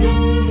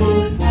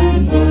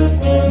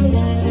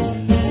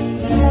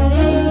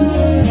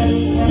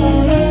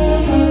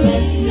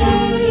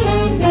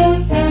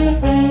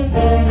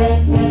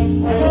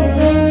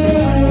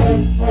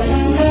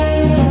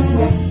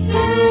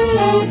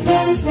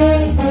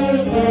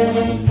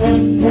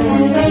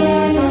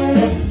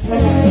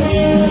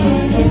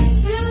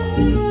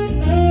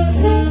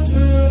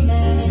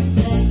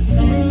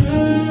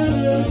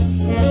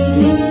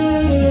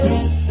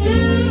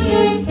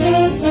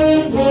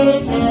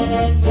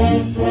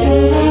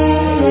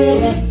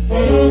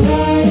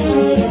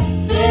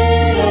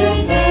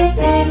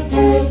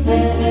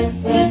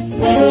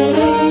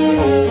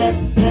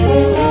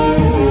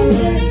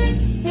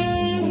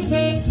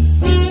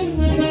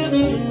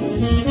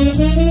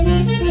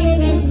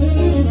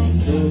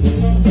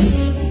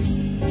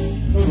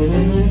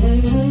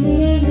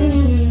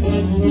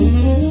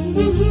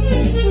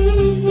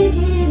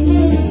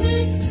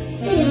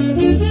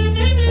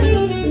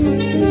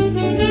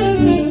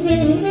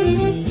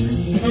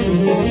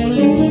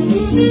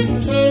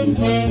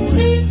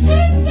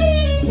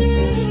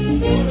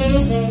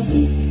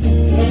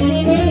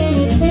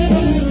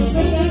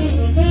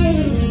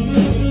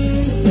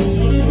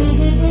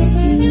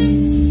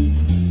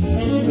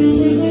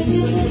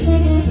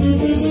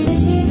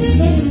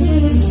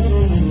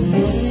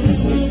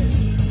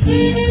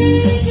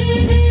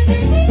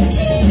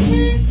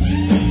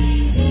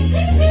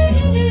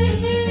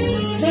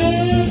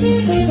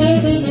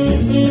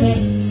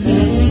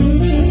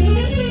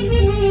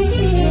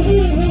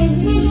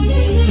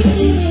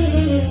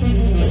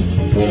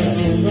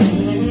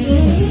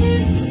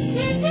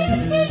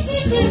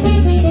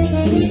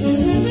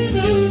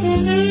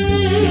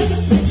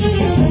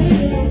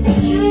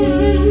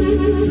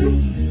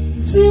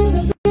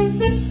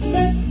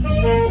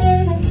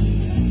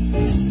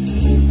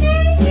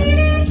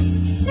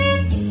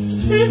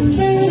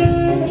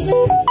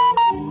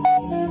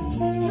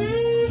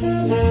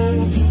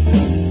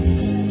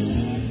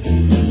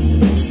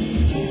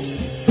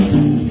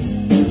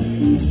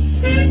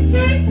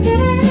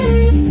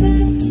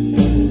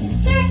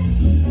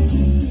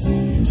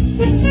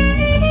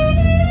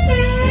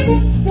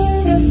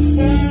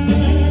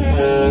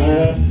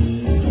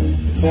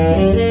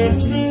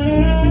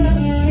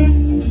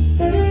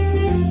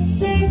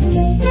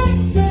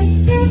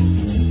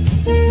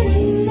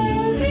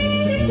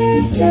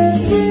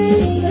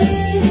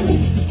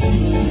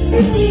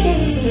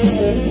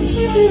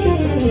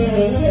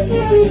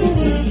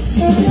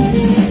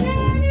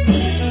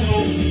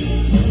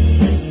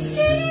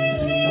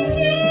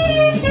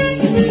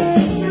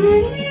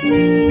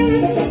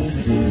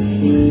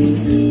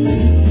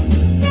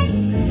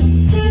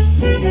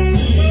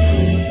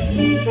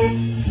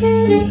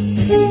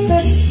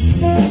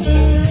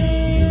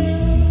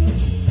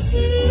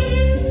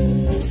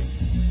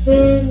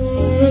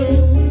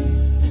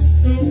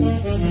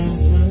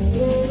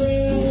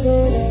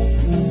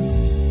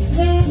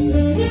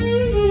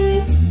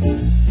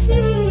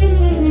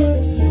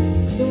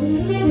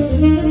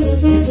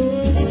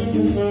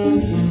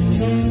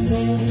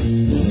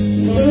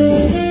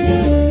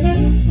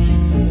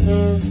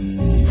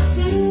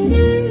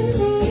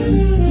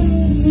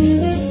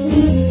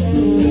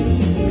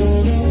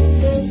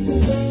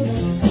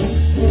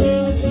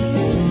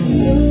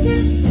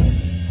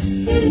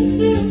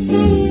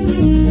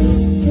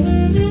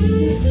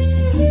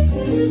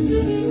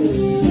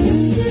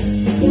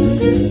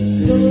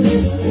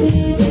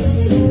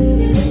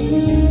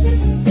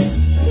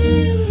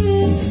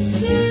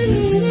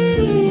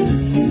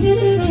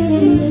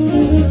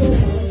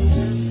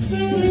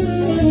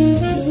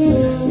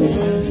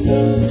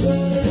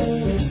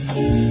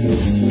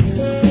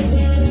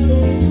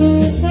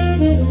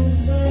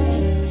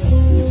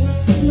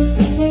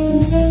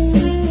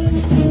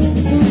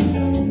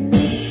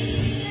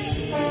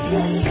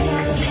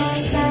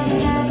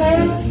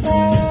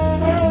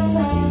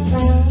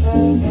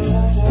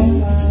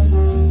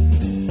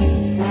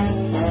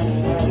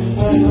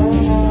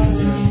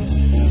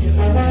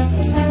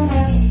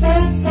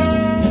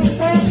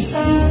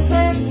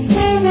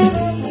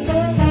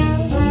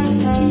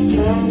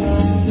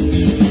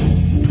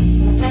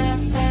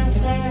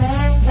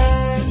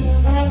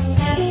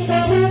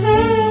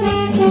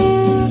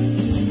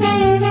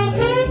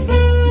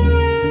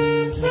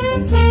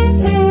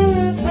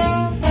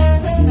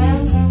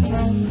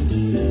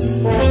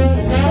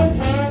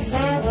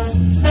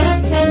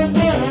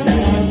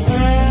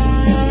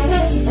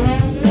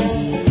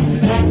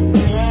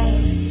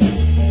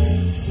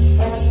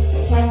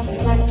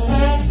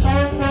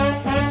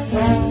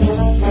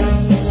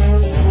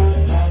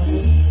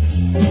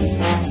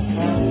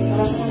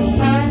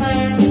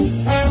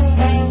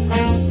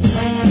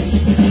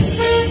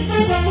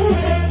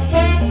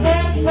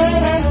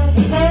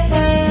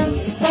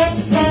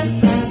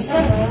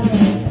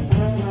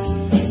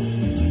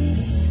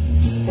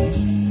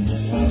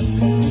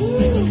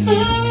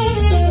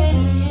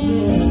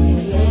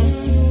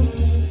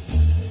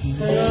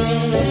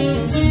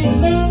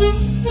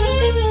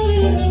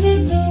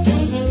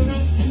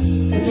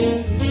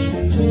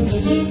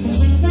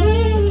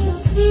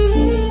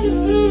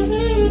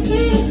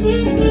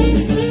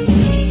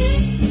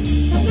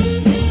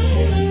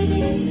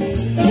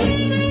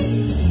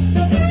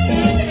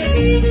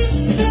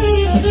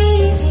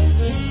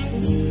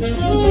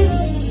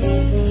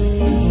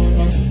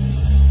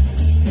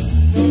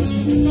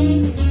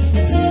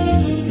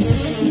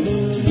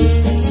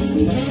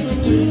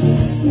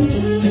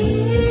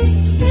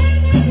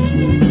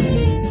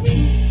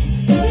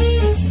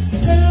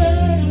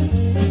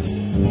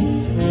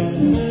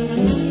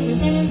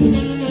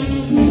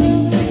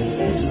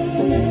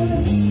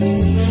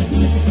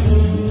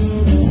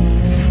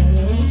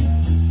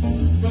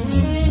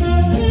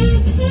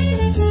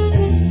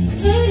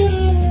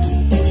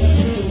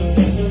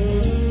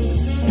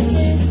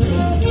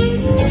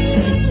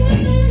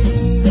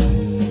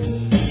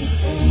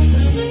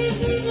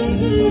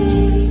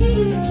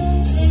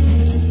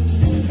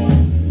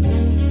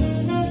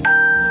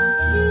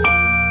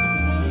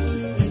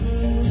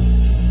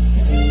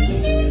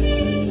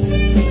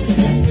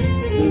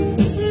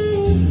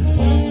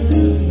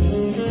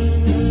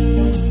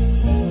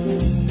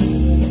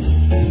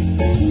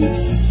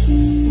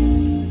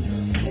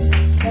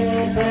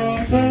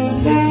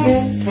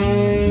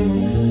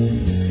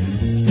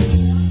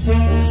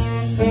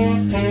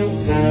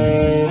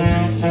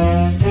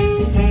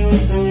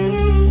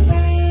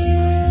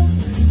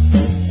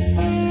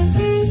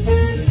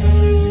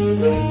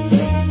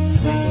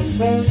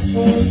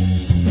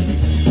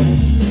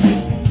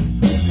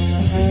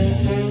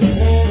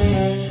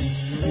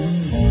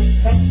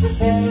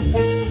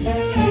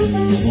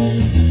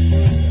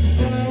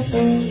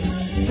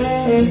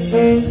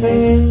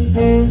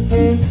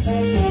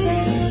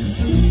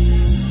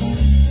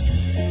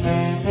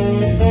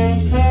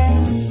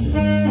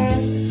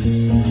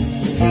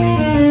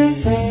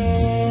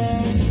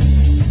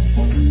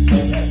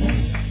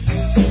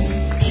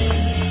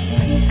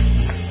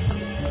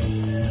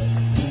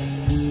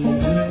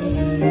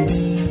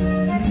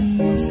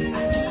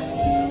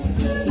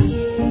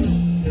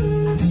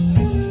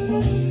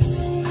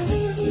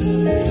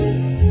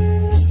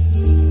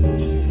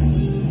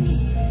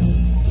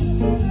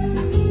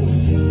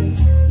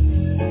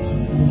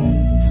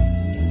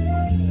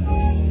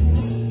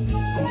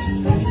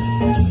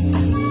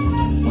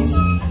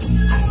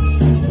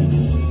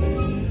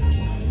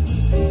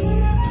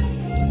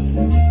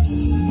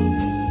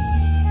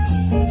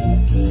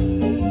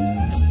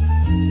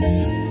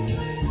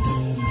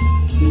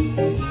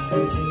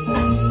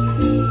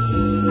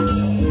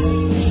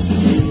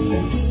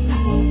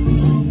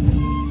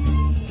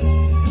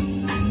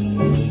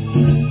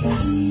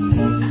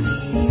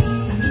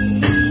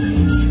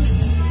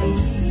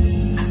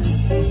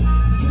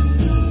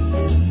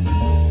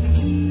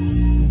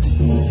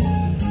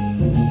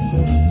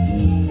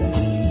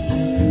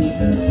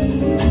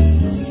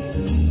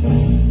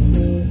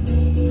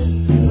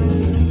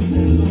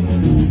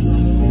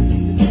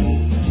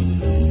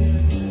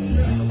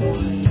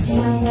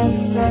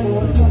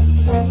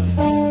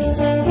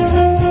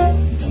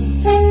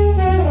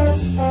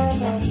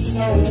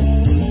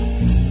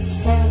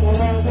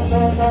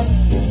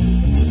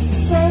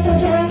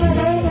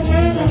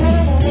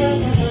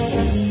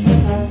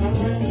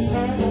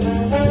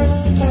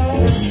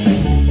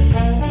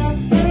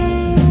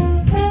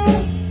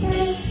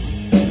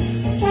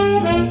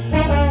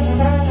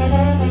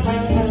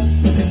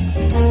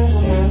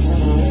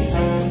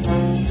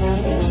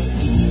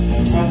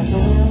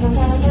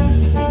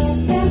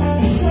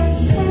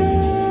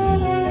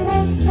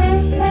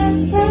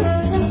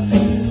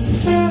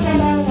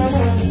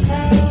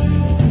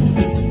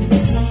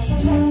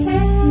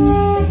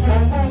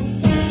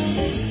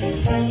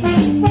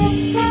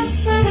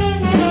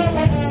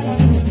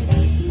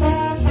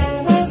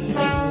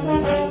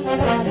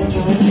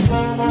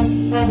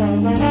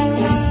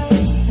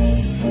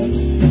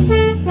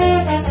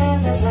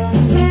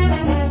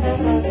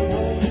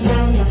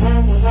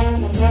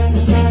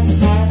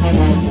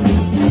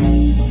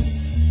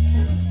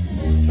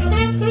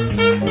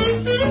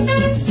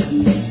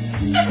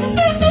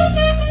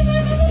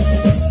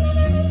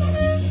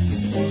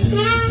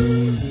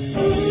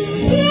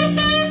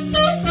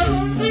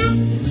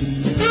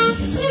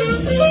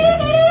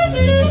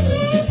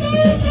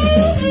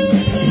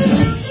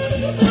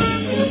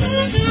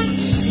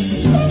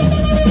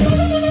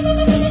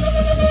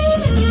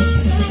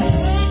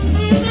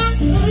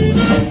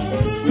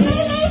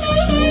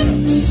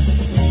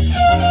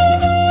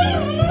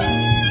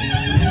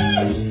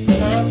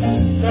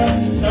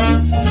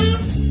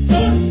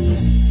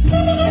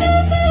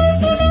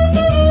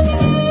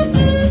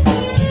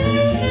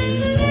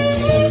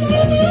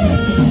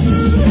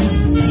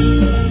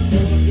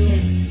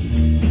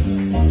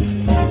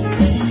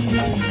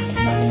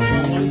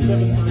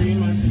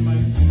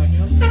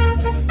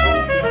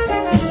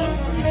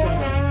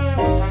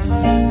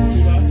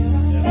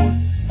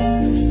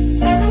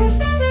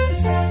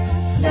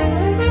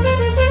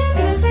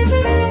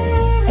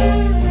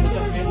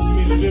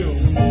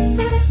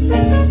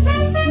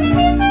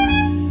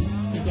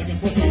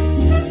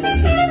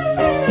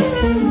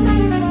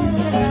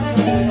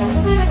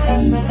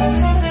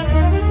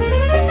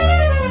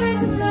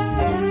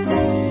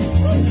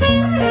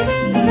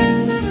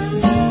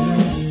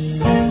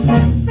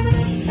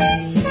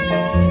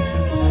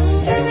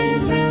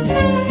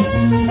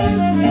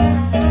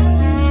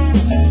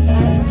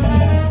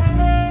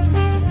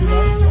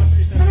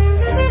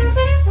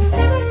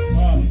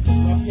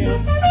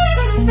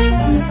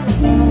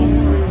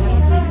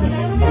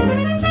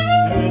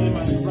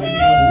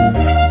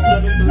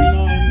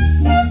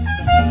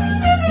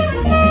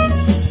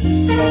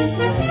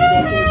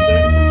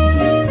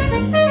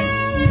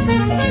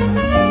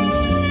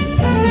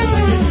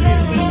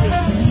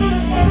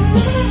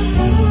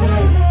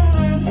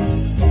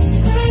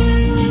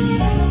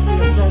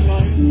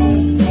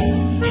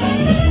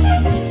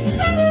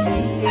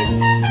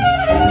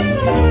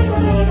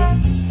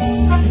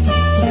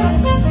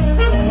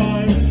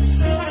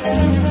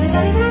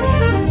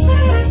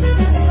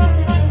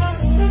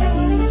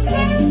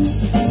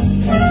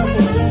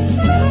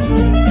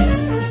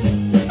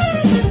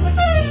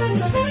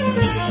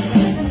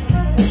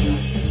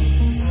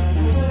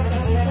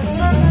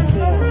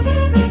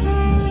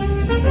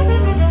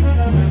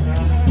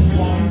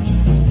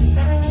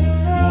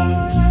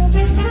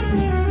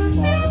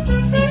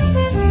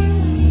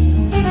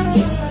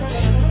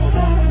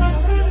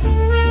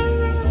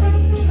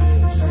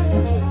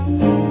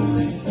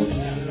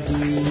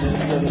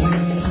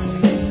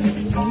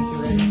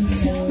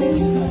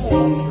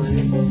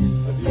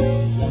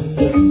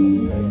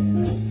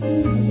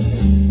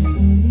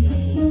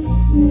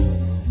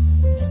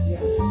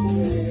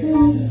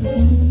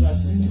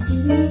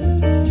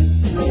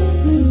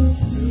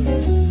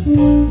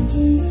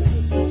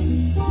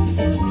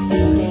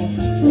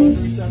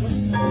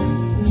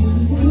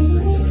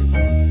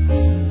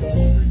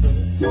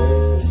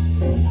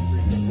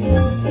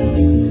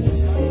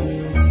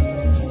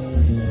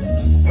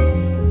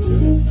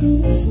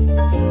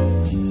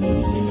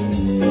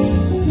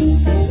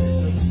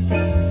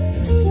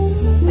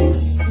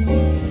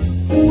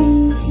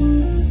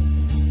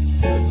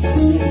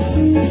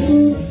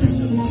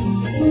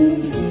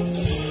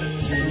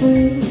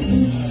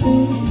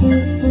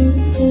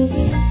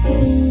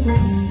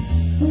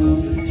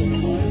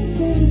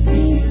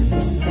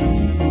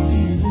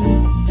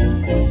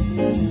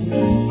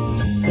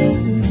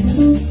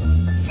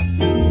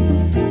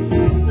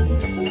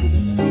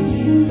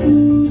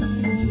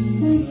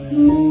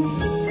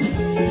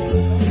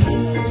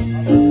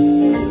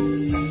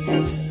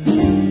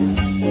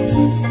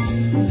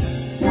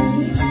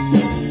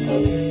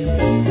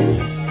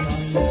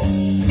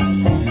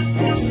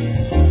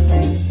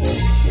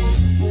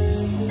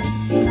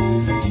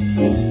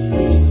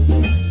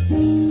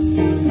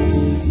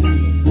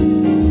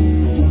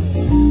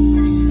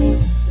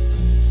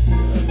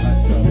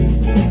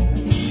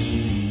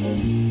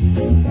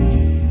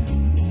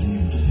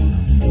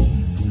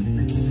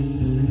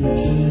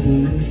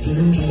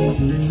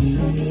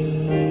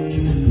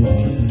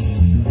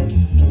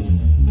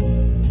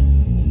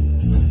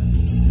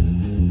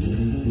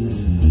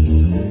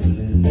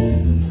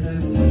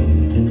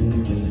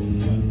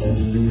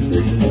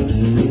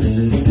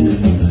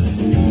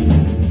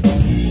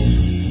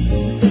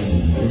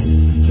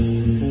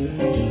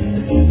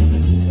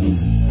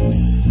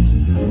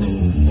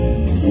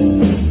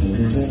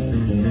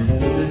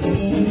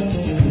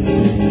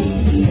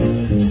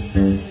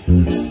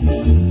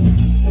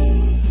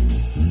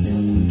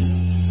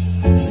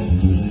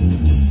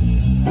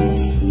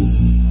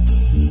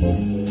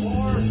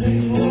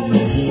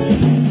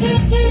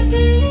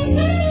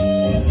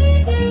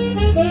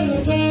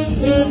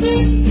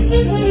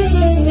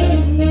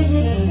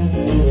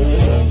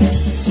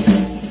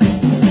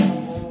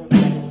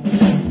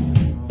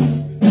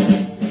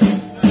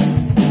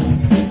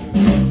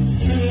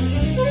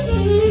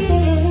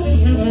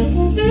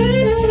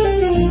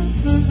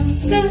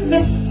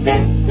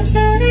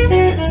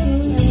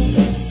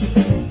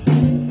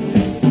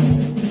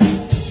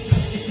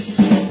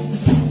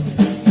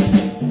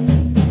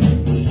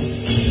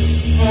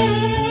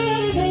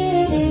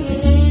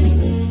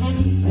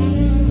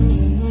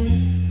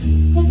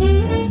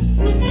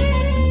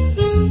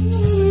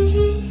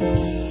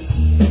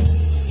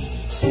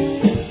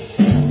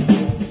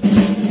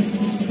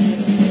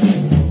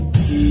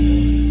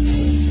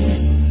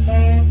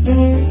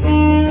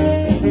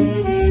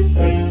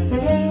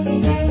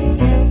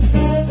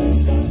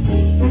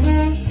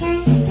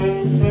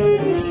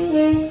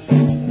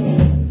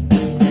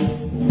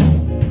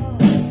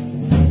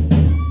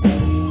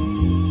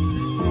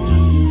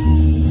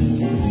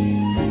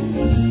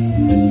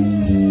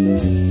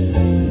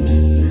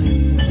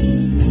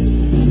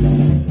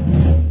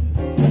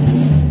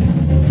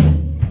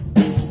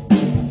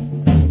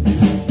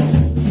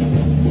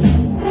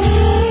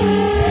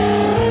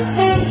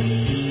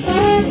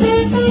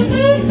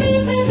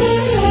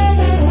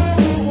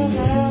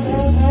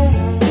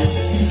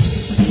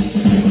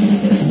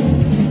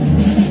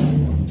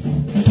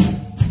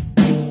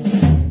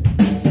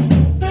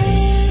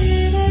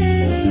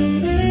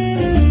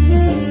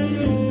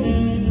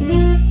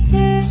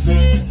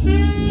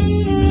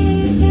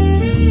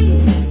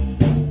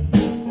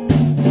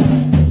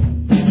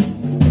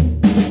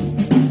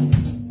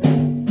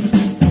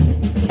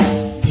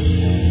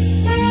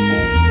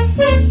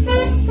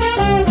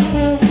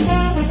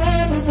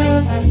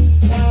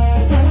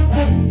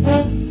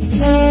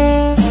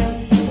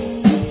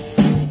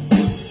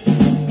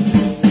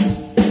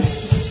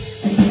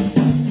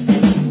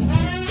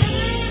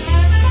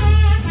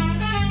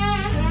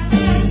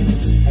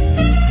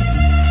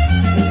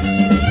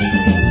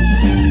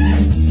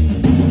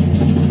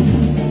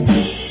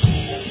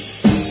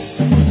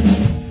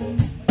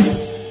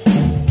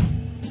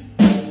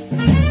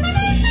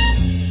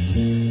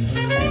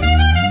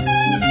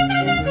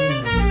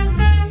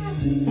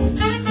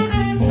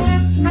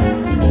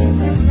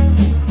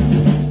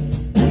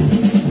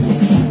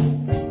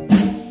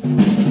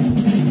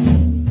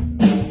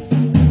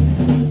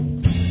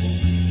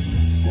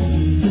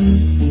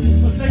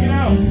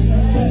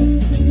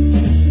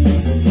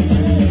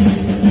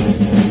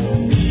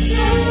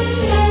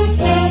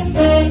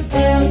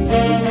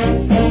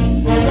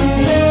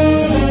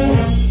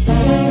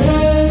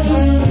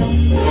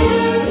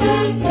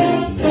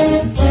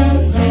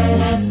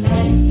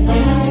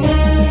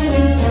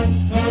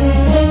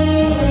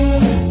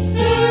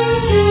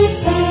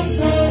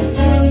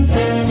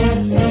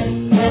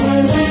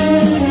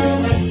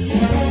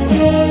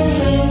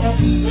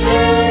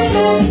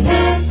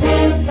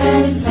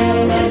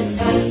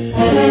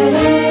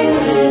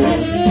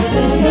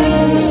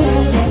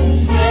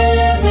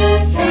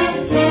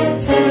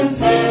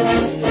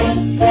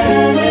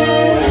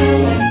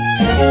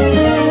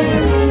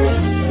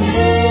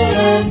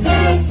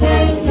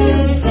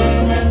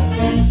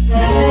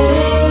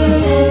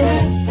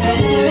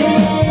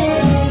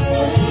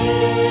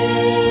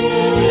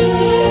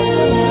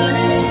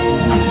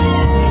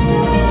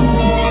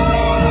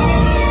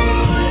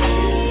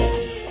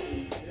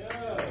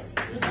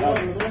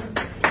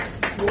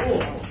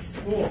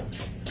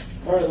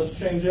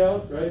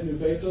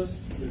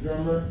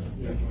 drummer,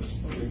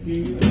 the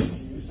keys,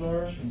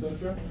 guitar,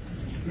 etc.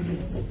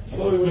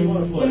 Chloe, what do you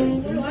want to play?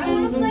 What do I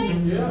want to play?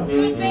 Yeah.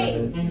 Good bait.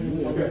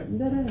 Okay.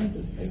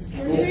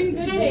 We're doing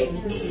good bait.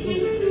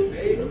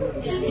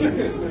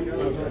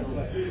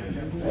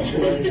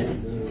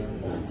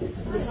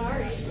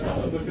 Sorry.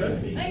 That's okay.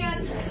 I got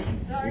it.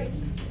 Sorry.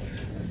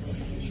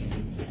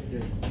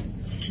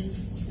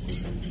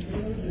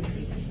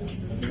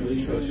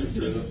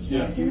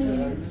 Yeah.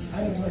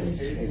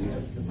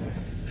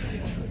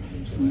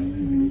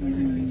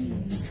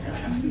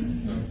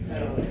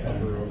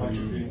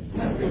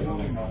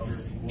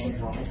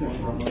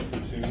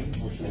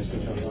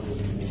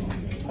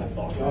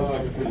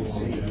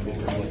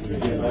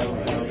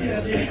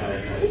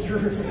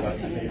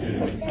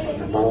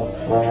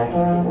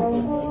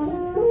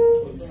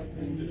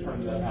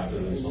 Determine that after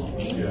this song.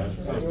 Yeah,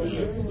 because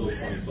it's still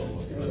 20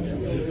 solos. So yeah,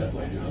 we'll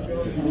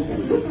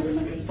definitely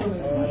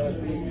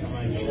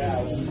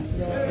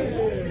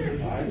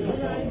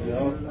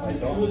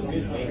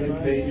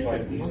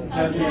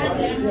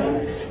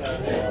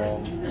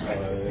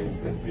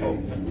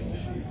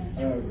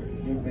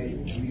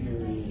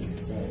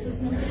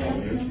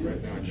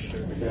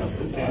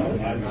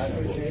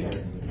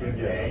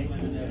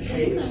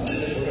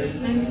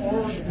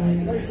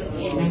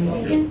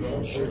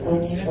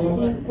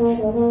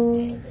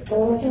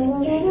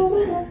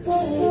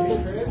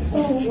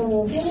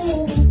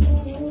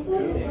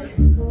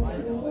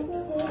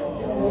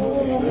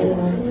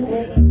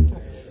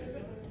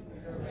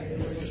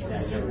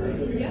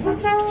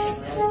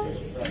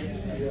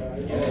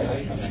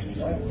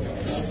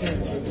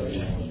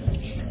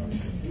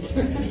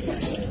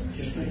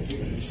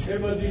Hey,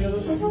 bud, do you know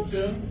this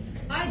tune?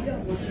 I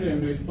don't. What's your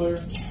name, bass player?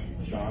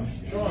 Sean.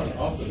 Sean,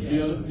 awesome. Do you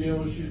know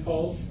what she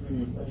calls?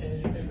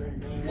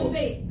 Good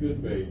bait.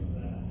 Good bait.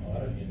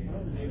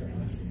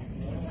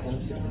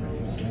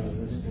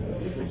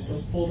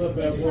 Let's pull that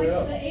bad It's boy like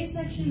up. the A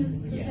section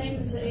is the same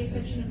as the A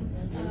section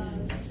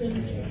of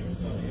rhythm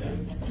series.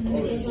 And then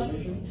it goes up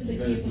to the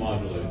key. It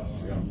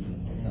modulates, yeah.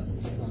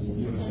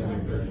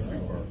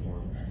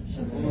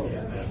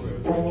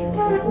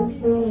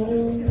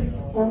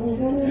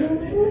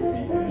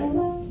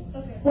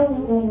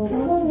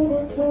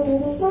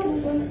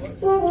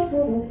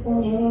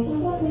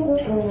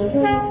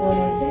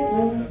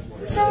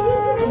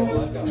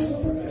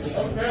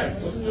 Okay,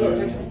 let's do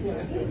it.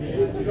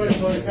 Go ahead,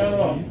 Chloe, count it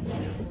off.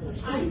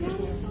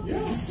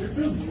 Yeah, you're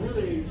doing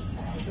really.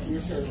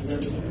 We're starting to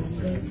remember this.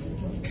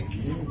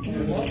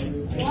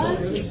 1,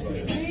 2,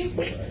 3.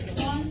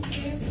 1,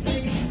 2,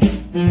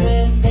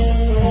 3.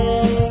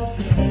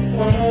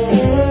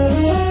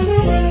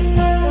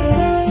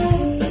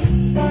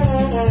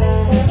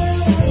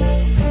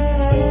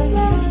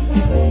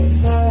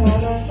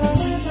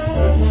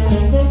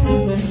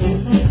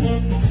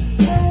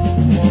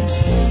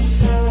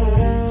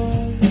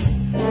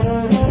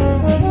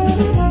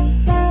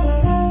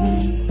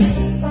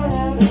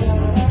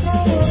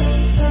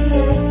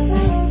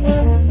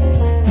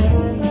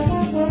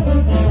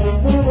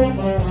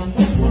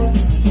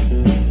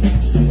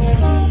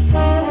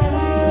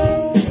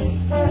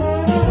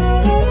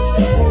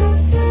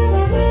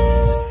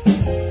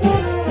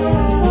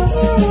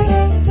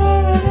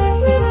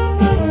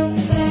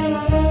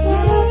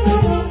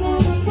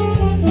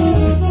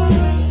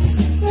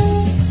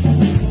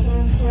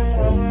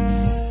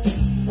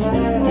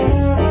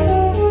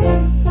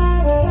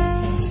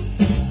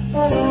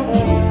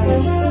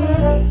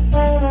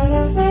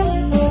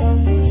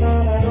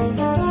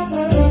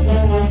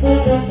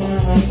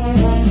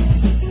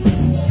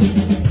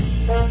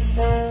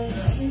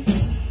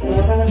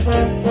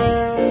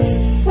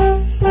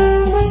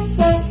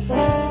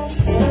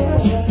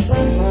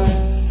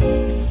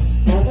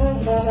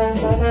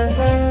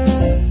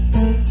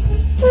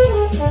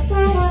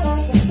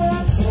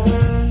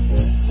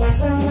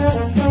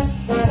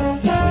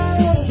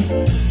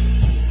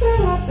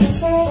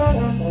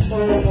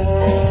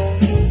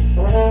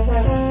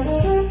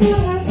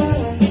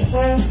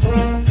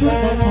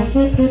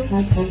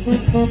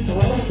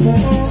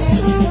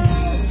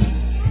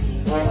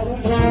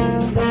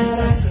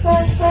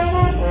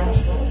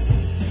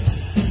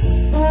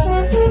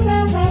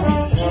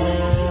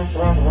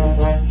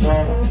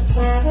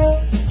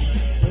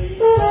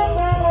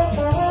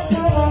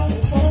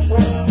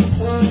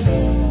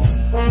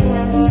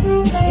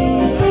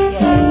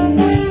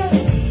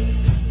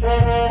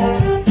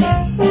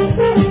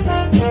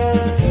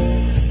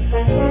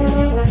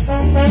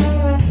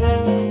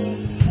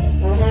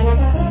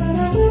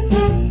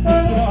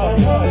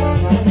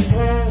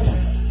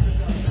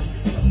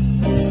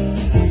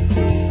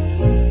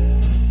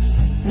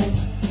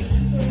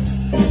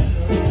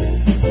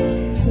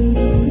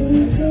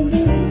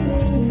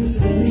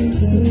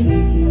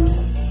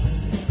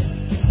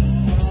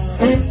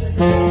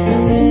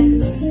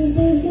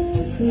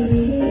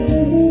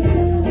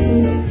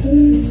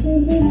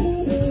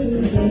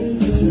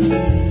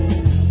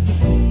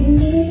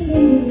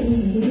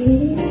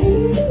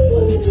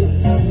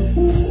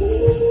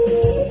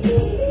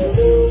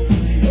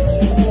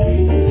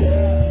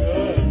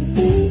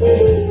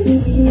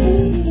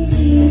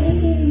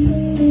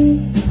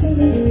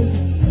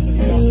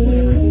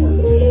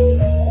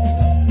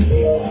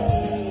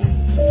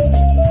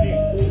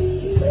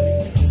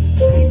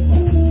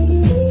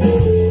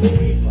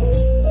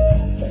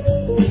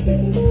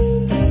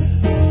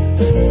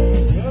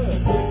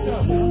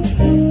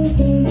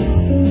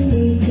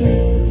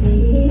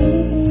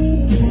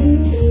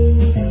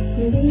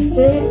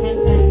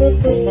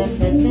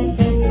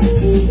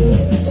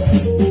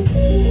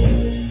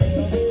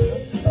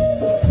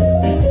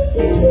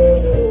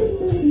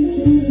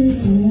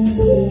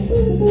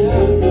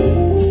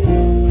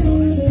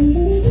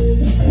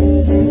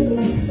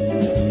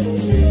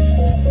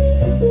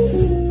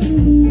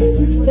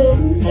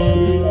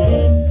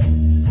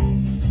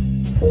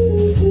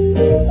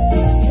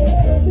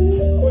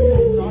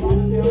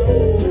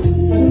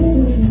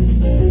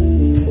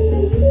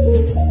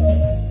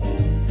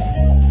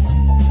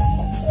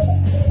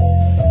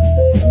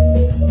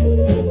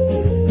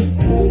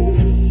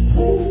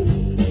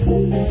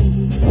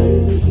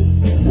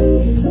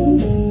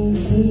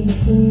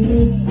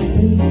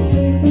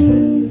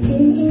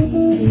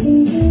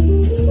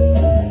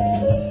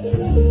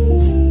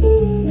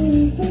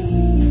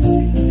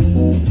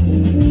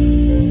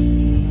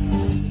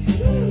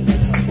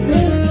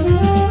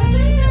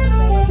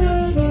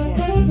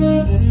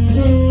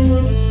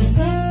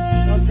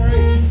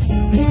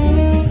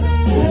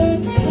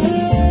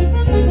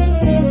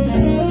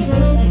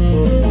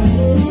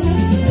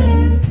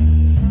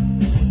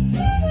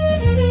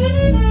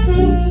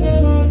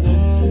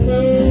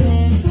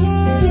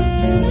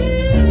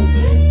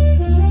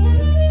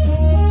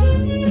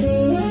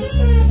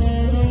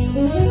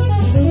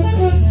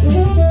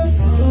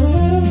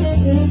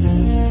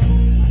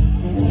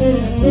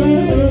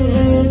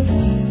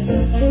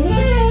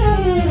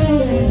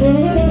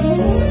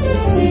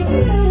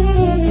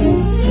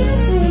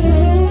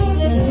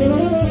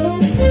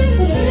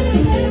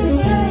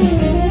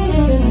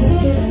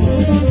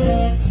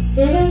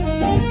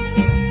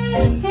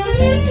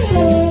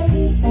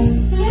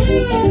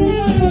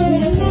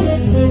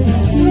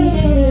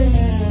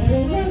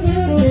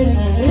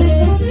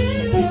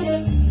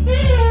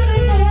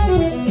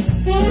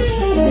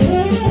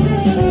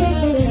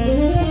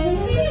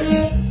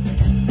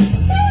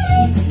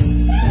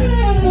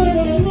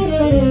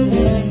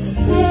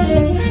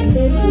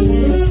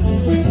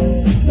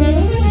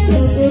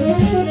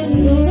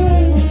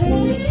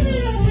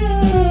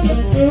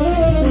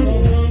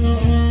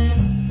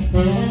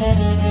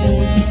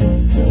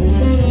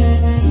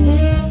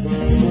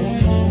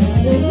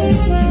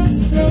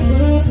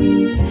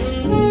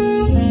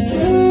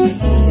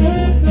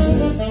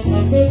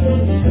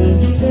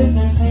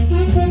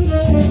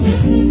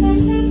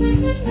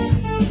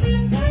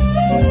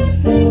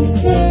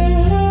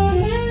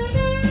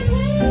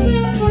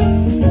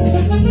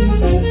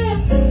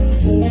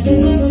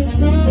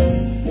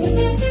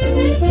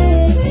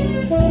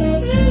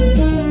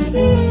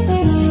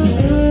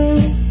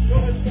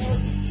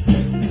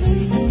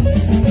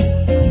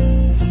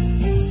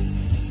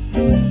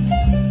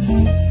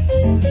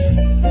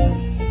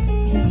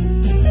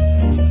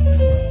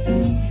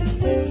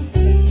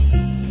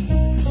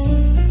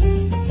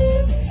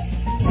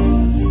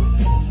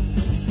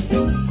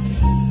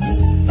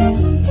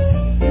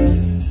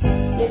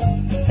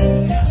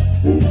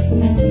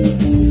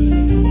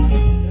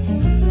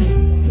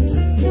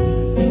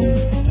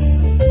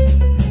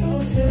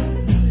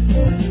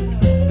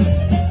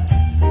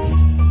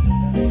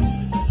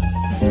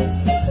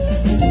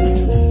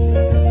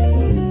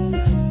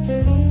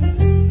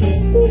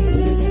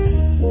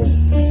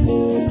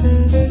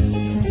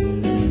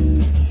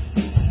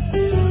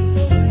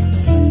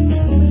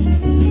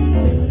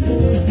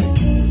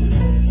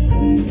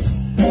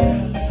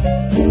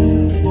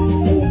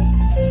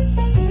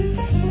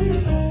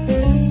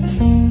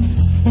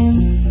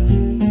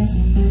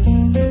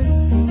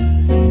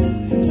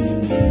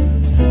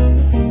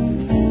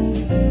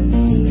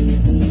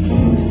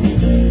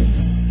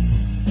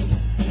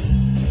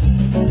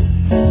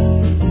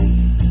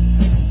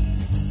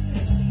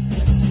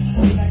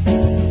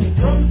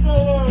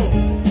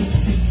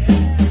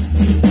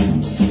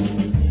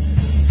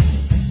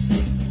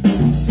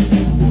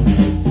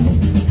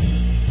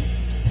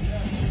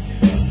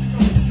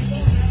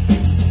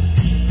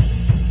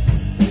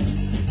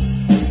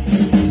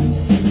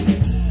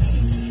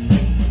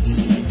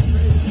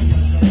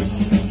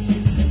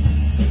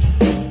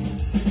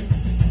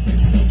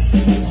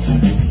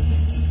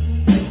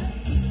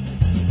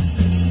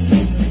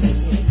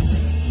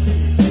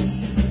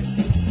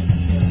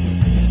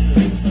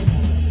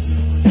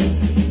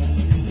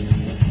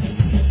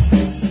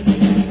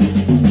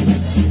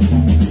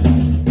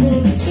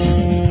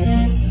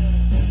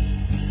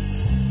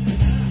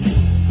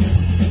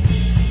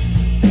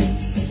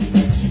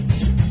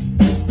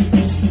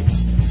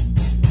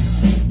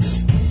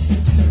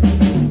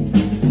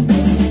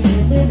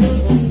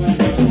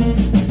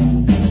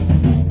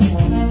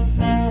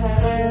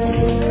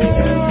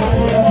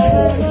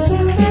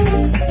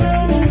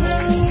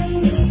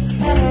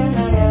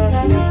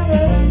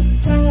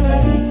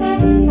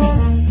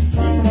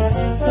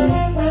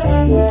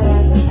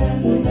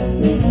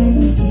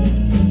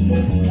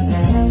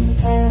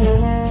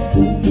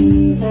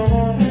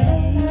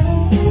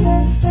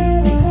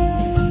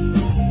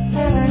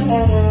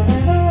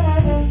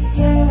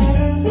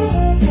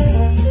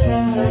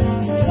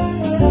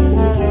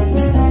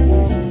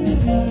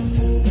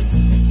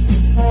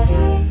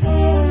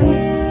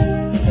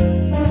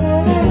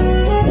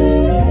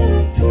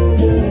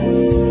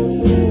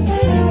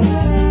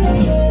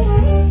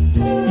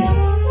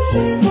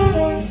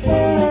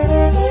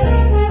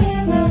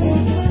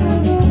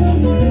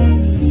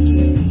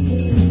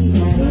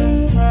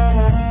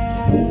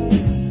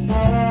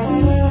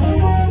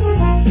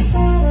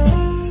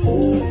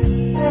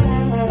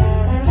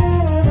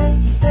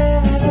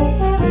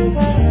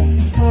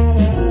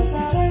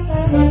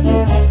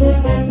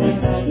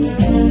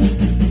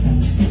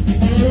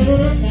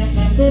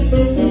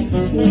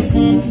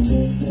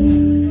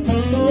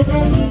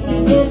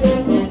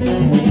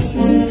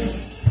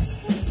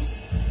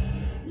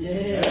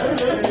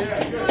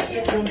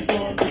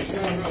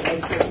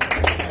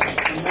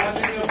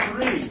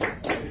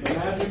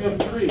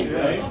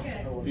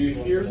 If you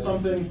hear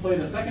something played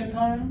a second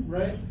time,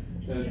 right,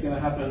 then it's going to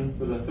happen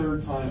for the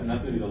third time, and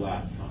that's going to be the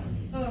last time.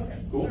 Oh, okay.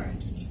 Cool? All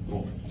right.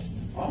 Cool.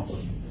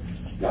 Awesome.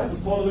 Guys,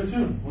 let's call another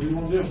tune. What do you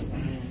want to do?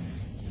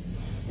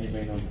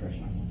 Anybody know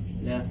impressions?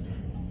 Yeah.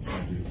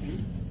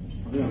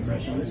 I'll do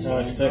impressions. Oh,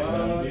 it's sick.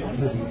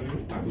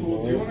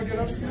 Cool. Do you want to get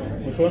up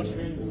again? Which ones?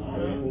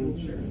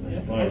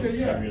 Well, I Okay, just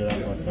yeah. got rid of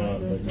that on my phone,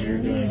 but you're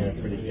doing a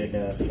pretty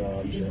kick-ass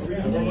job. So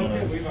I'm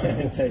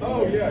gonna take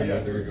Oh, yeah,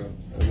 there we go.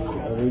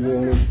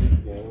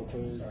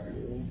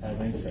 I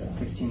think so.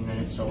 15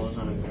 minutes solos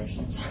on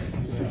impressions.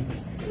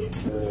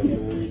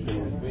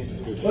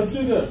 Let's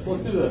do this.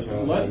 Let's do this.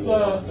 Let's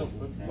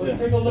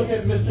take a look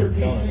at Mr.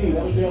 PC.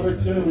 That was the other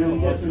tune we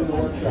didn't get to in the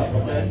workshop.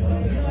 Okay. Let's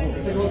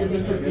take a look at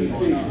Mr.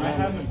 PC. I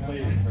haven't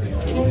played.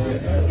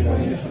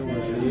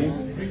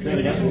 Say it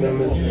again.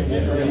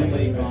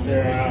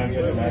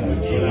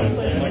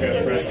 It's like a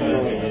fresh one.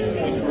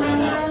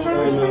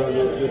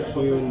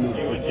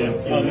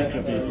 Oh,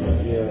 Mr. PC.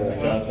 Yeah.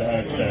 John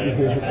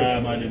Petrucelli.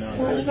 I do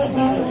not.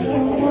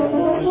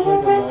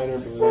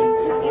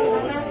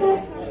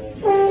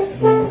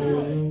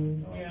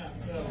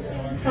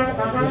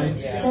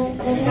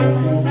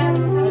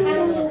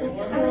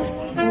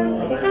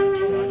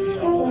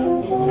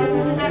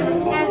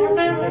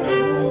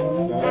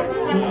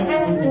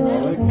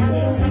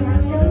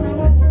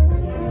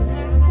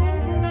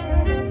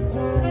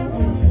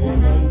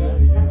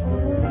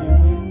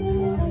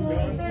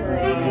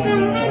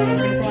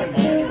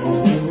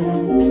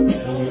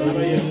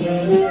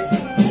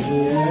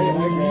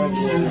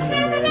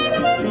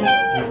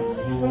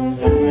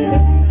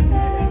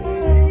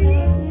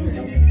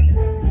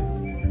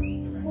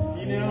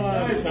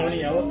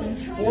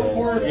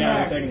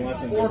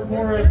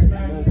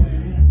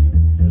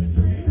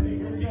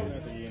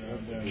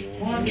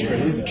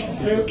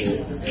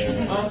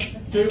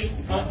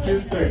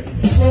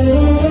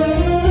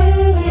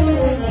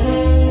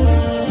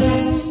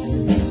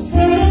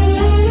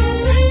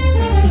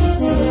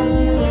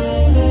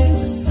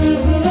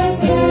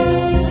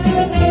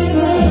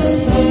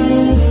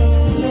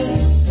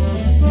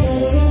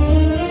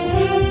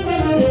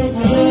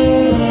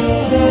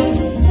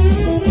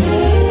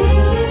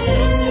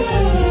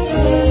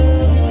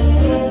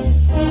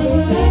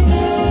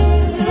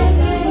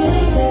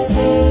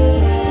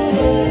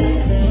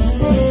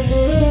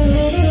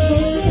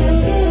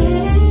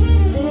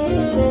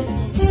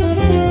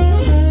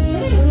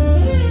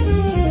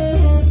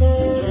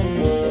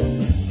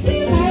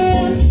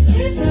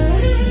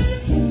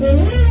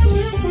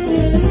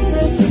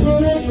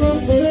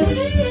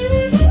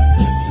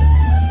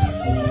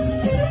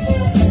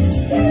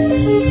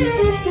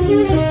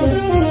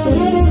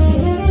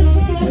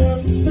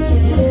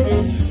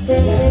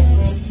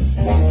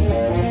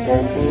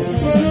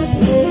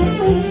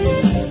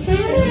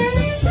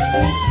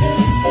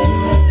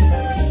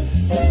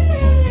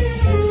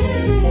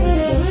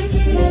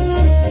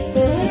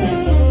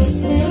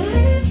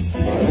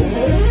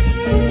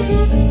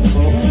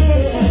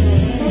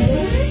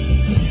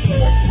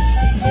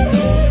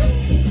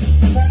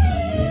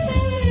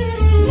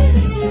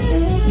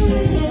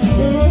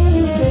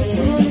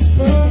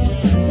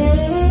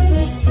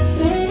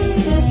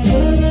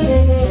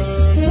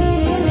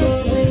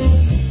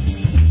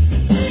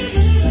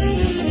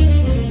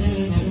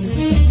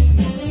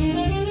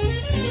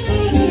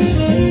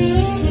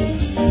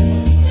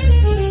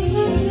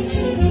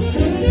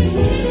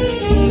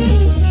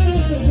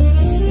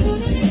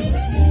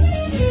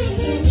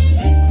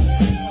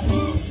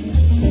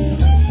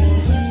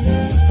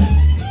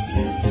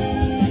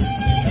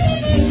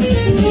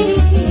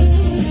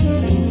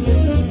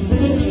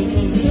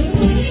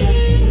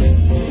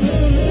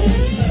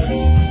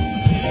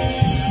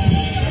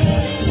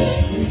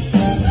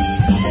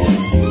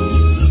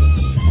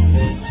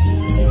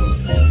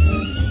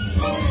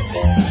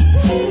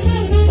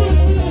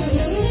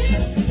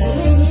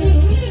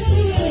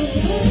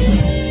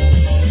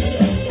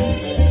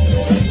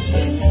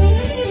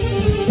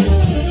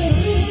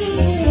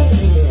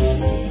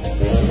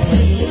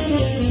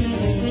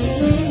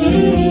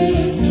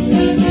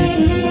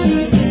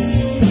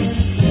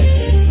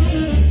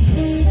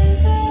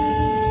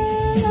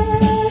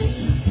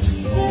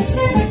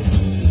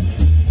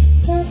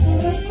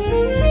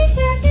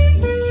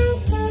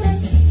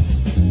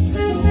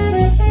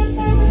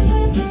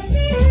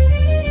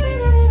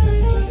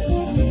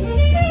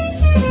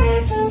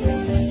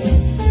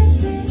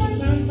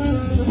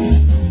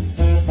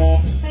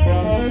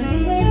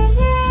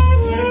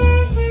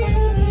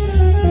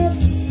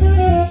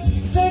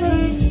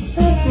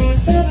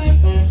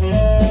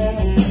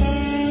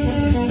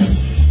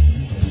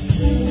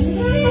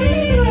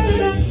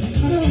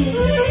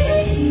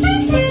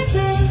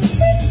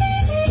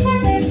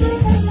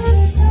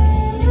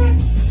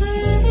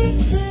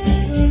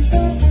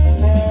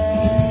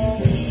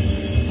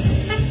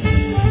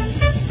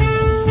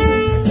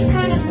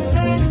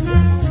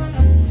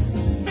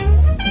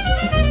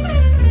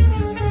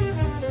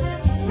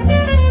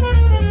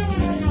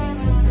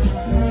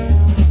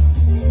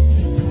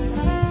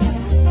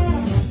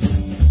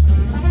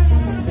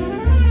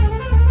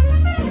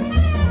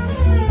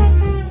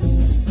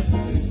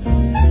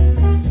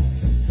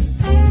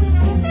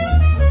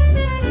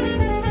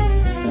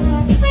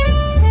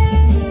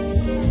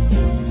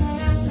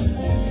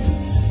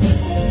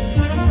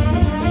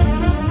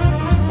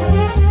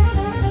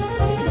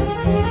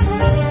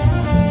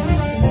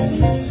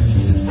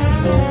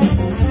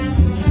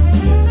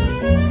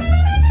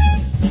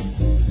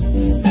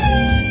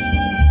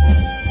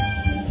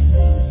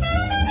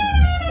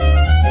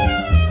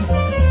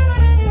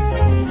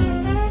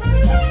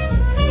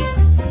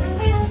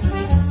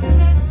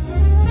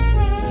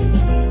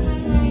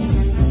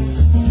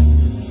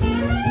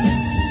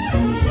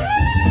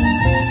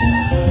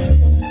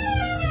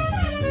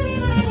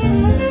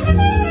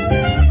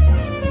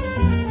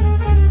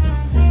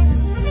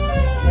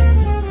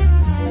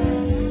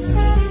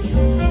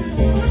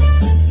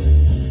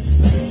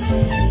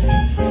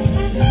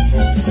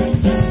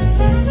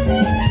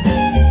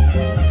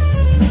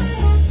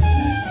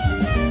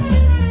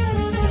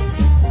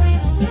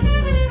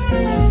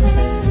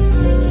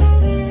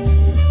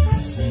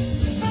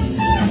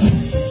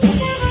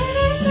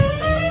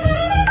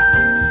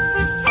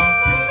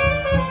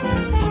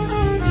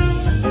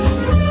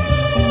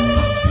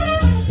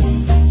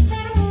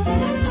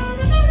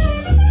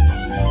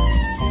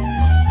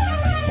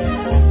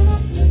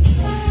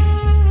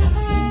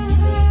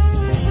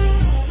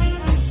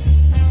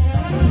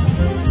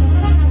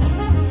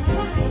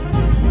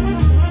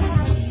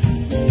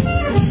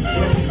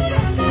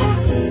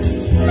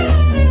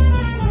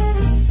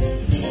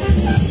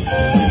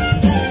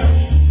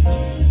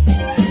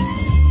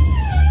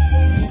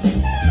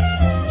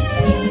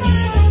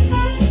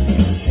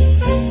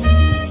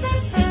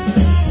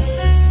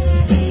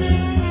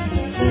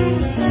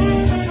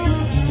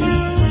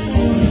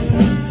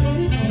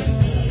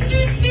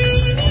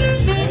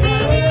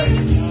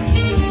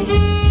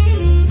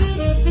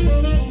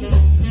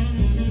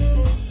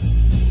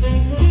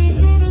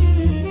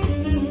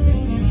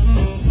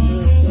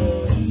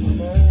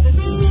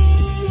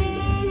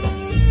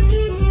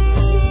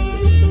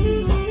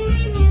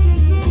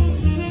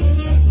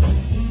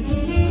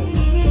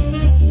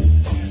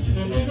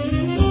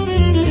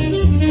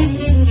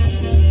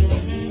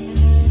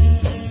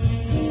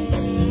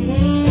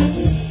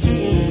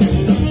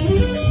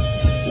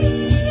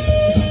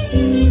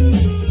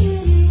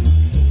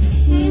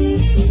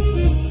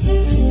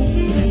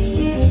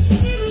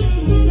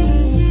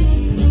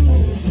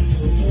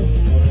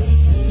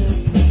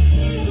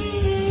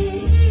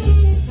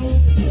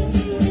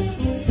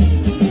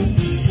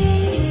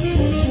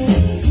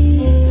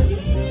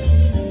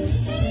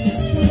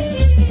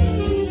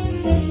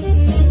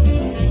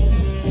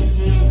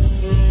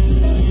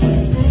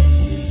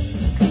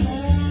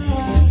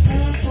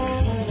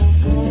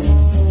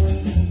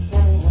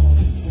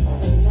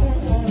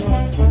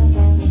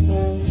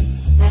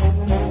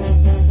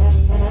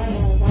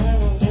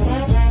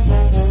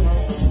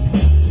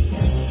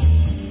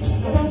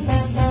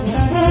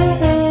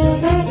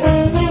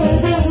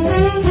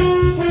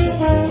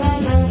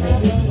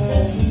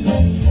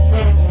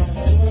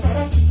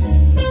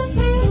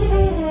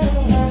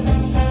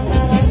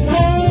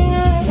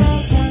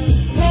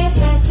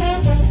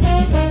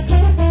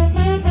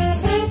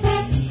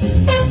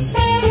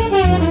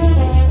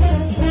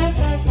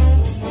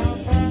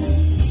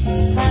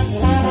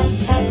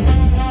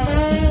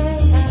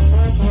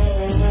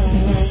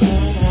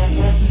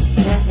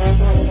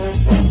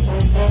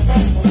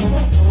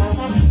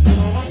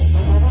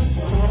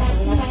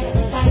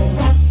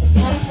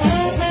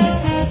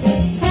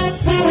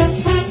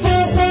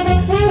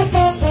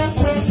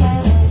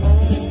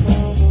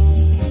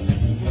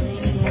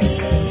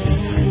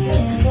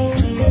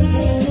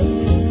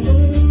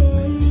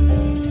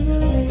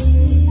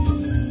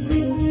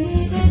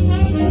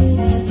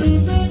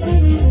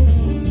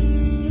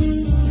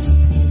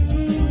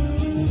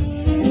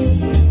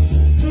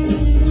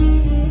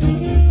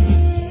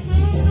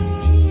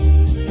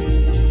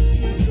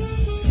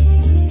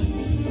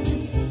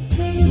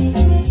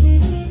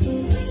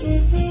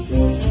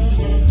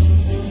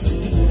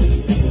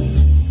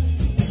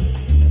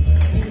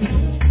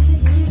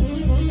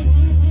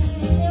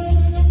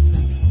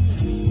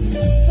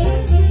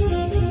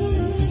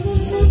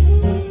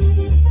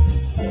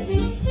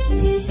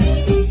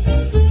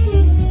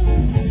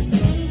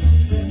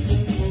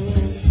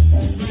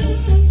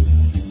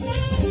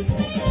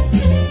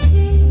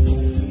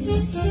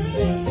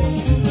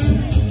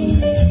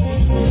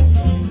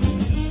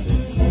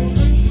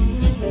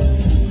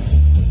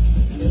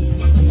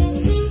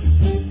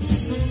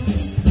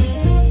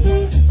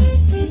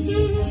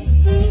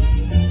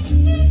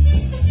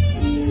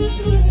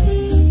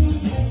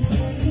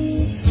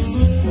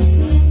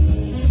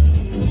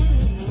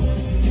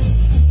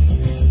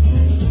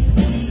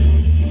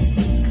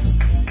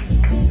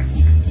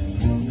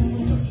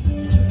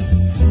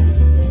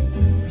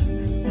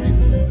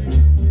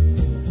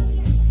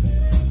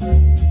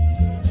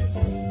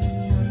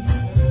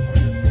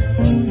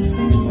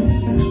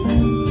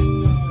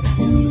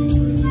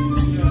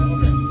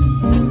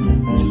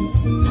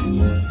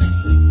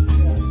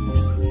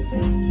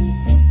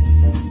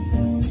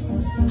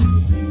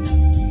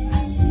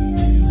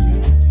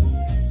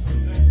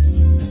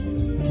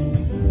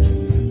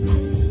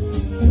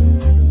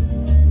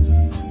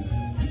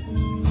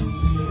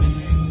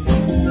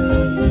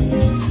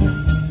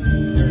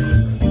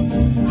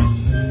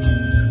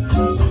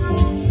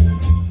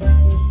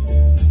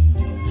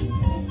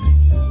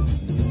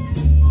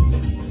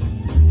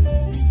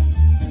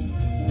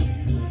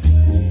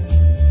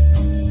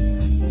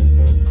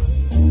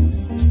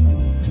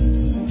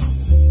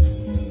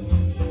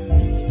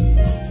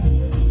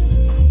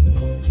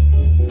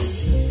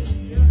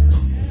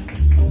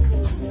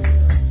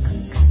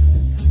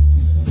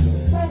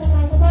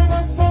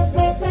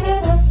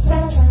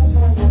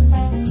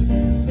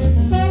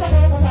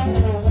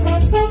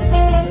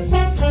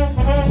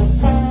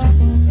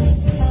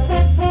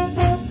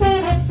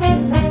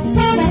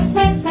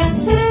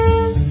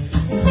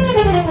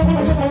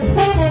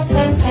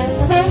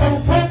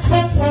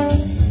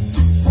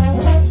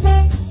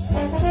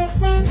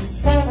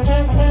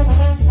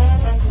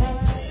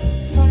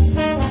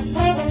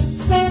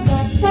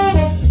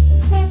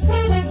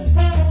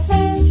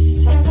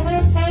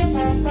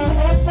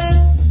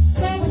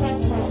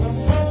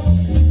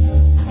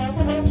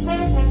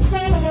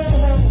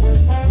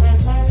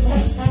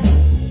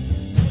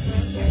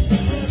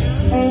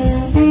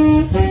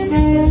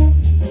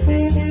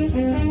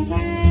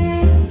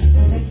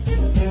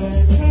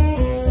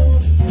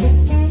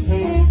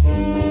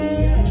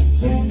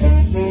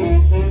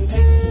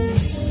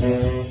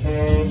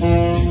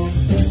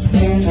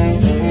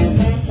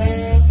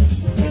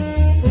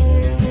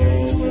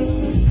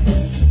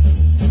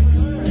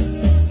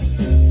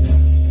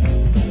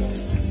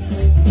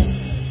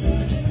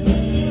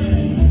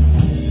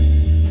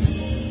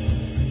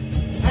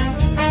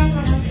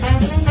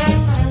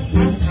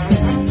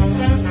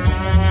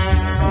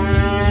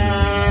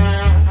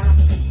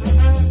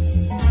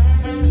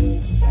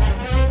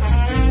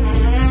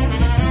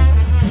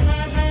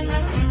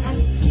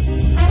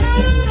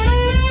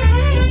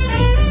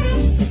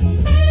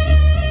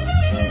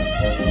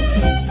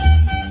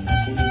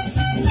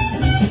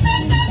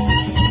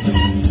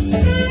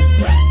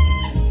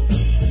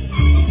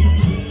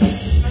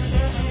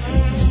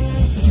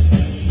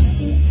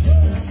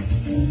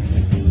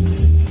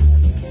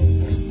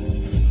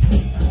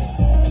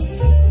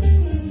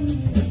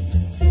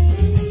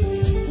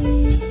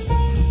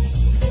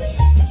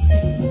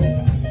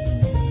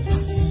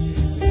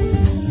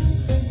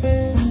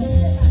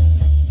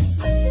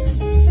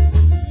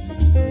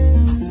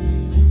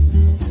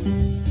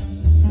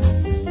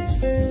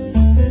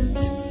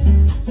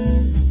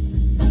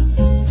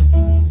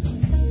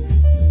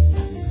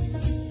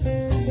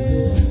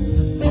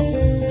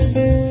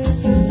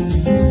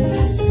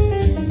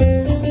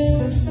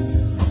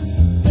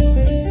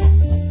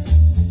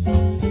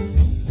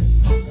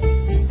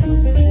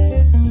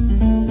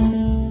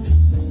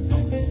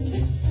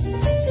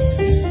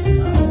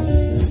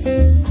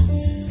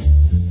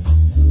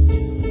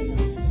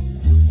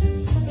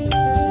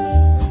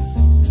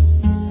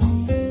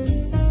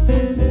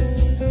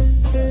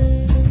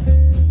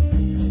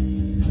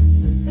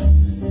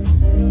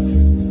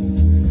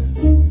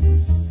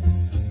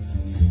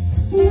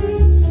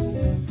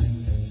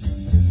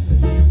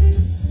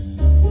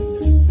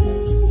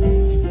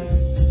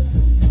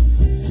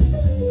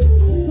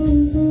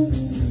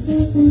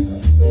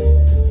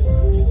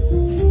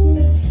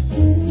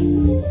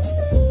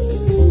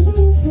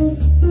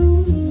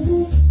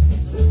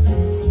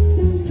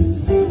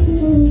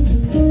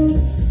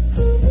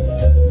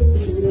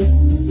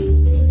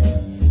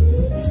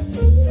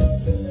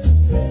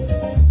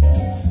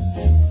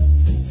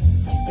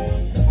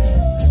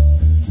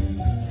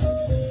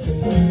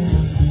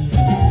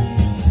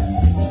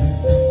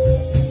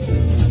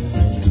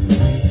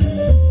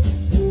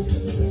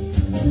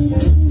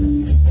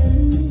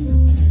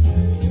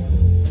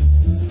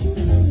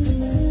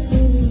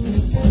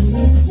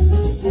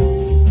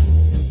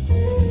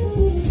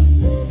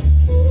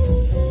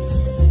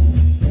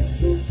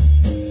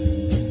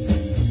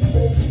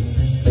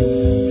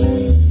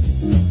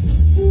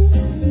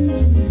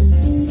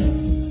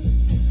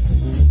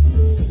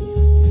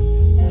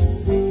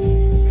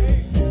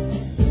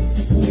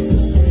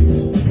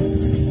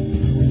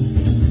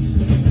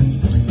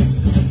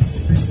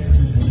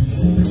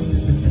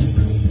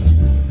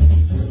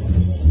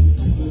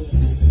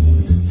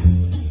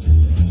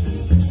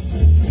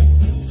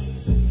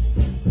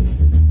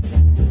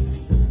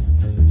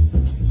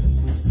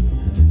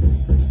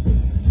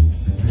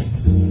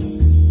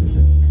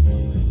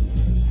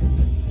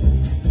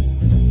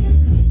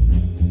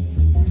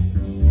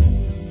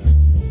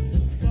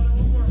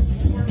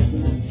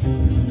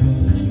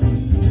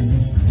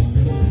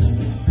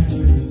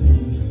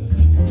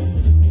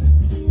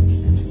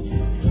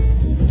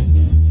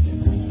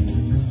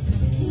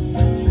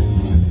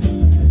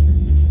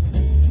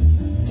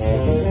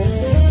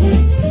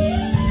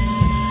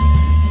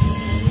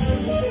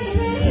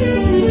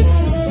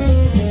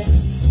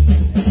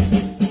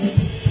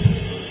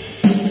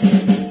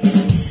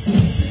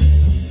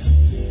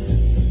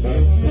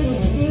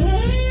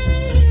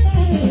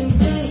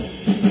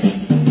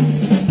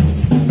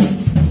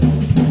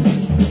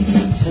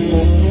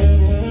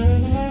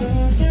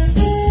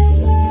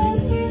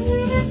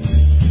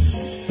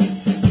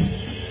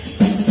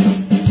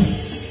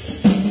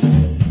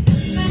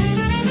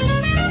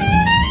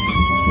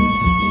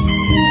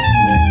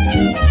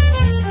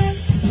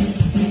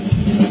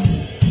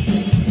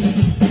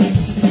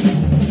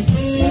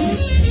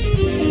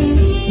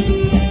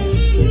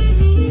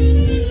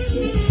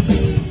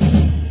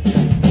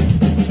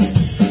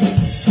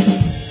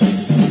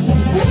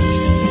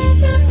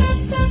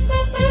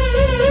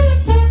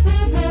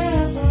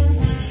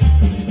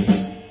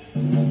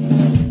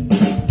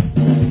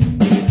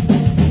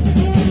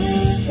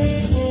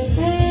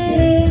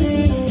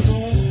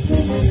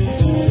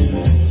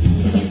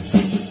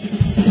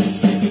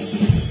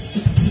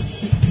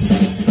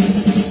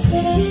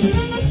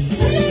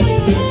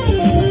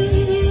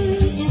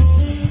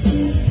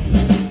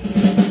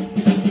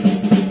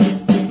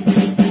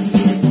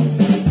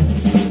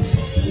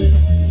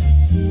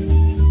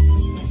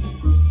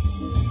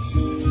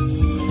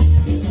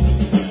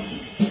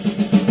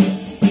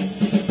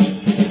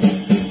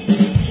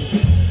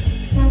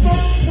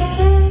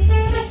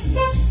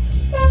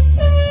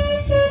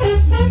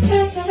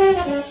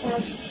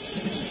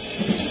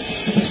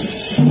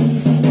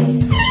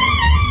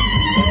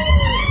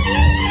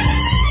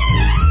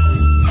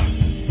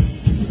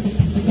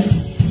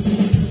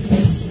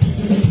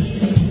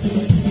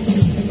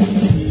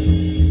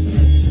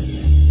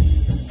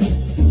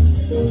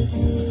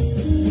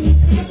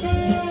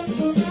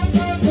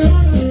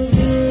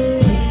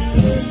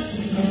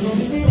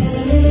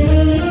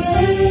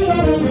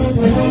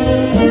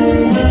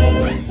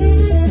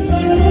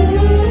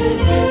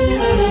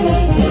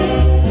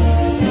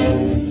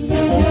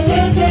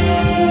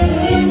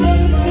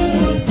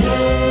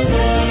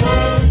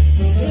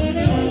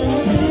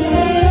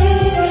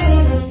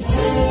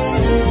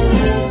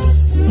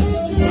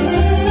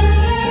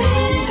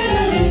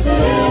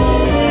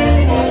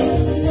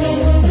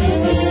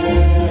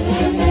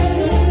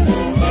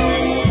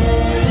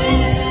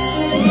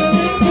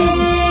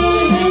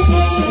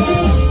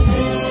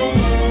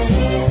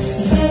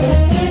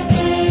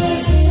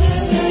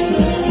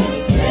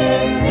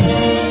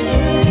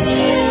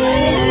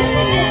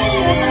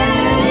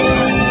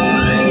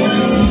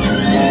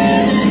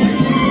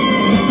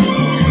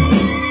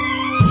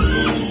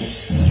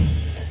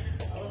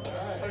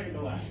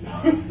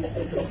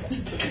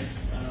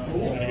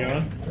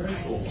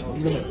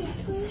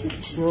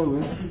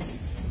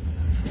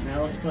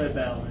 Now let's play a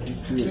ballad.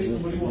 What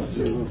do you want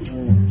to do?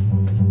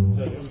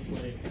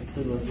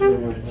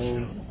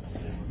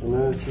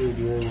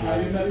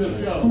 Have you met Miss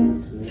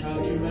Jones?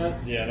 Have you met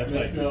Yeah, that's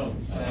Miss like.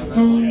 Jones?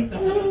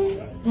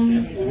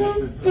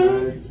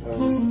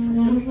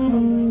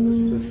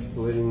 Just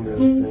splitting the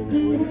same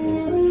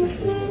voices.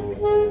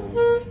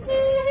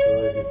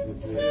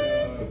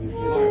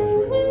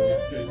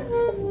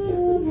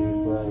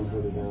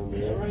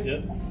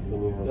 Yep.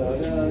 Oh,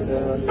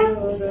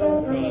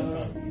 that's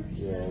fun.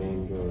 Yeah, and then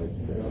go like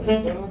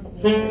that.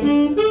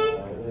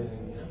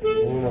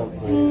 You're not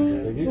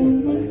playing. Like, you can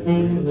play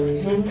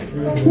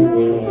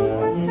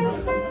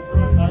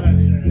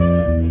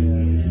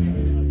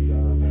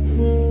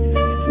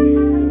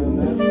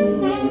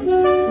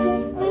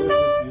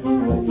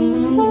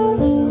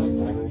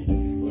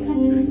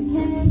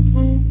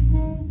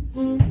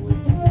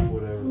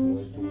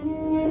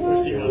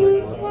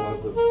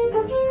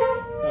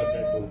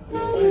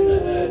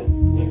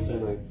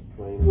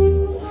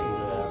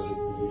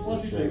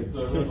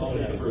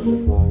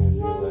as long as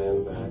you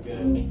land back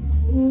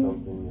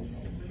something.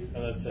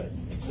 Oh, that's sick.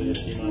 So you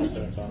see my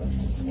pentatonic.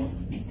 No.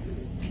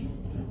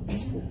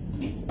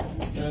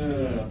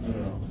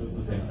 This is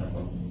the same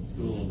tempo. Let's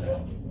do a little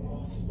down.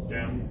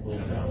 Down. A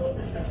little down.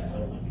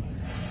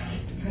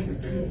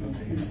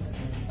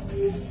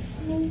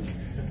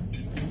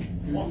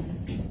 One,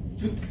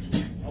 two,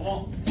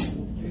 one.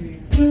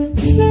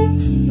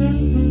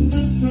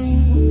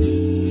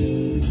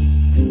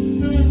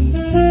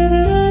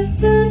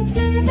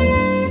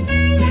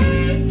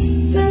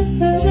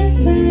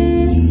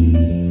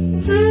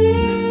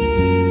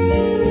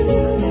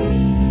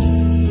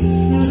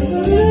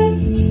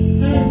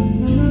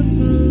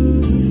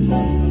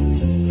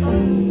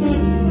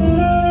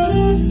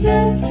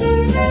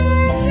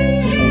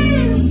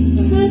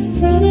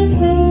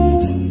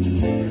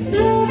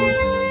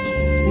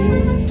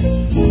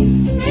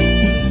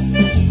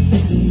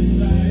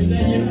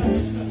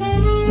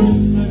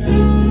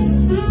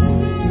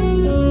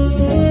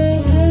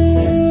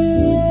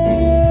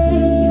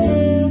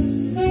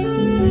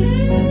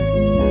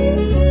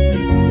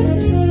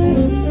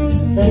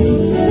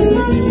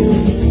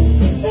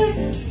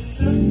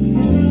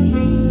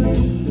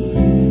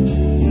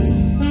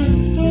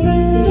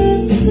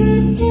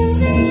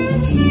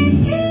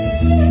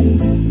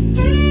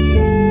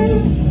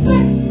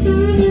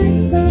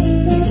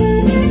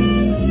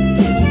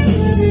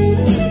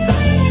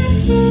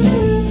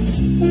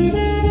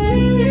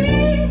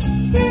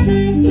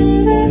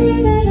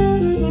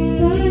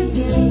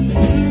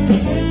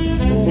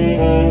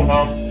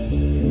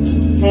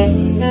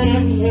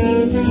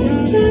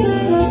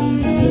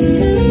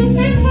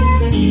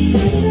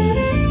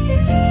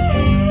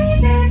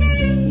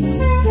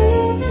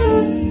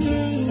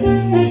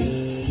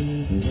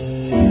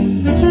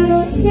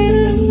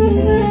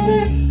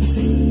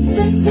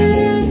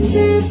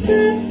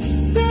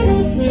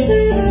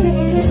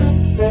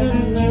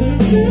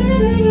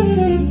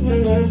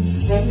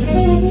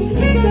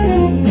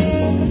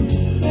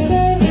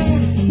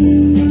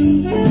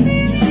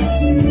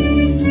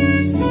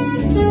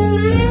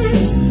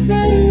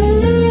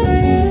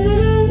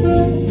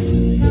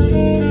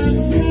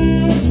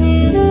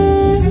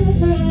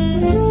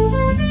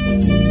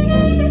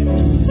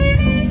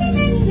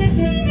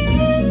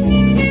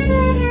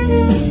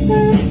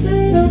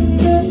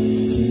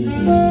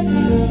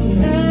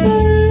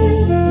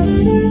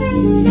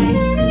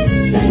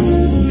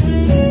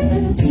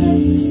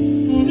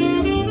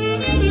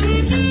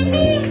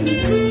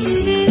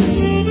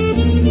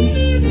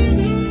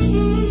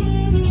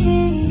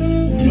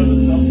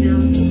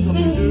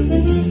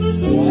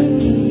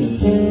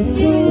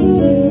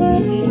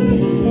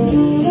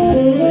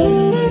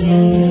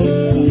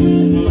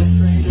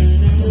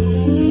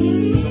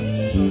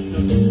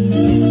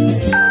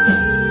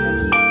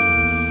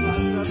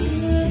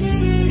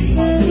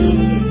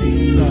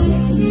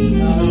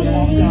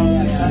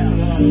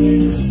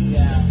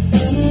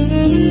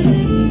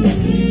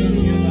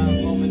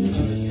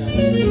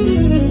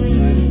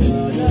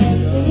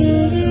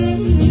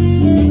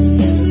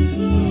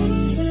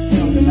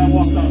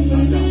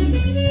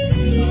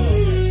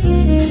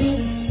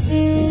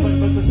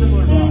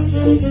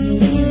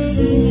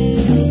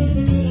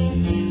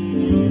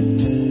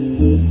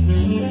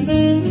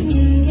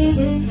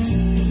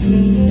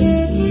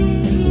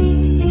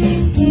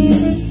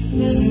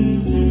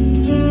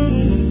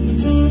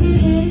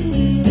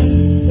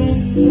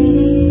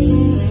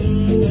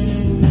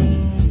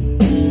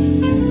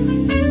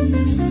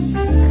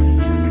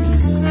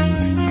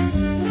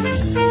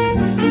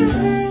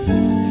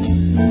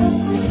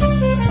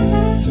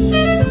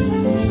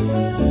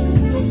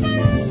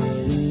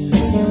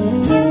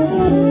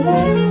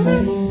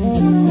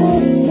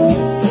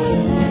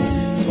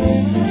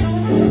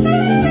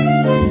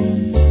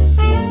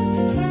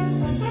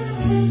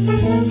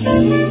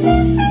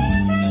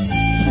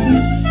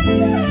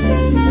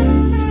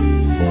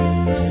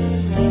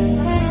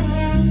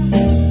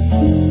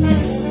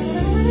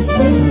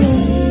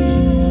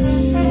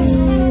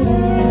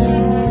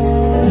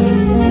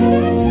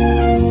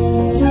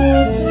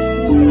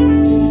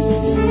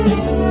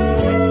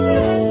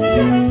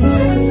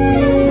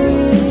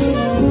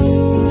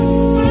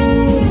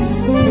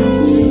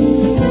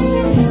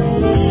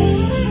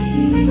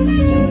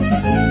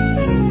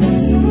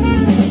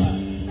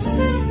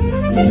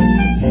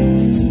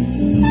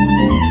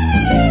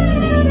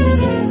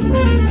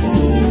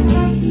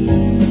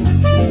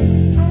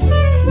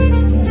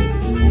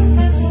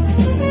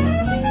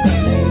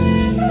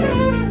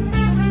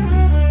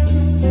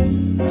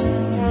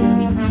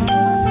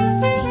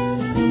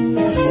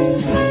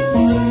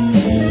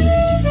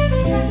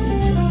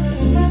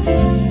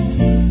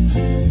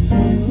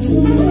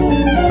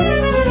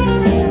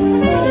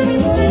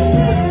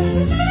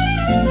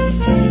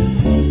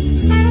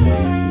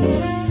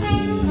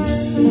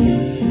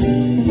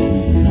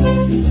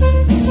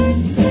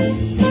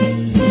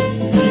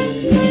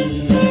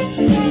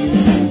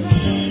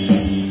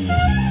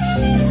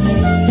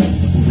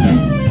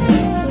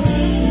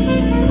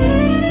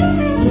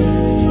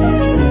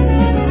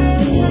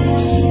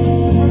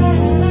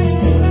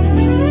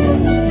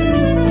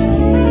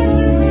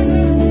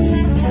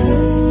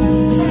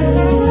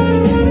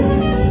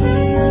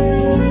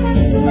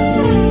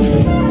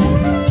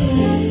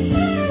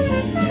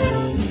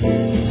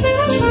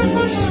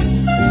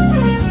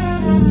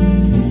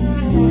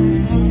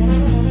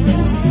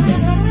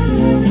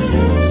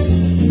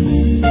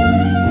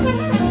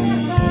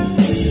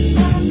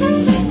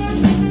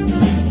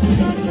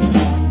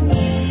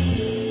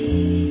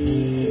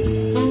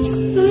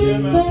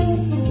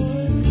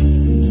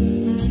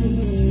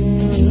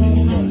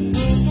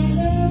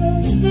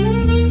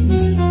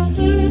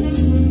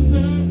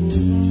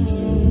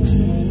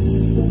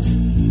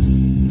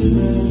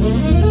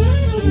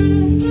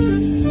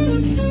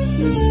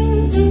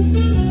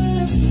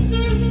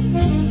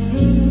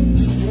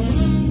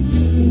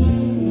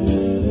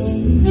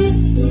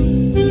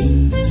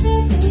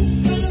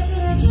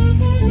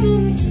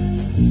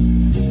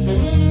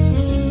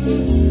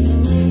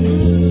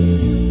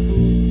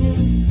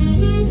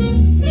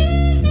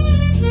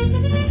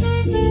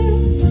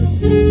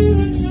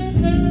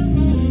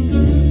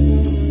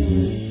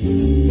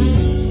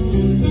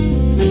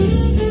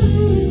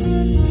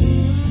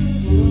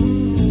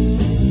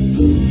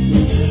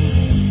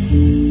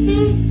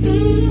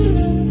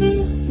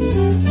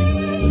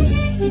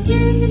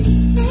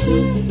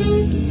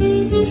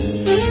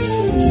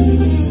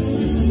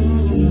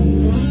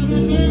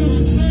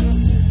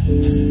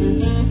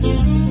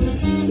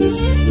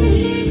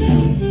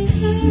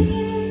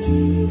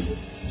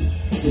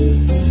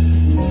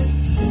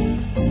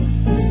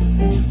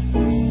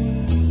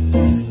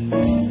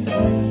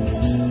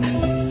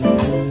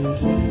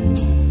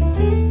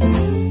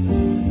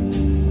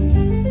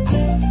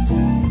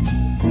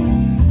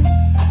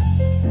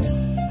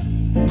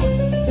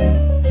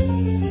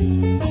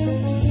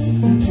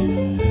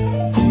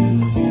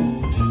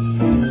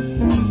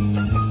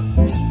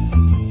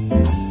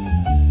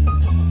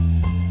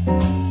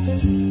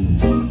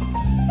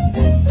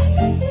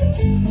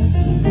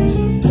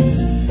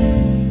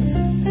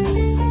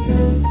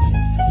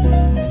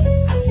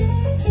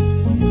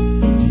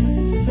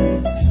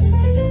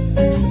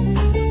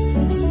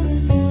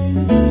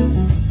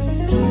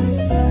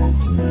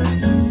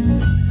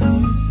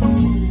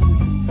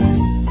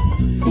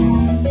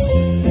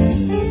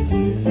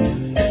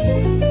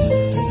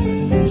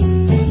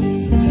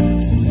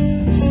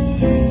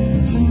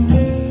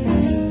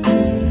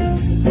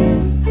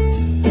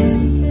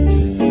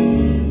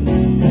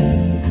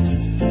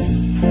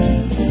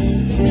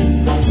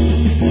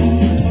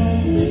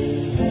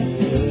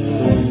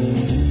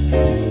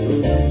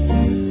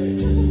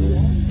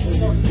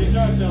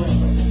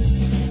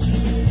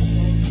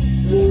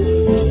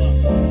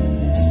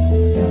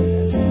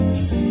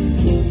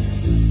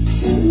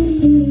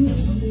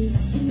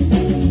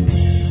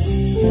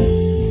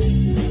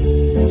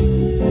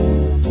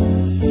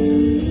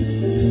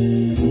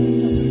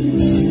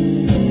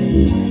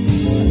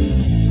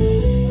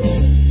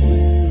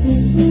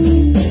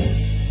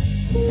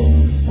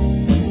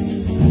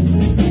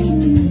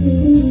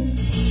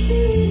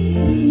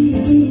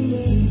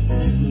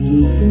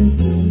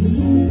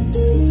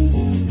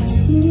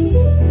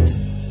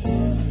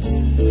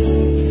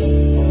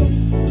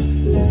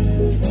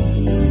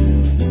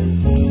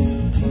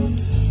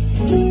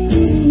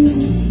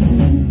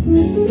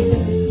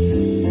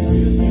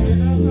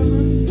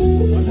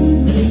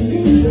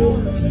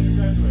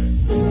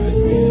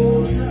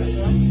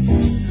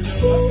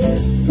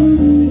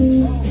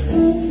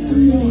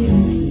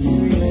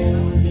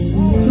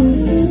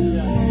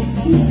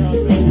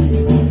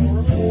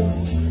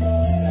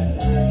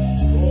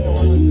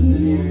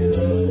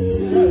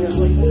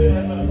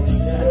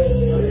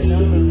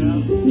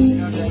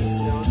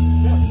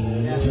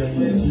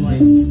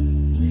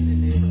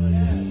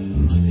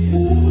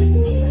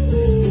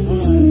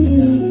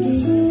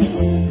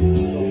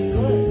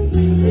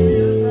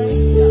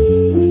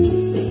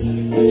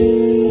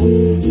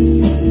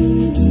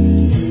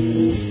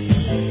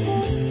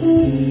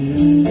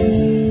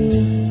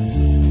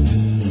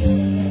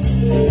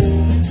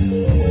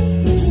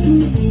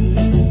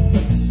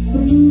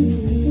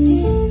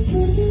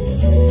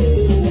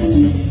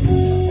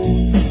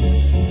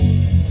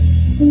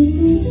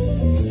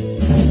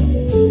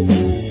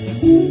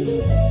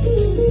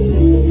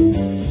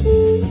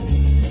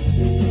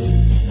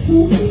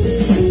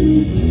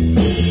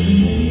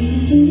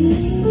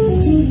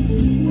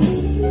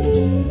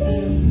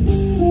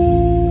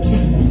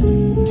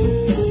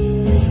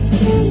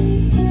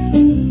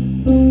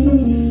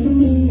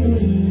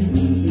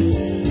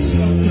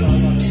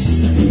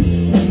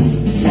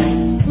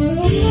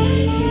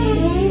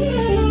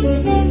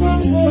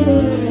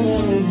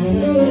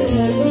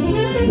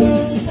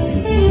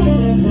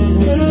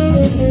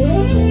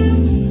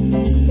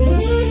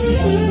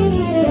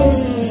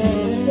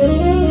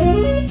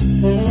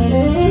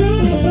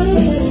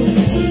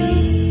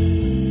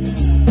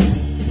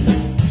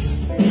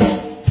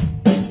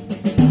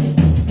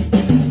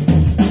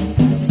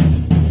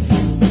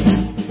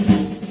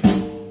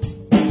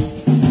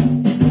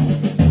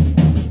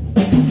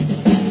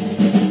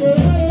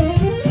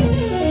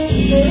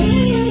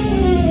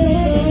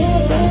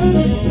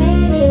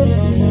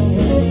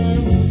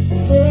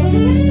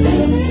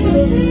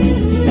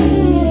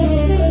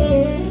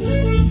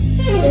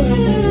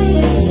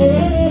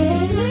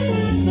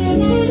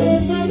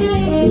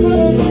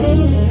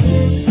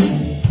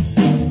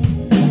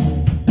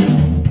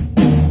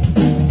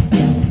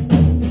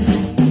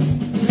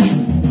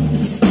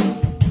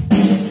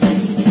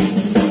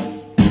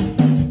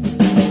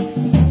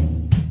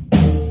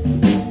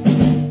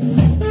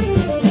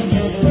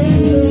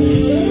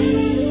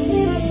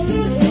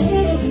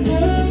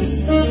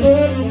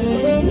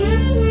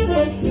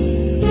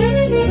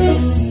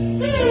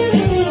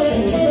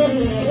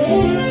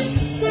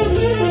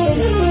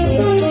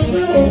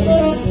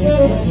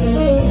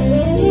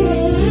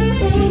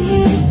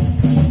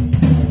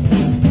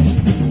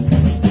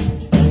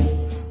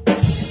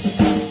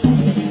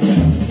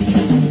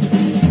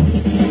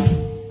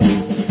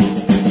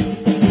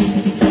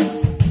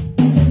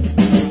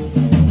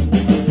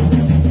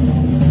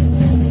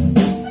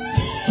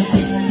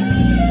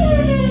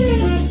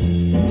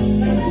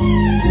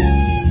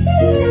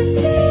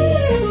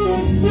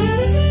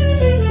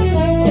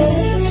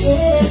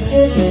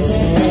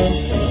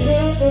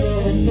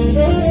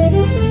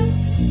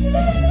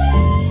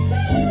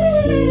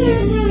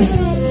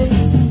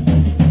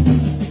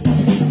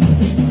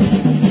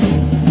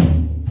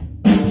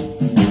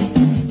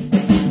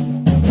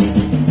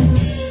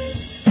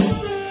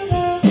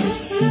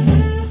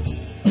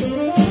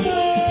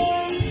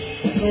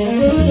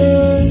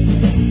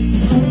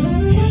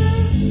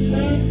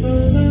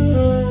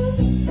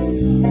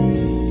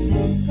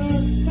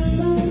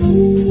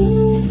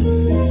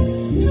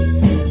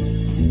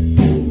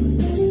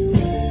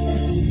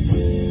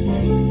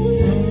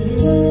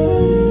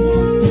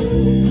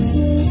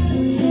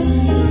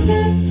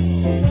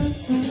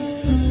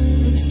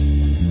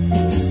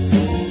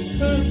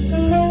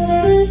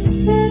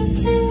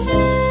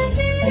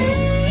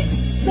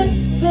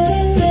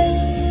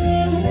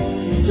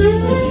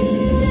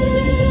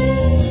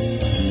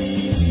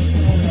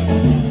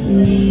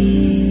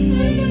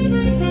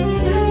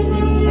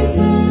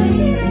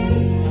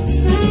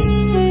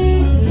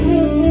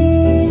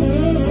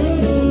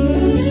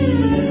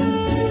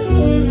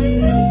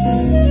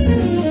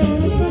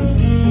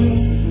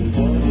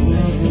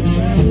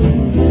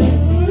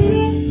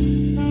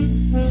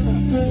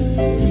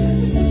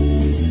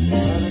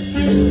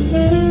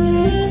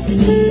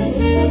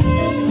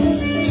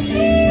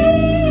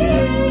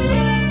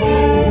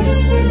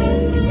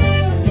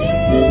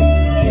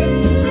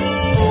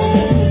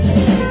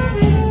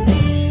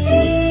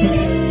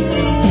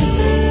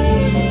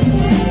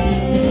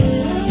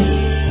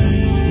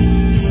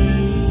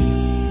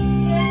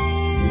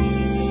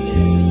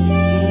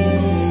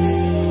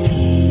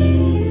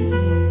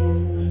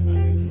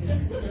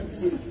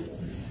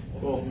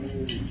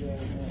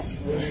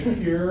 when you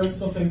hear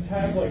something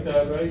tag like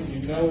that, right,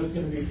 you know it's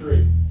going to be 3.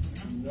 You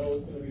know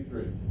it's going to be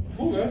 3.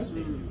 Cool, guys.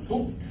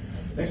 Cool.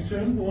 Next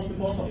tune, who wants to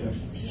call something?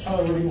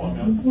 What do you want,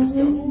 man? Let's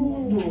go.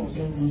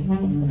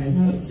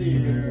 Let's see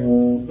here.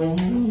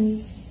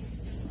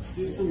 Let's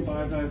do some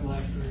Bye Bye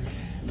Blackbird.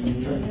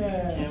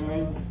 Can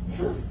we?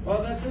 Sure.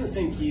 Well, that's in the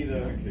same key, though.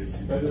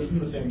 That is in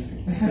the same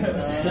key.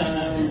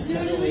 Just do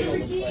it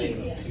in a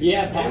different key.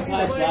 Yeah, Bye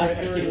Bye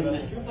Blackbird Can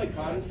we play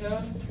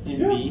Cottontail? in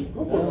Yeah, B.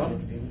 go for it, man.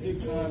 Let's do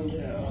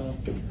Cottontail.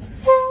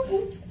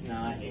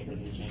 Nah, I hate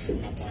rhythm change.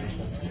 I'm not playing.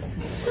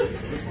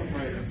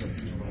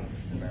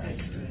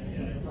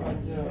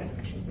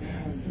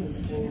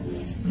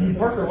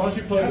 Parker, why don't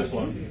you play this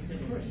one?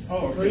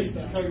 Oh, okay.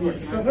 Tell you what,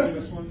 can I play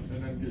this one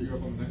and then get you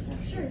up on the next one?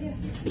 Sure, yeah.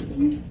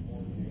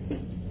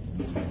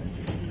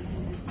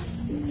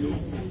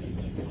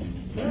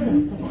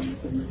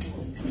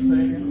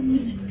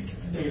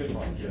 Take it as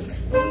long.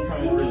 I'm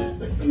trying to really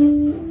stick to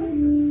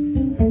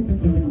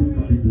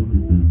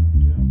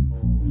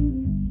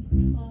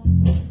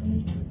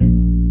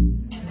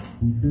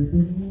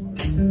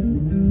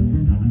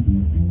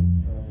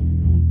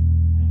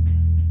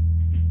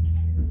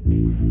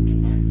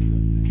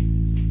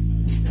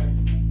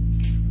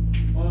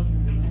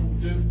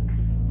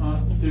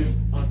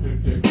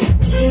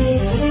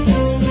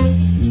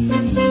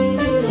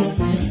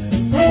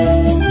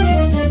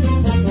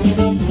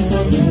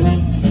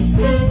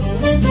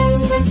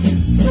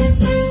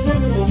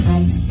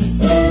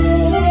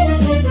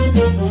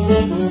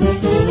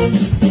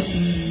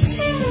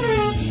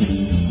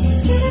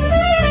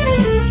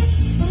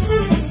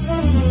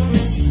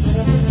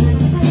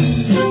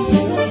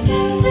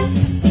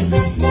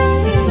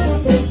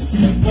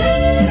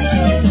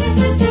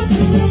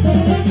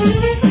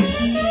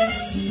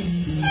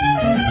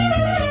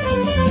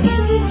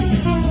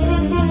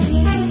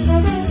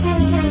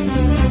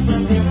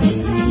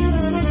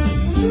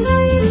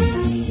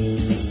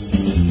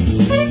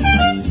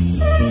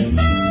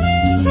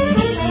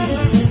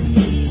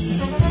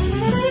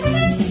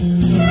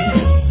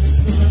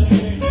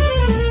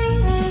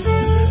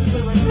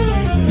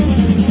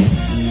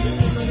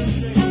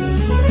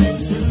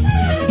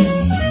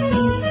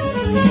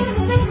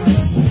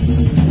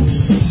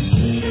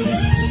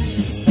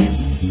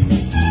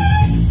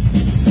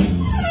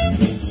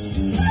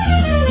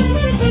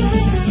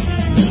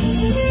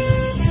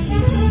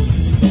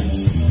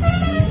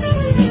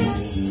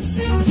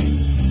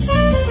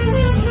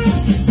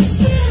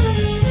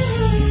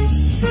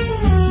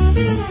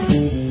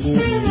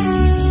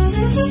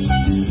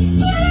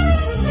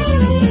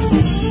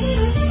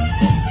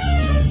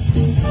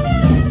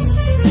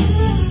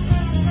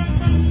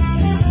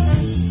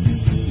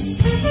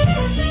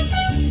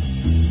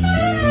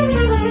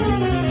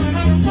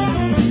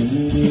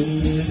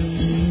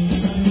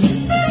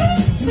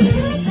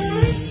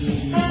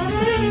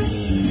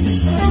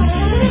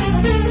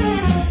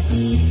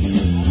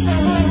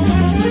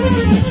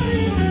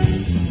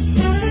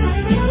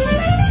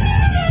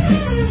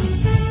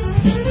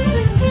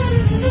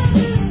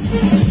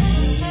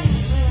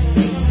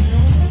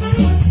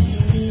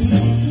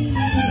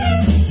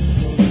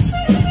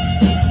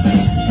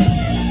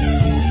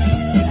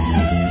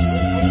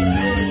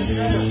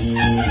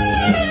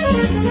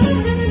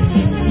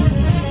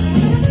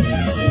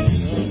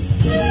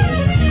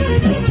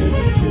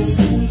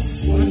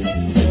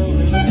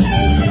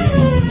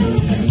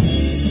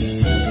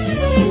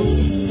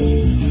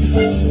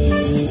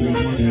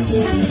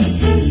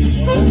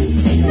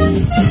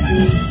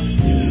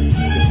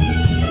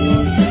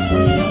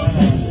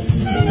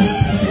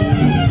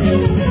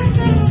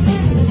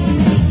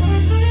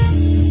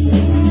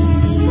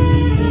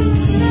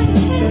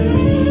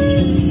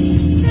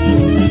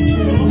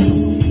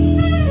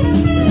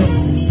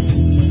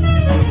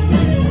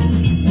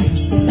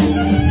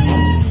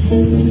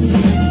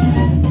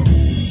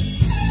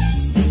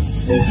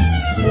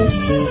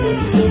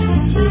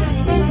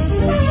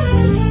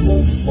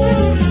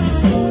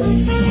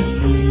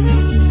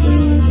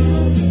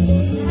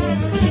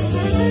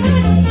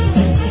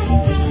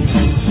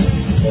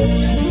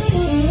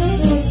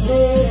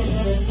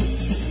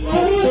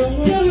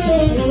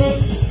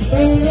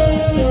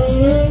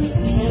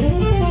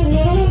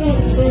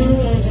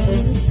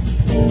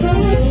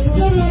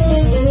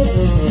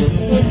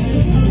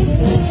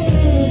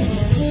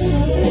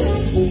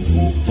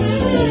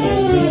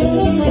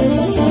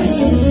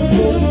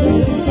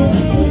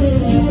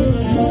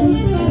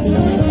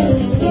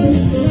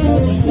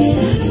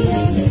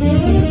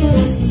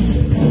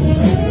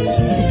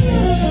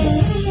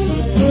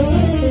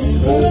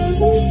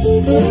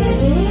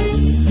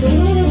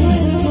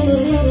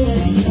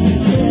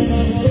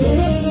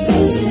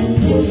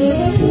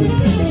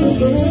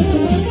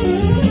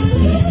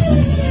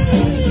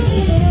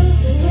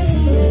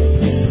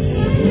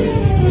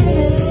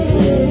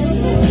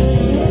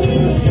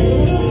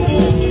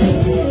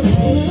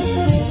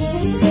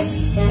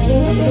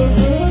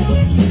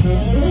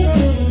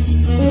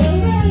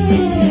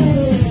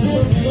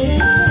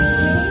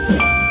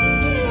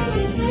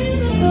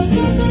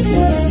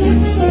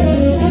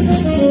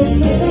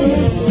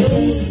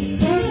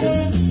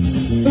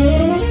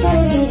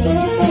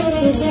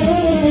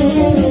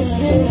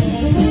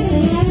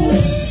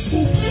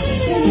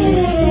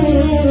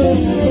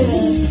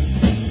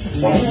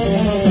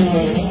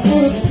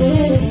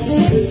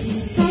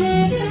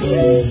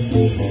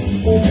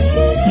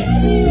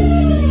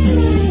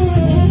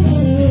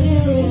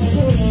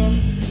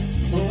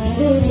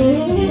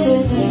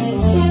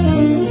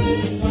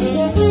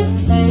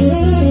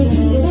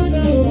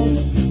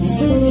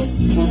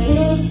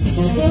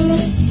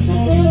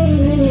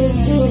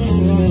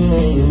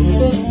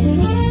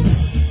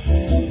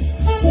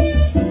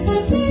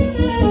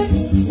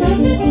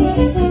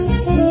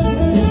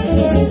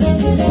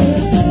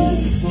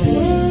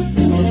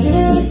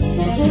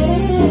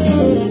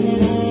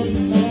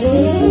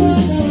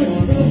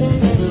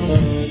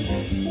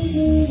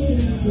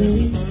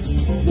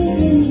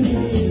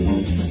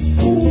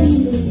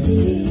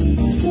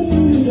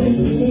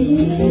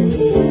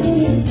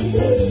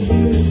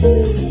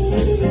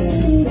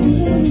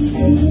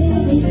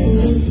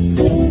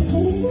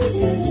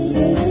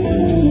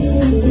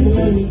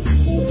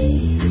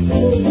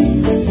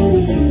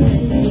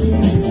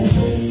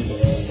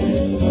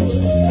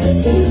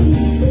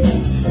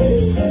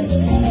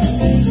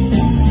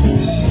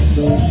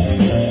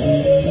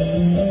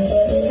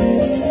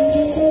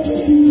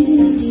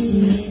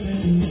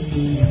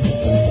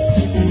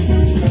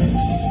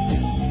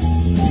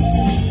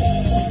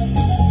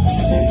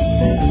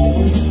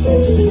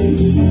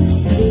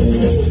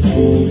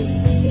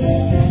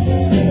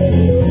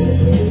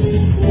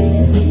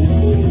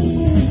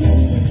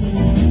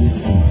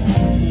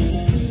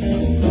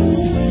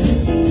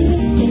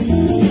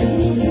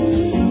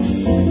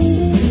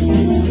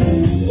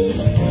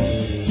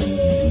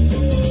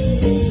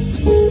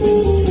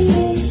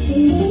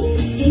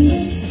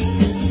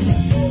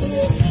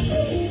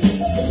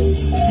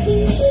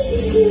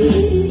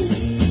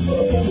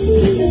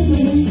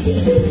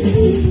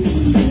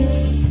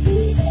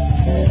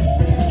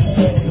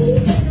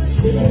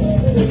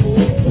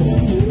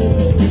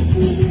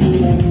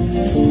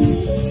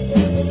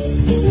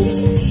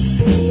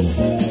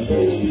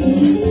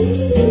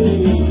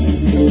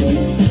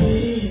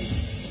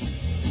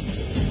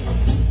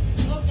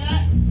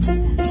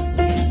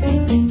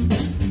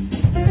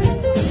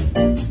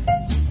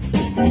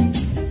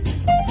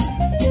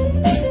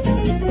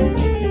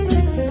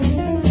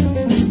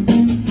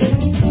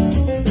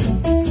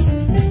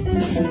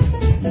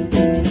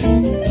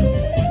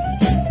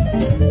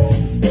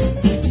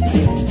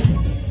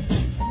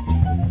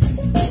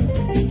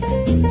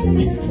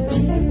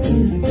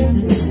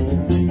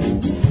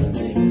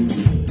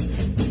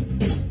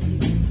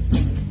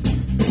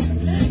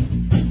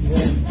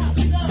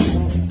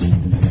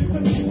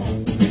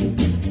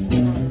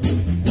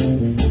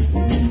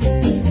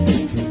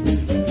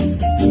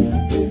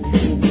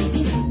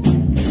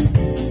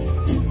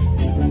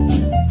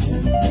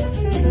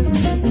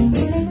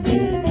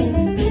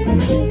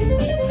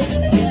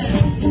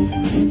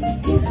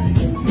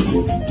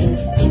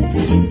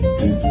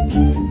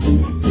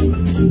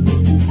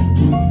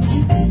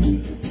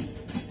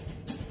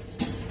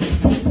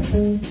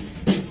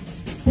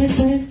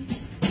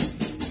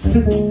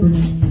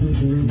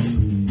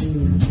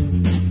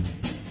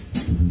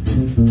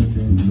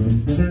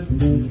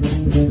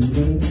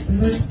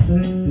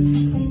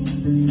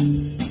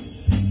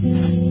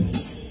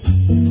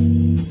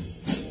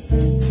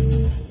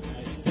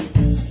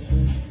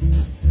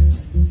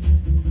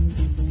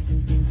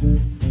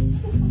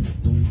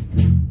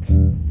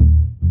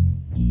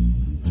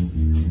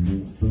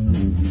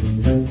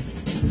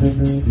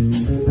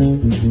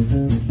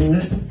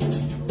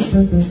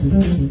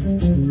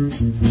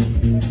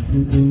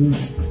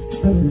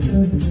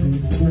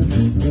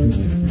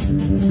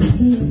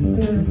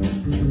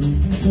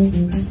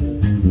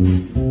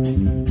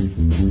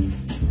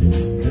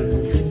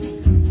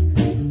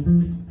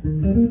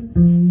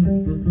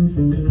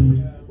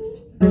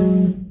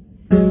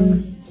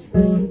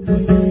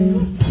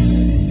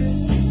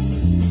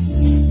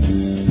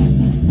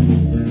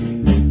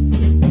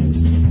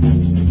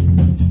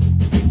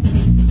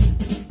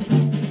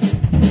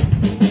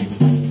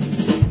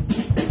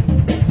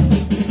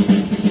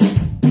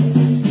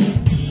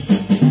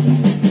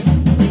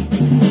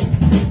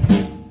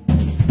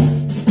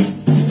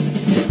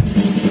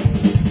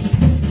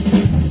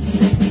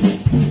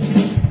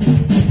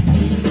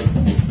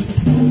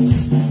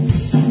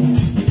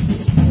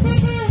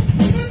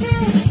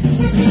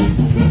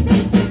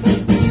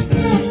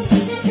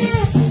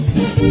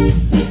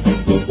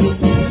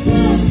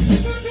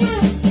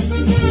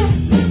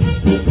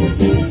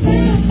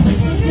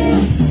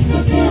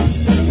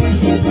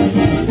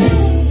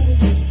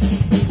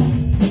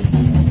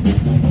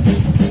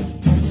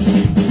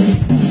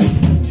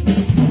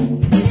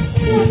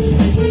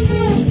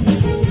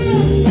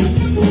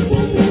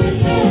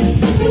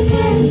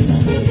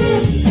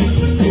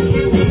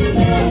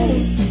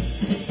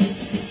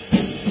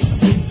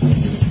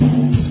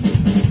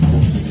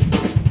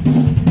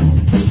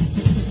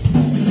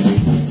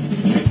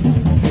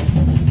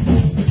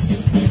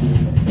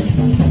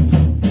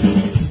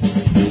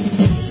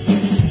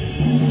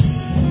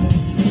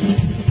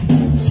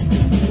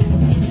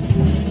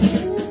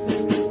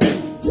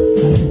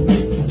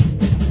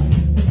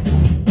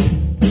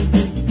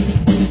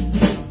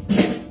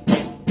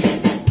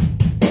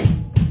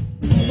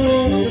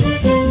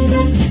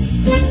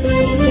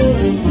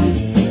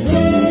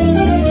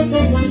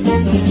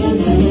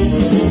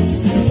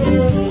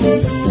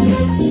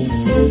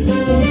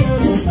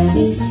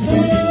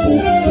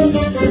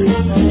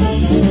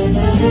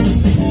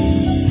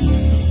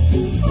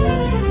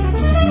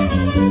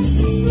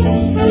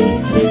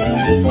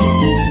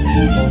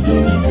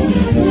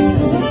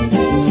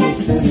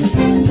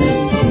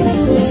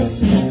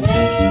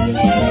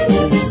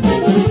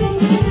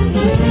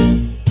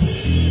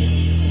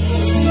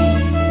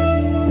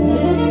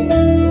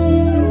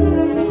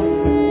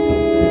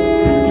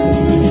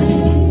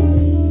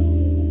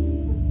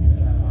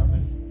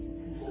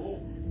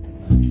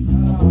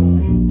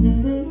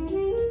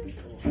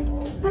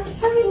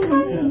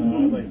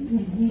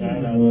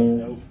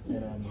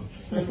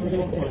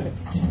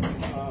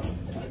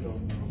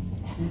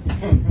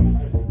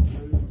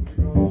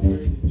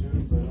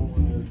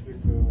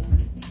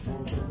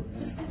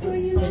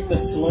Pick the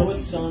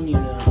slowest song you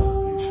know.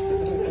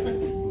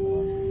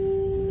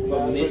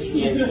 About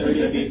Misty at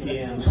 30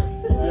 BPM.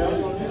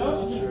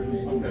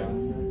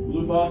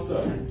 Blue Bossa.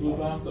 Blue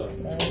Bossa.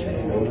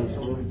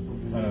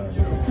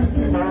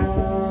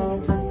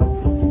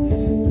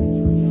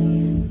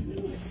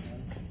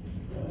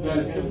 That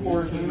is 2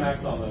 quarters and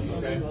max on this,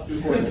 okay?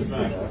 2 quarters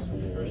and max.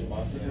 First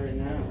bossa. Right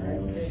now,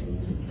 right?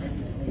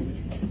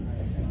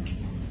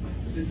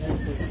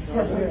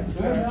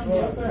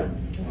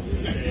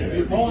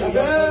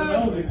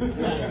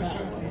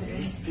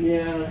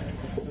 Yeah.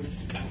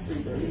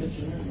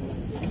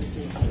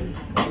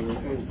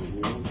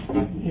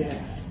 Yeah.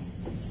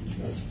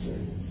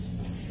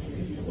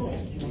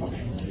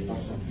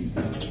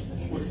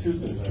 What's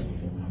Tuesday?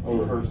 Oh,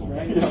 rehearsal.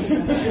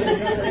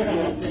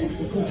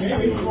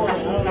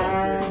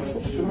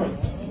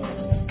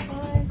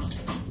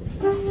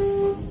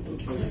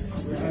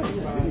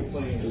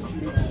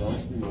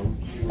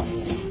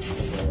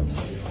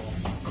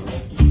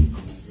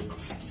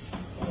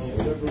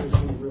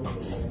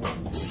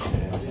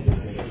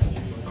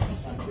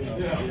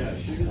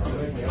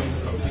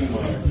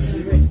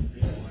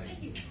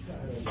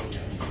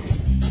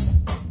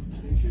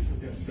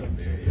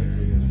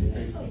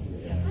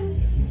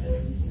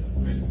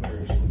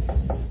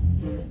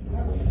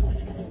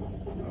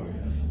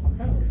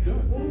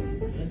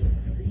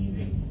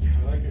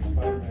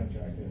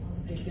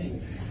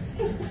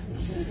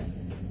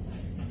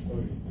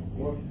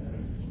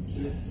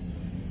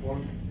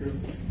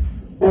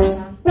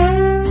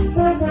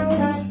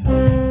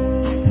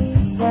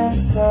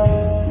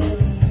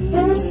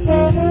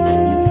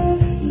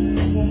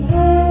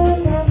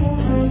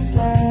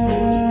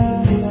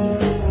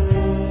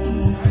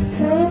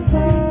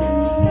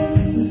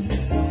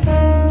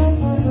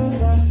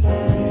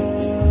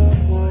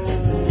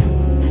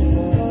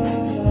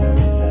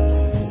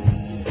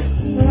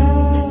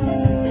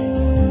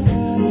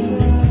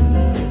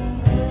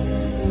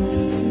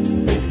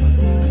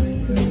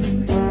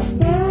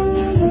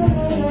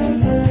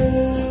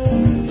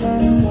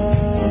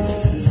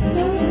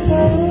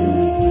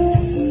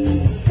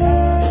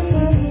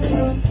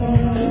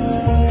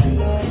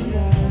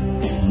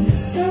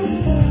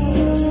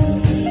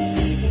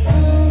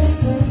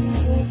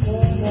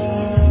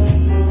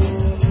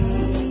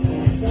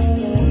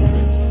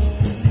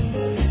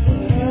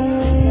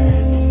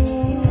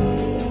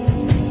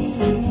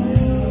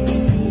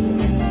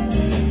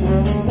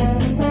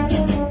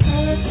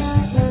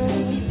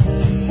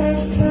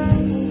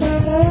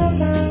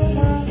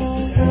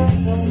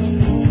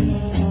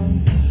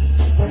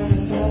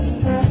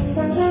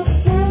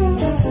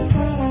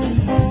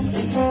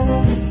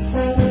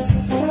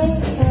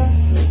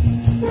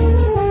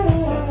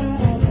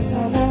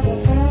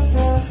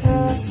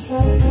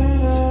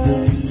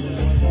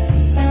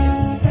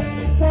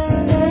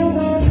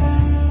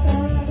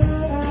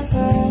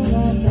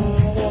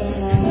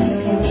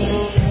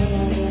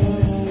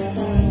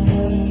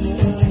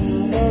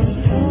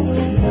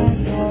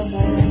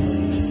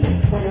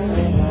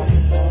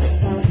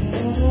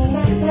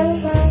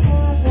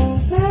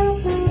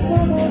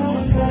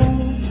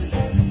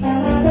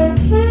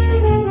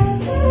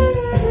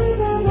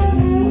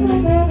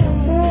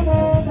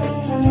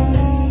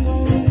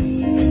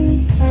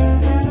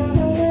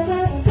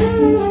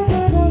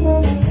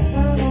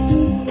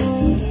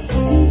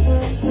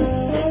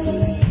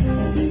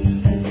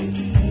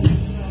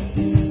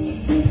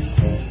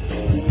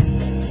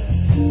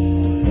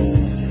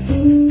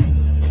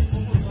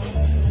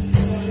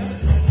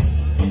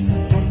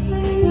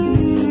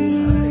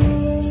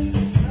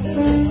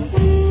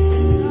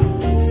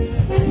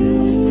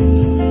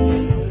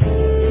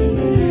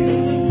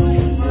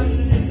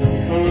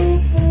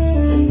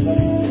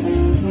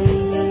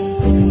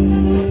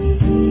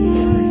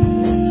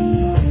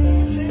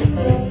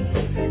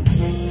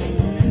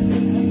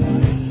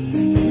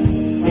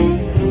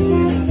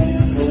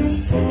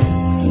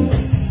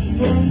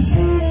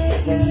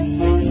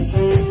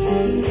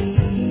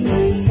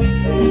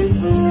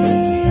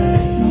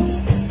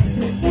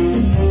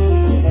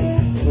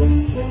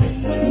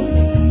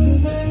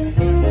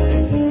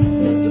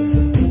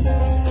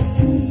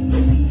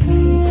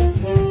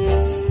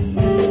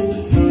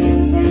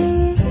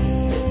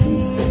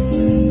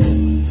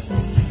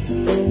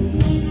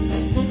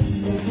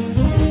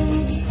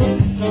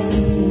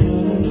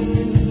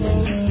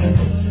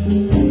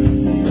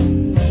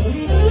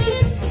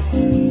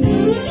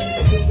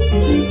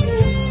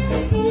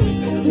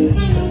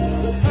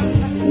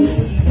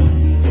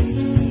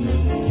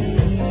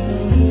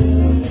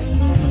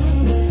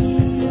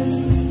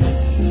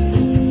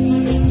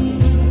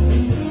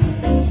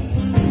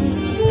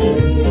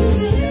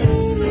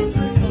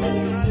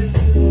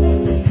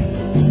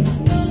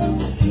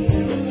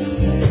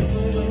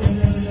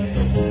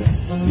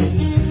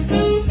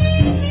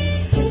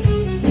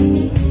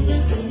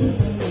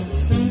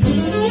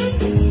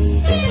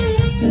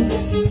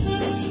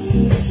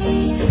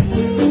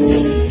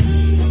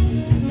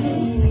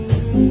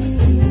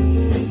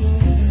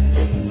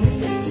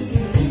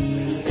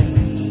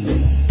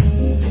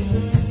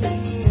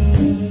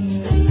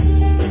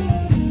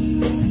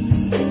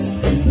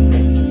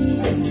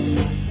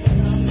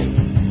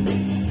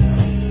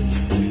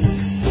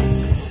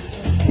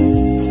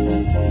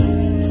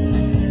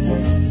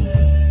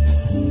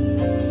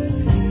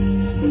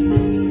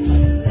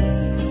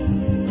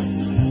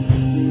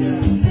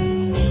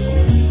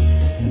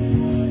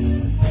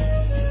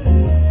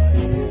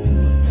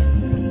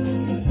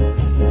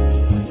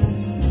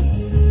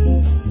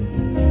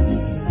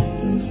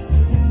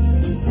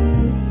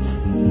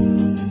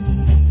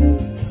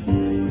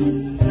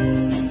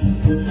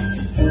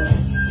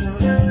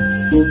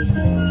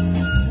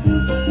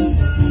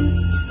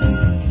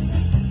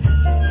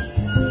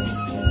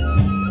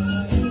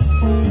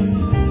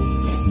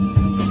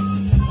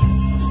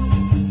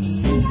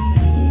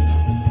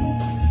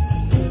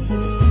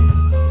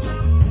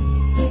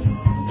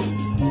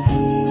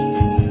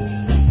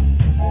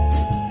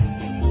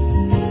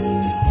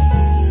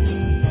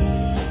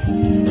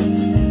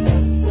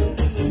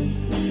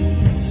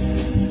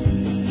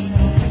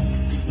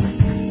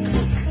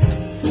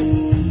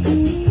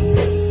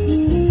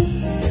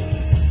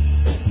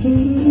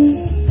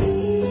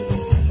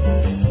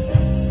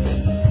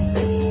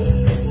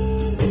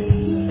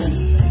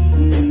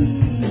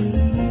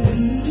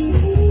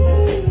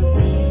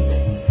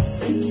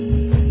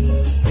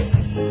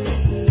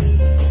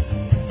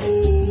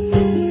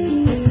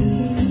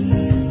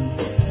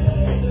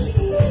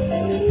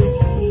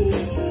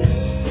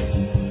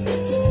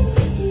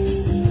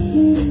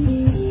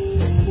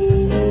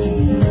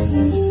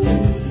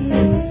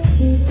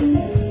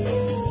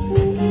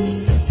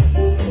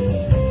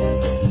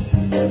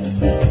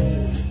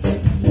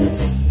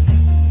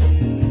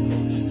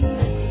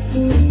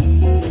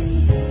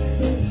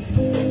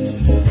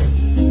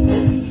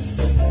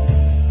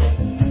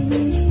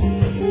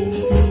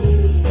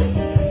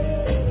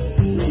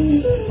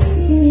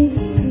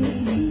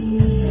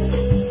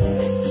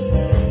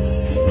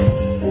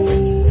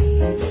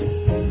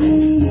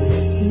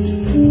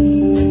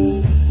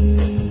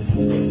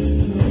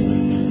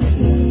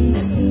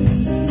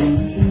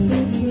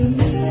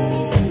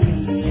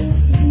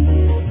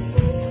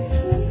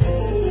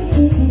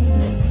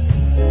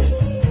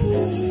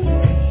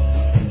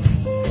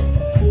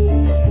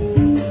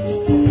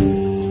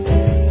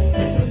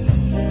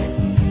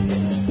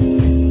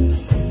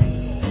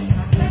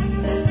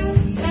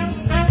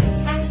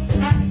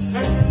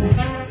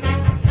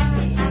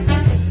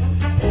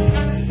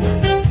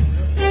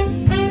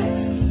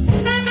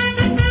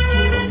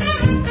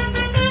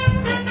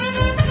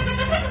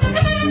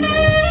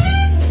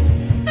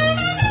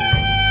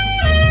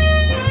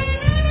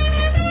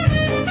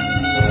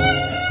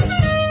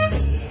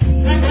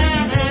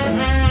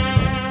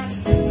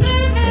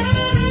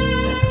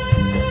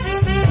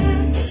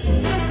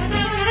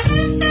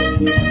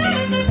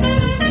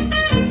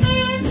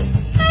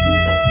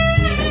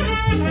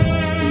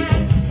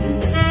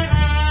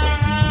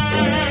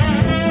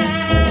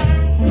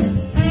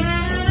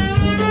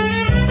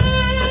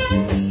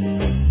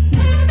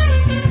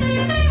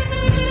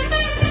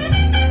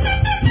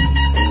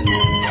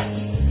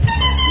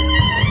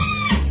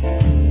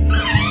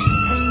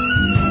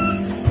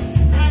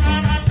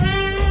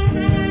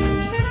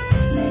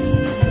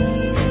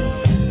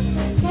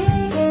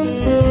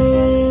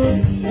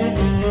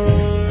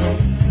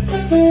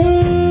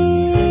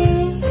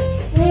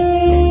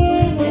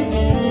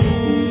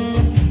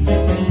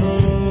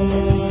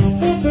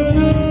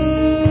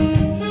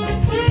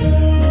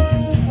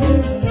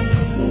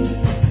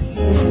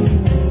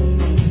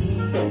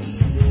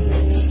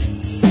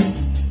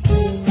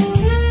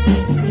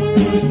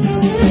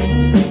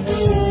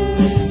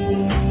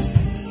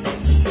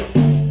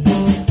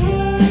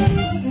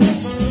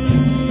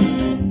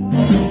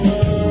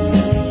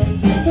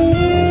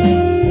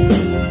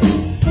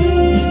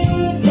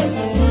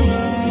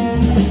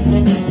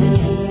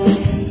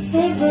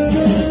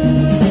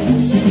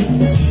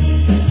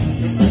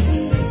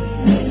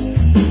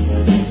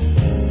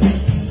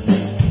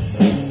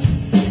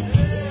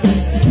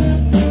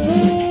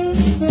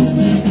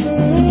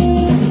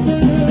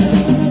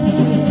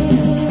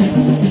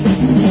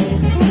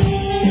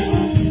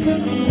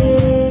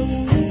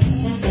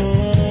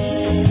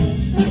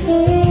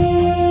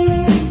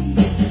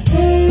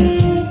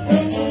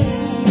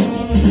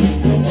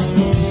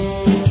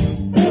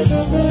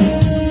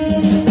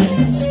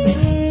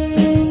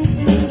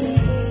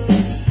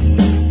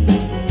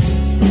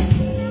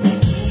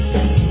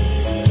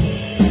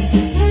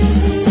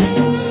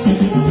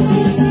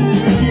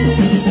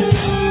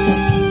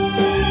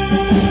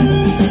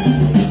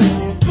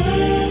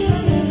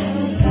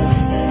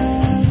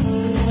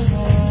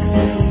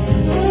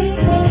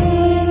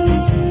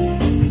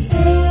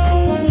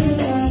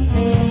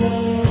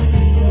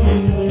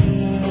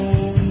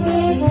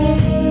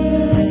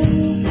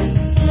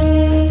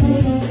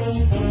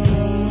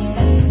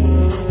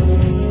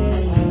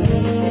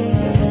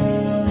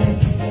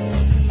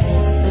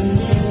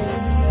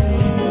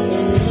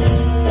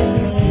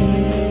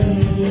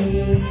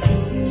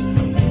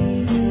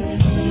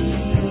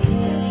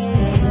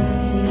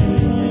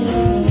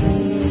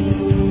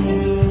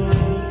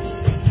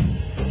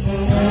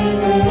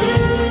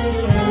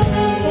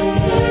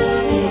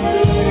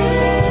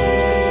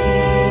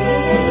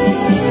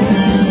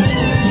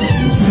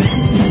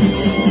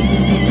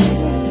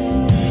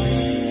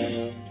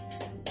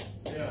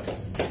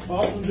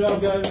 job,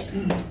 guys.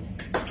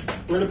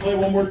 We're going to play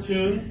one more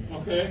tune,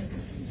 okay?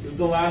 This is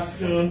the last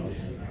tune.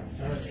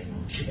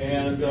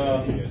 And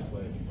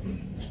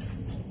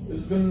this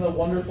has been a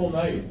wonderful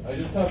night. I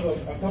just have a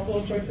couple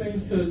of quick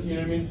things to, you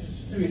know what I mean,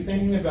 just to be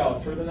thinking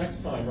about for the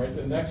next time, right?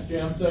 The next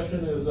jam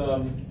session is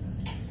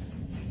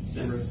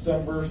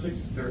December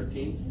 6th,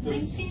 13th.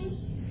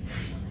 19th?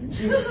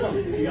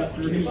 You got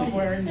 30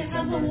 somewhere in They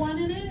have a 1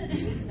 in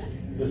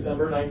it?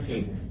 December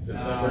 19th.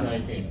 December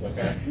 19th,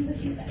 okay?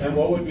 And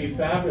what would be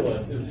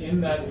fabulous is in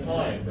that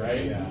time,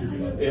 right?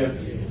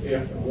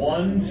 If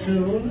one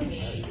tune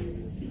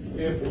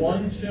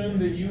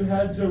that you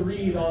had to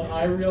read on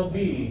iReal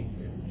B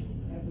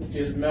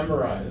is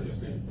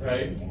memorized,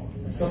 right?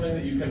 Something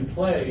that you can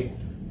play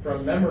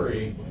from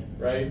memory,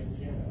 right?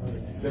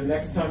 The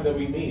next time that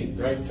we meet,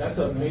 right? That's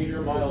a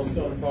major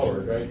milestone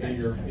forward, right? In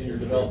your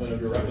development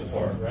of your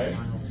repertoire, right?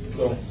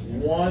 So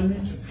one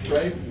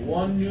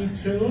new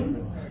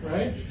tune,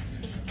 right?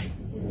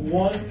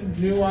 One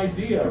new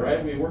idea,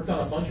 right? We worked on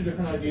a bunch of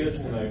different ideas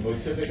tonight.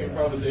 Motivic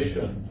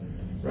improvisation,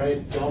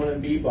 right?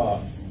 Dominant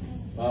bebop,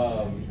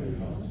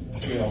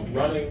 you know,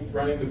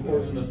 running the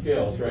chords and the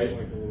scales, right?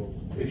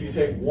 If you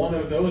take one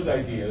of those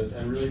ideas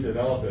and really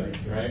develop it,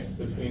 right,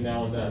 between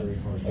now and then,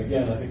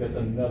 again, I think that's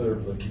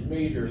another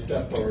major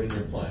step forward in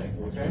your playing,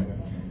 okay?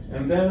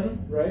 And then,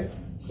 right,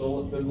 the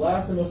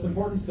last and most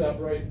important step,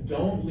 right,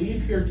 don't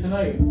leave here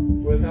tonight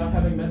without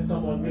having met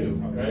someone new,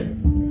 right?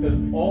 Because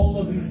all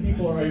of these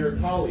people are your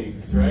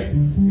colleagues, right?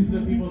 These are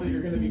the people that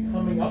you're going to be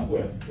coming up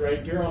with,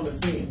 right, here on the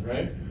scene,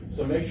 right?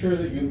 So make sure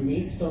that you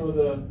meet some of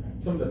the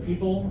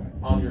people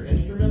on your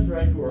instrument,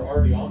 right, who are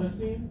already on the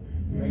scene.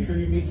 Make sure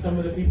you meet some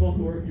of the people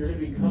who you're going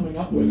to be coming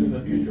up with in the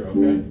future,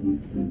 okay?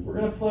 We're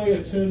going to play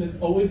a tune that's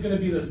always going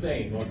to be the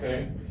same,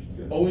 okay? It's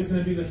always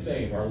going to be the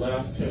same, our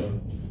last tune,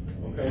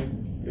 okay?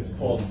 It's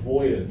called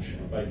Voyage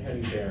by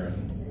Kenny Barron.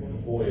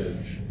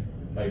 Voyage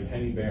by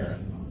Kenny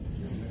Barron.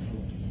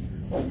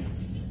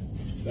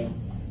 No.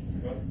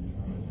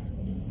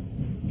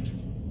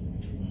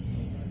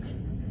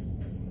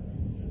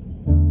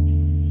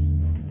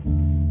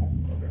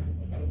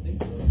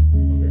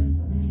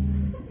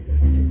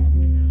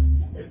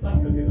 It's not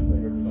going to be the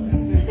same every time.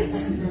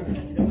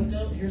 You know what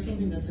though? Here's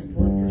something that's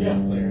important for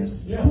bass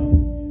players. Yeah.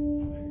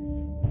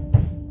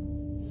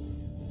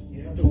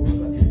 You have to work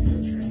on your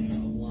ear training a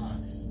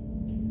lot.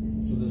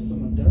 So that if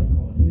someone does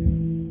know it, you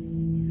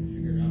can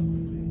figure it out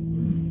quickly.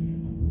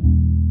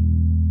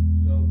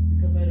 So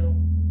because I don't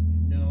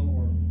know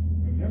or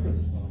remember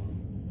the song,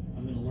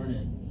 I'm going to learn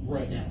it right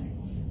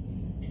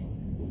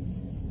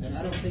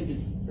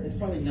It's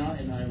probably not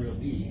in I real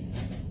B.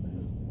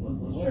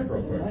 Let's check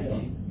real quick.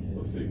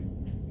 Let's see.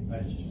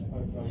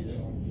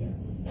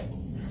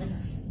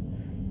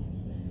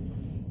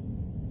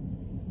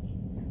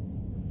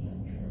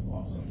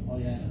 Awesome. Oh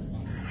yeah, that's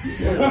not.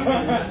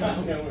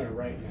 I'm going to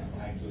right now,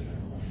 actually.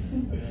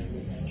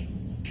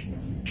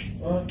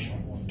 1,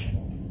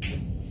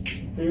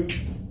 2,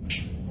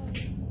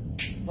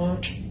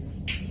 1,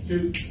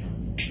 2,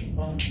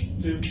 1,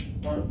 2,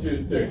 1,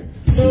 2, 3.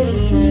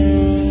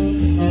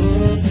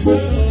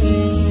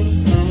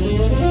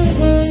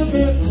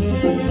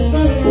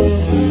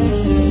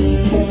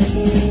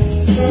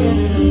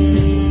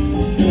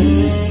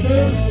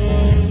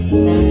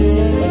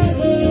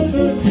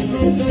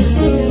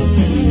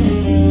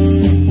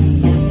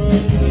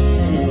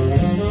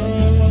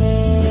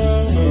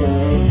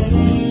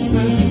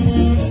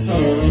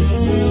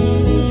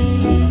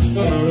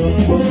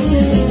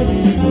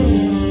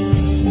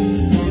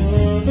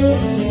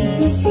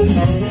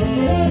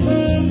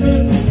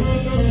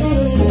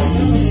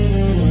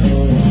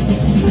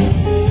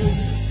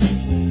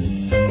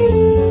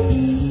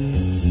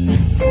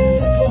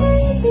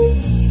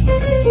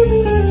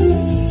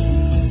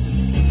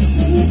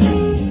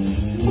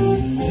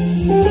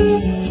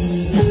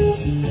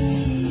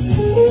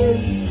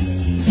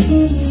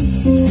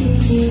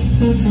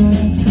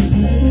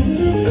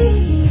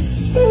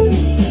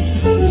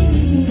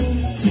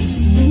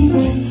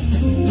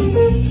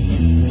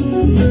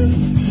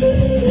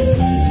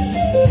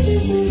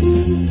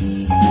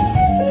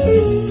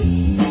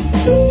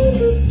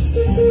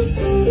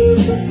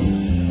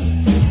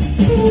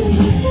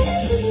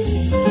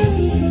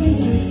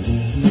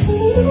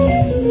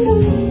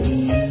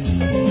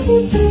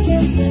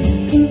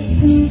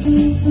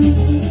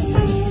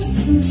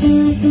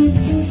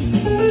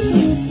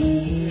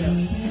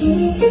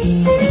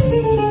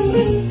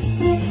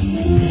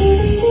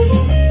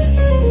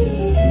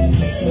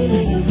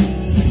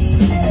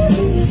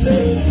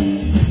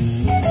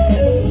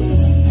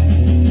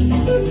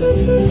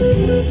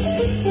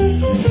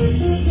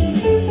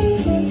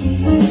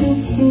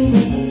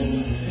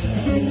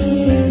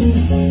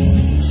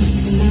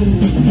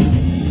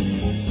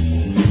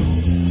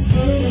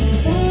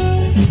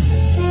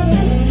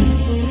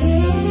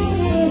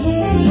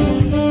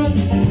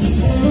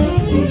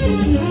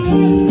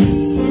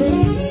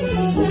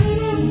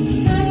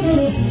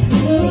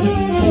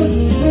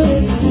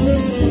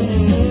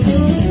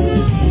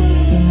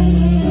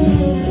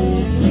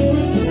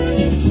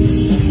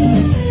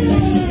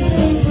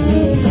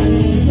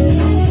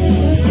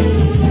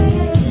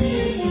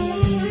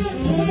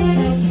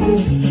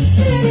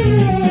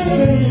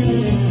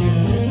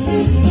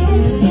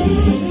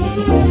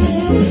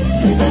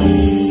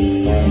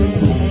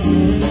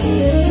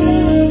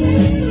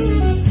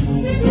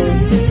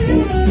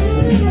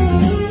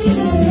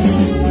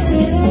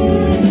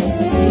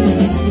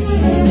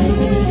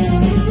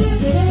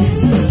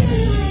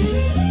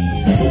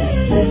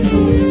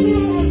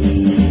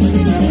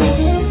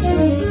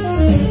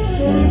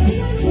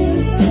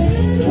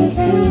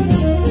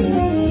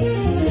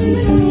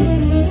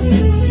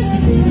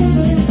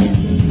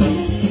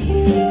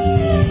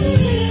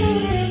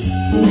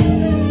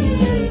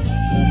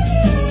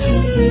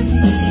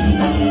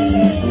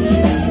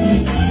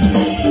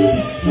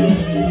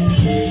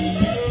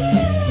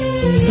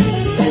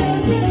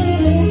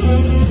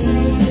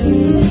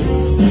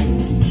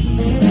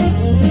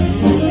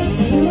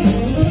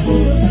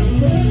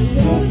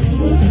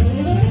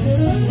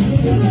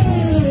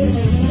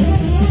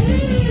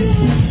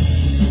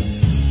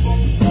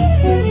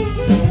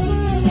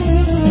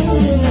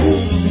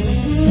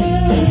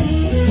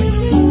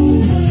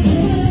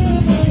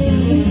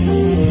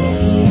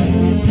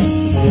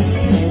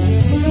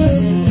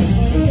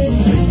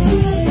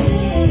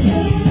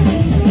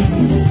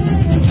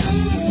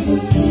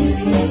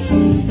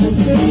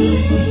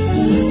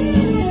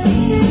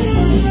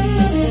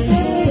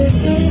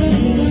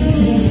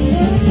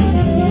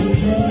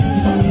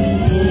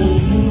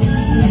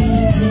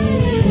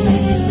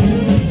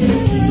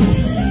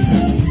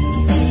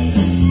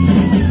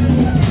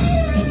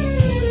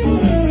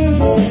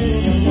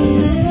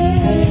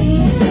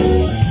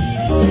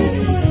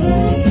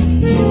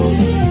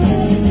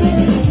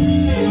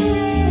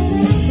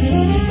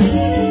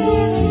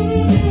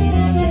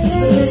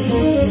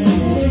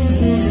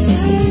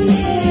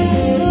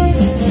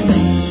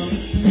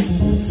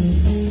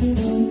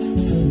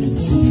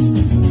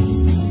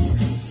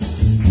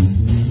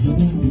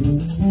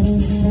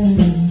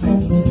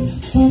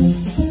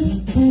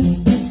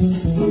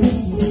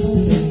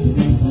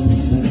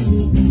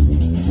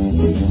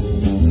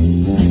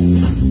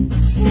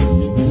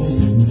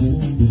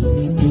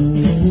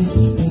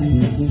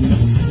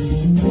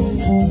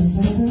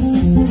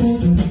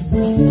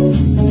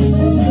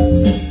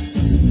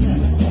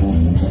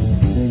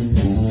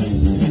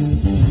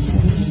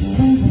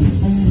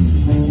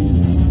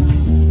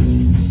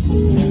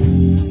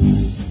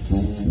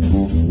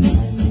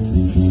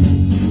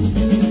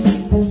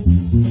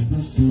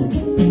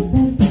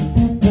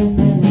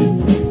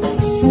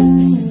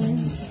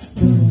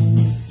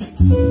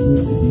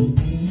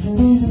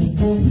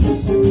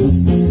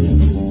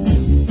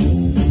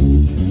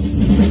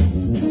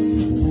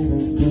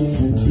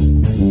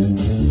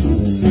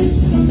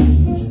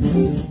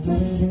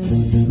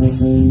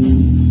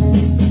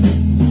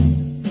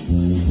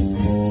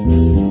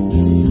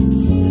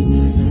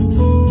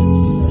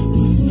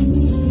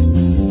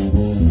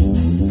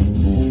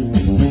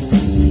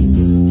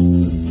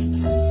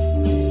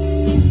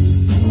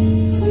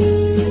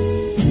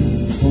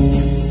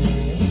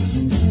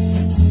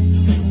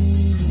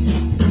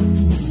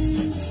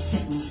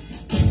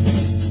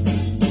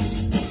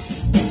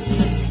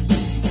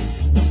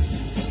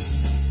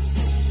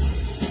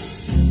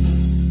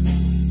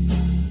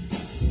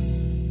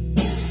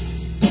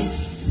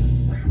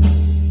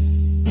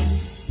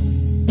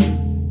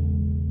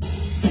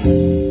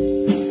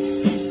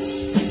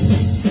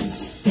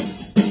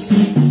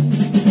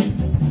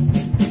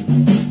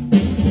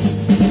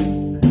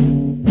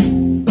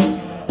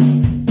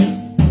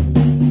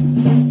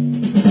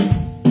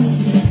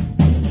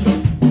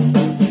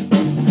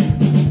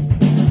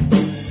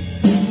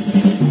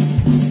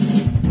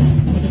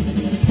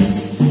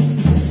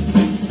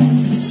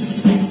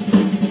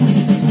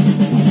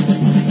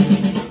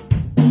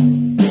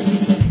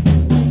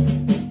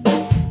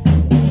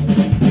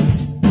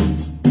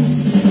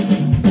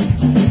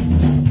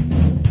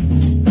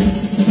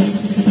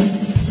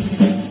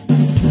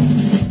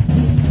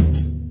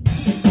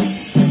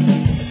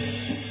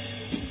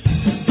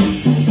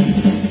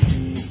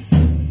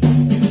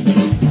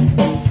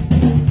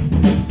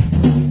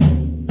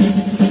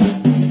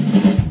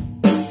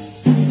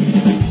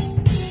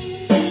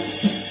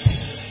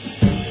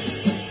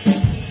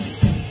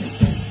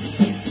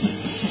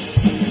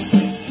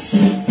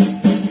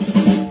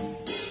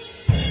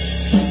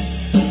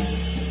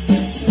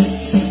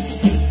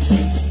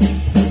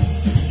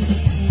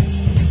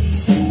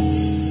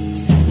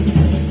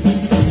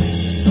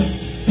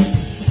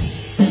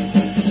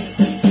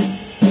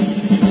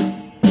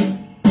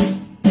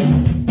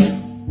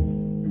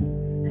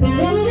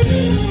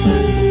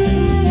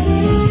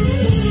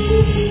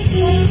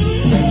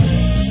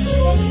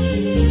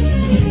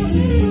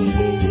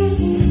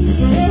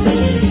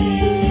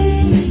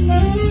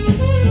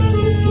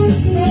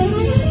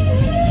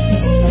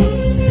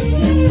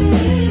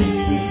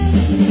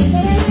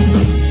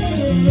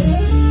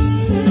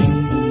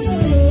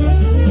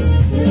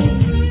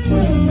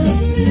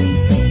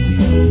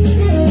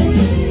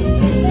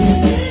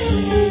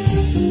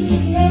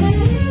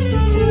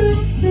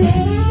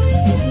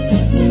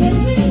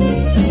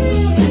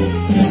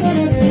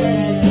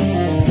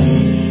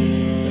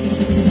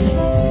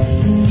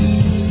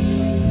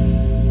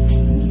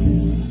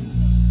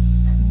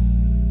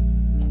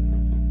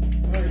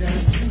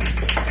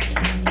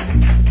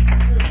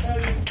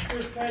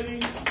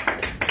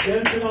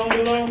 Denson,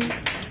 Angulo,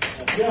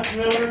 Jeff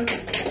Miller,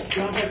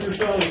 John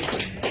Petrucelli.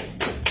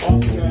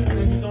 Awesome, guys.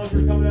 Thank you so much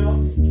for coming out.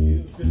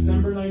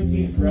 December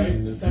 19th,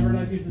 right? December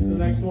 19th is the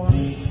next one.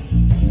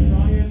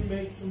 Try and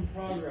make some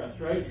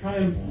progress, right? Try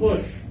and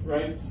push,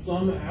 right,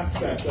 some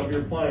aspect of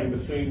your playing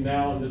between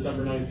now and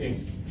December 19th.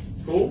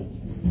 Cool?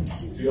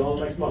 See you all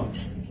next month.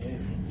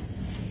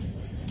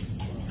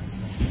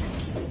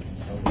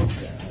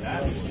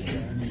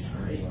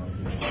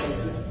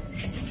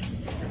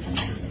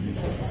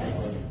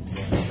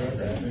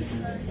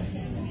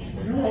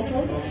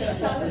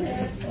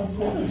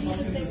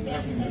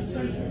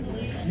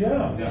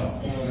 Yeah.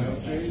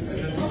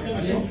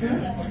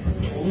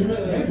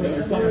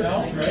 You're coming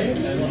out, right?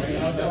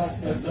 And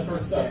that's the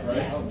first step,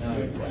 right?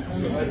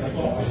 That's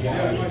awesome.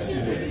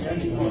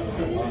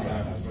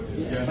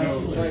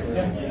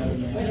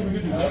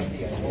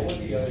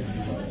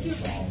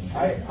 I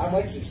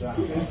like this.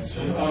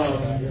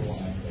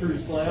 Through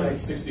Slam,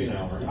 60 an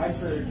hour. I've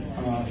heard. So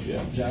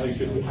you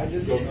could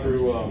go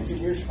through. It's a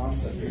weird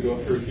concept. You go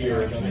through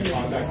here,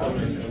 contact them,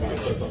 and we can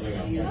set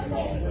something up.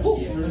 Oh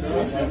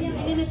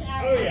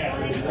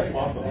yeah.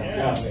 Awesome.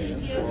 Yeah.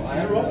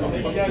 You're welcome.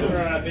 You guys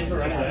are, thanks for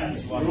running that.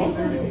 Thanks for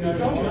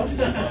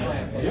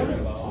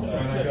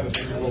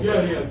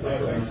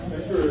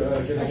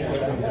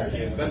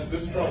getting this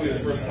is probably his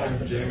first time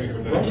jamming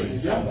with anybody.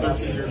 He's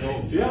 13 years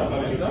old.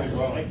 Yeah, exactly.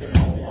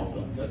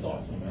 Awesome. That's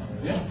awesome, man.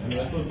 Yeah, I mean,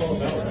 that's what it's all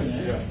about, right?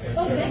 Yeah.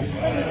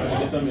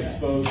 Get them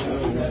exposed.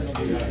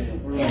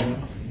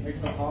 Thanks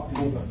for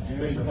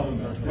coming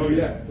back. Oh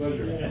yeah,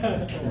 pleasure.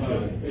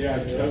 Yeah, I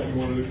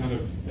definitely wanted to kind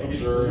of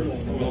observe a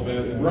little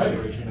bit and Right.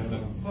 and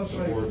then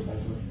support.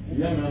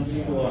 Yeah, man, this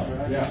is a lot.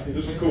 Yeah,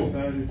 this is cool.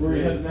 Where are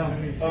you headed now?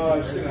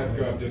 I'm just gonna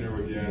go have dinner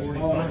with you guys.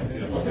 Oh,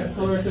 nice. Okay,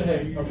 tell her I said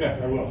hey. Okay,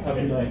 I will. Have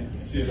a good night.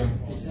 See you, John. Hey,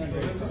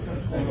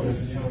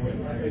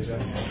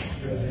 Jeff.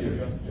 Good to see you.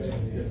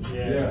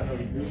 Yeah.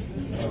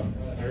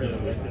 I really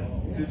like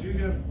it. Did you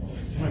get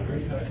my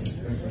green text?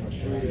 Thanks so much.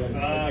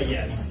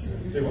 Yes.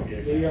 Say what?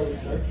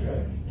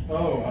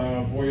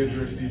 Oh,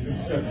 Voyager Season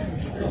 7.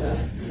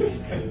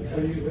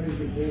 What did you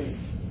think?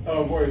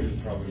 Oh,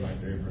 Voyager's probably my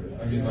favorite.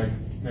 I mean, like,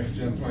 Next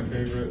Gen's my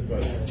favorite,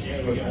 but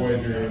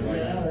Voyager,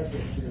 like...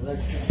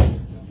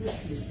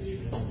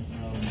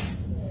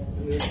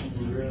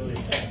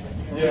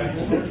 Yeah,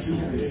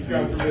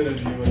 God forbid a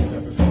Neelix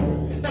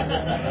episode.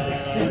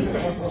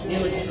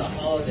 Neelix is a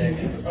holiday.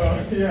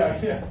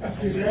 Yeah. That's a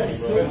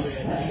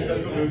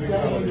losing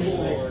cause.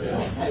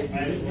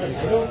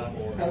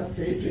 I have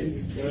faith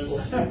in people.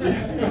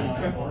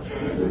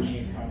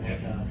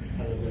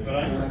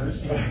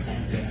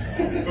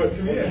 But to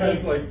me, it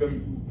has like the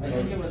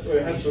most,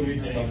 it has the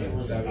least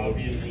fun other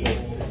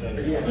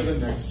than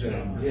Next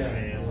Gen. Yeah.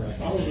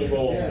 That was the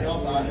goal. I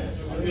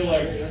feel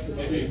like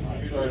maybe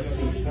start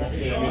too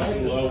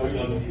low with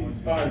them.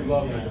 I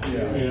love it.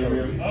 Yeah. You know what I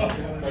mean? I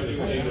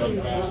just stayed up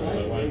fast as I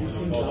went.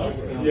 Felt like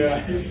Yeah,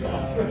 he's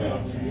awesome.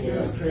 It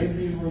was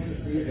crazy once the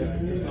season.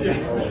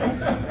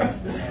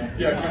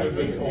 Yeah, kind of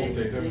the old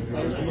data.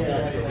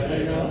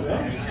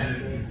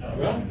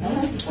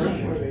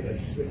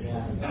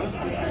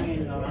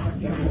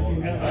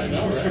 I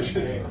know, right?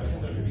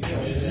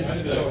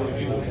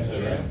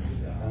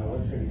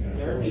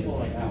 There are people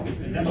like that.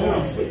 Whoa,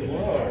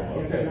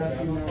 okay.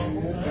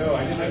 No, I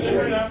didn't They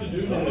don't have to do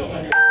this.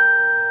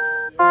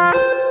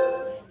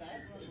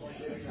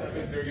 I've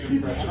been doing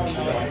an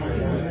impression.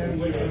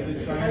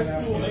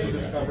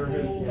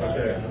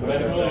 Okay. But I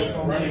feel like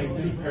running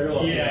two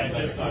parallel tracks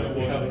next time.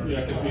 We have,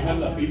 because we have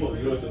enough people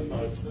to do it this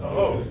time.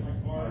 Oh. You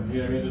know what I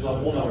mean? There's a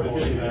whole other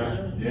thing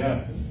there.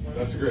 Yeah,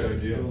 that's a great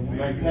idea.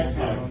 Like next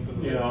time,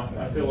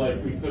 I feel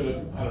like we could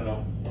have, I don't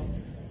know,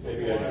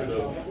 maybe I should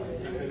have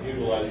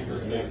utilized the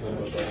space a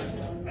little bit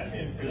better. I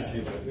didn't see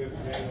it.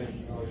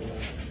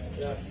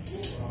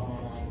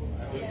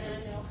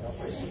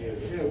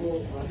 Yeah,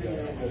 well, I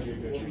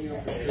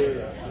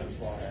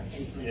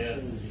think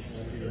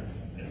for sure.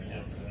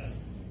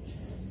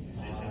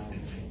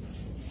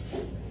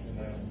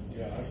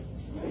 Yeah.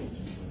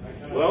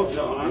 Well,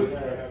 John,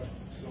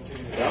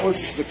 that was a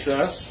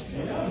success.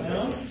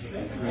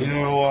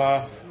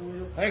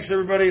 Thanks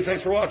everybody.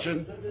 Thanks for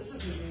watching.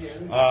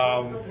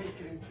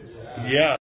 Yeah.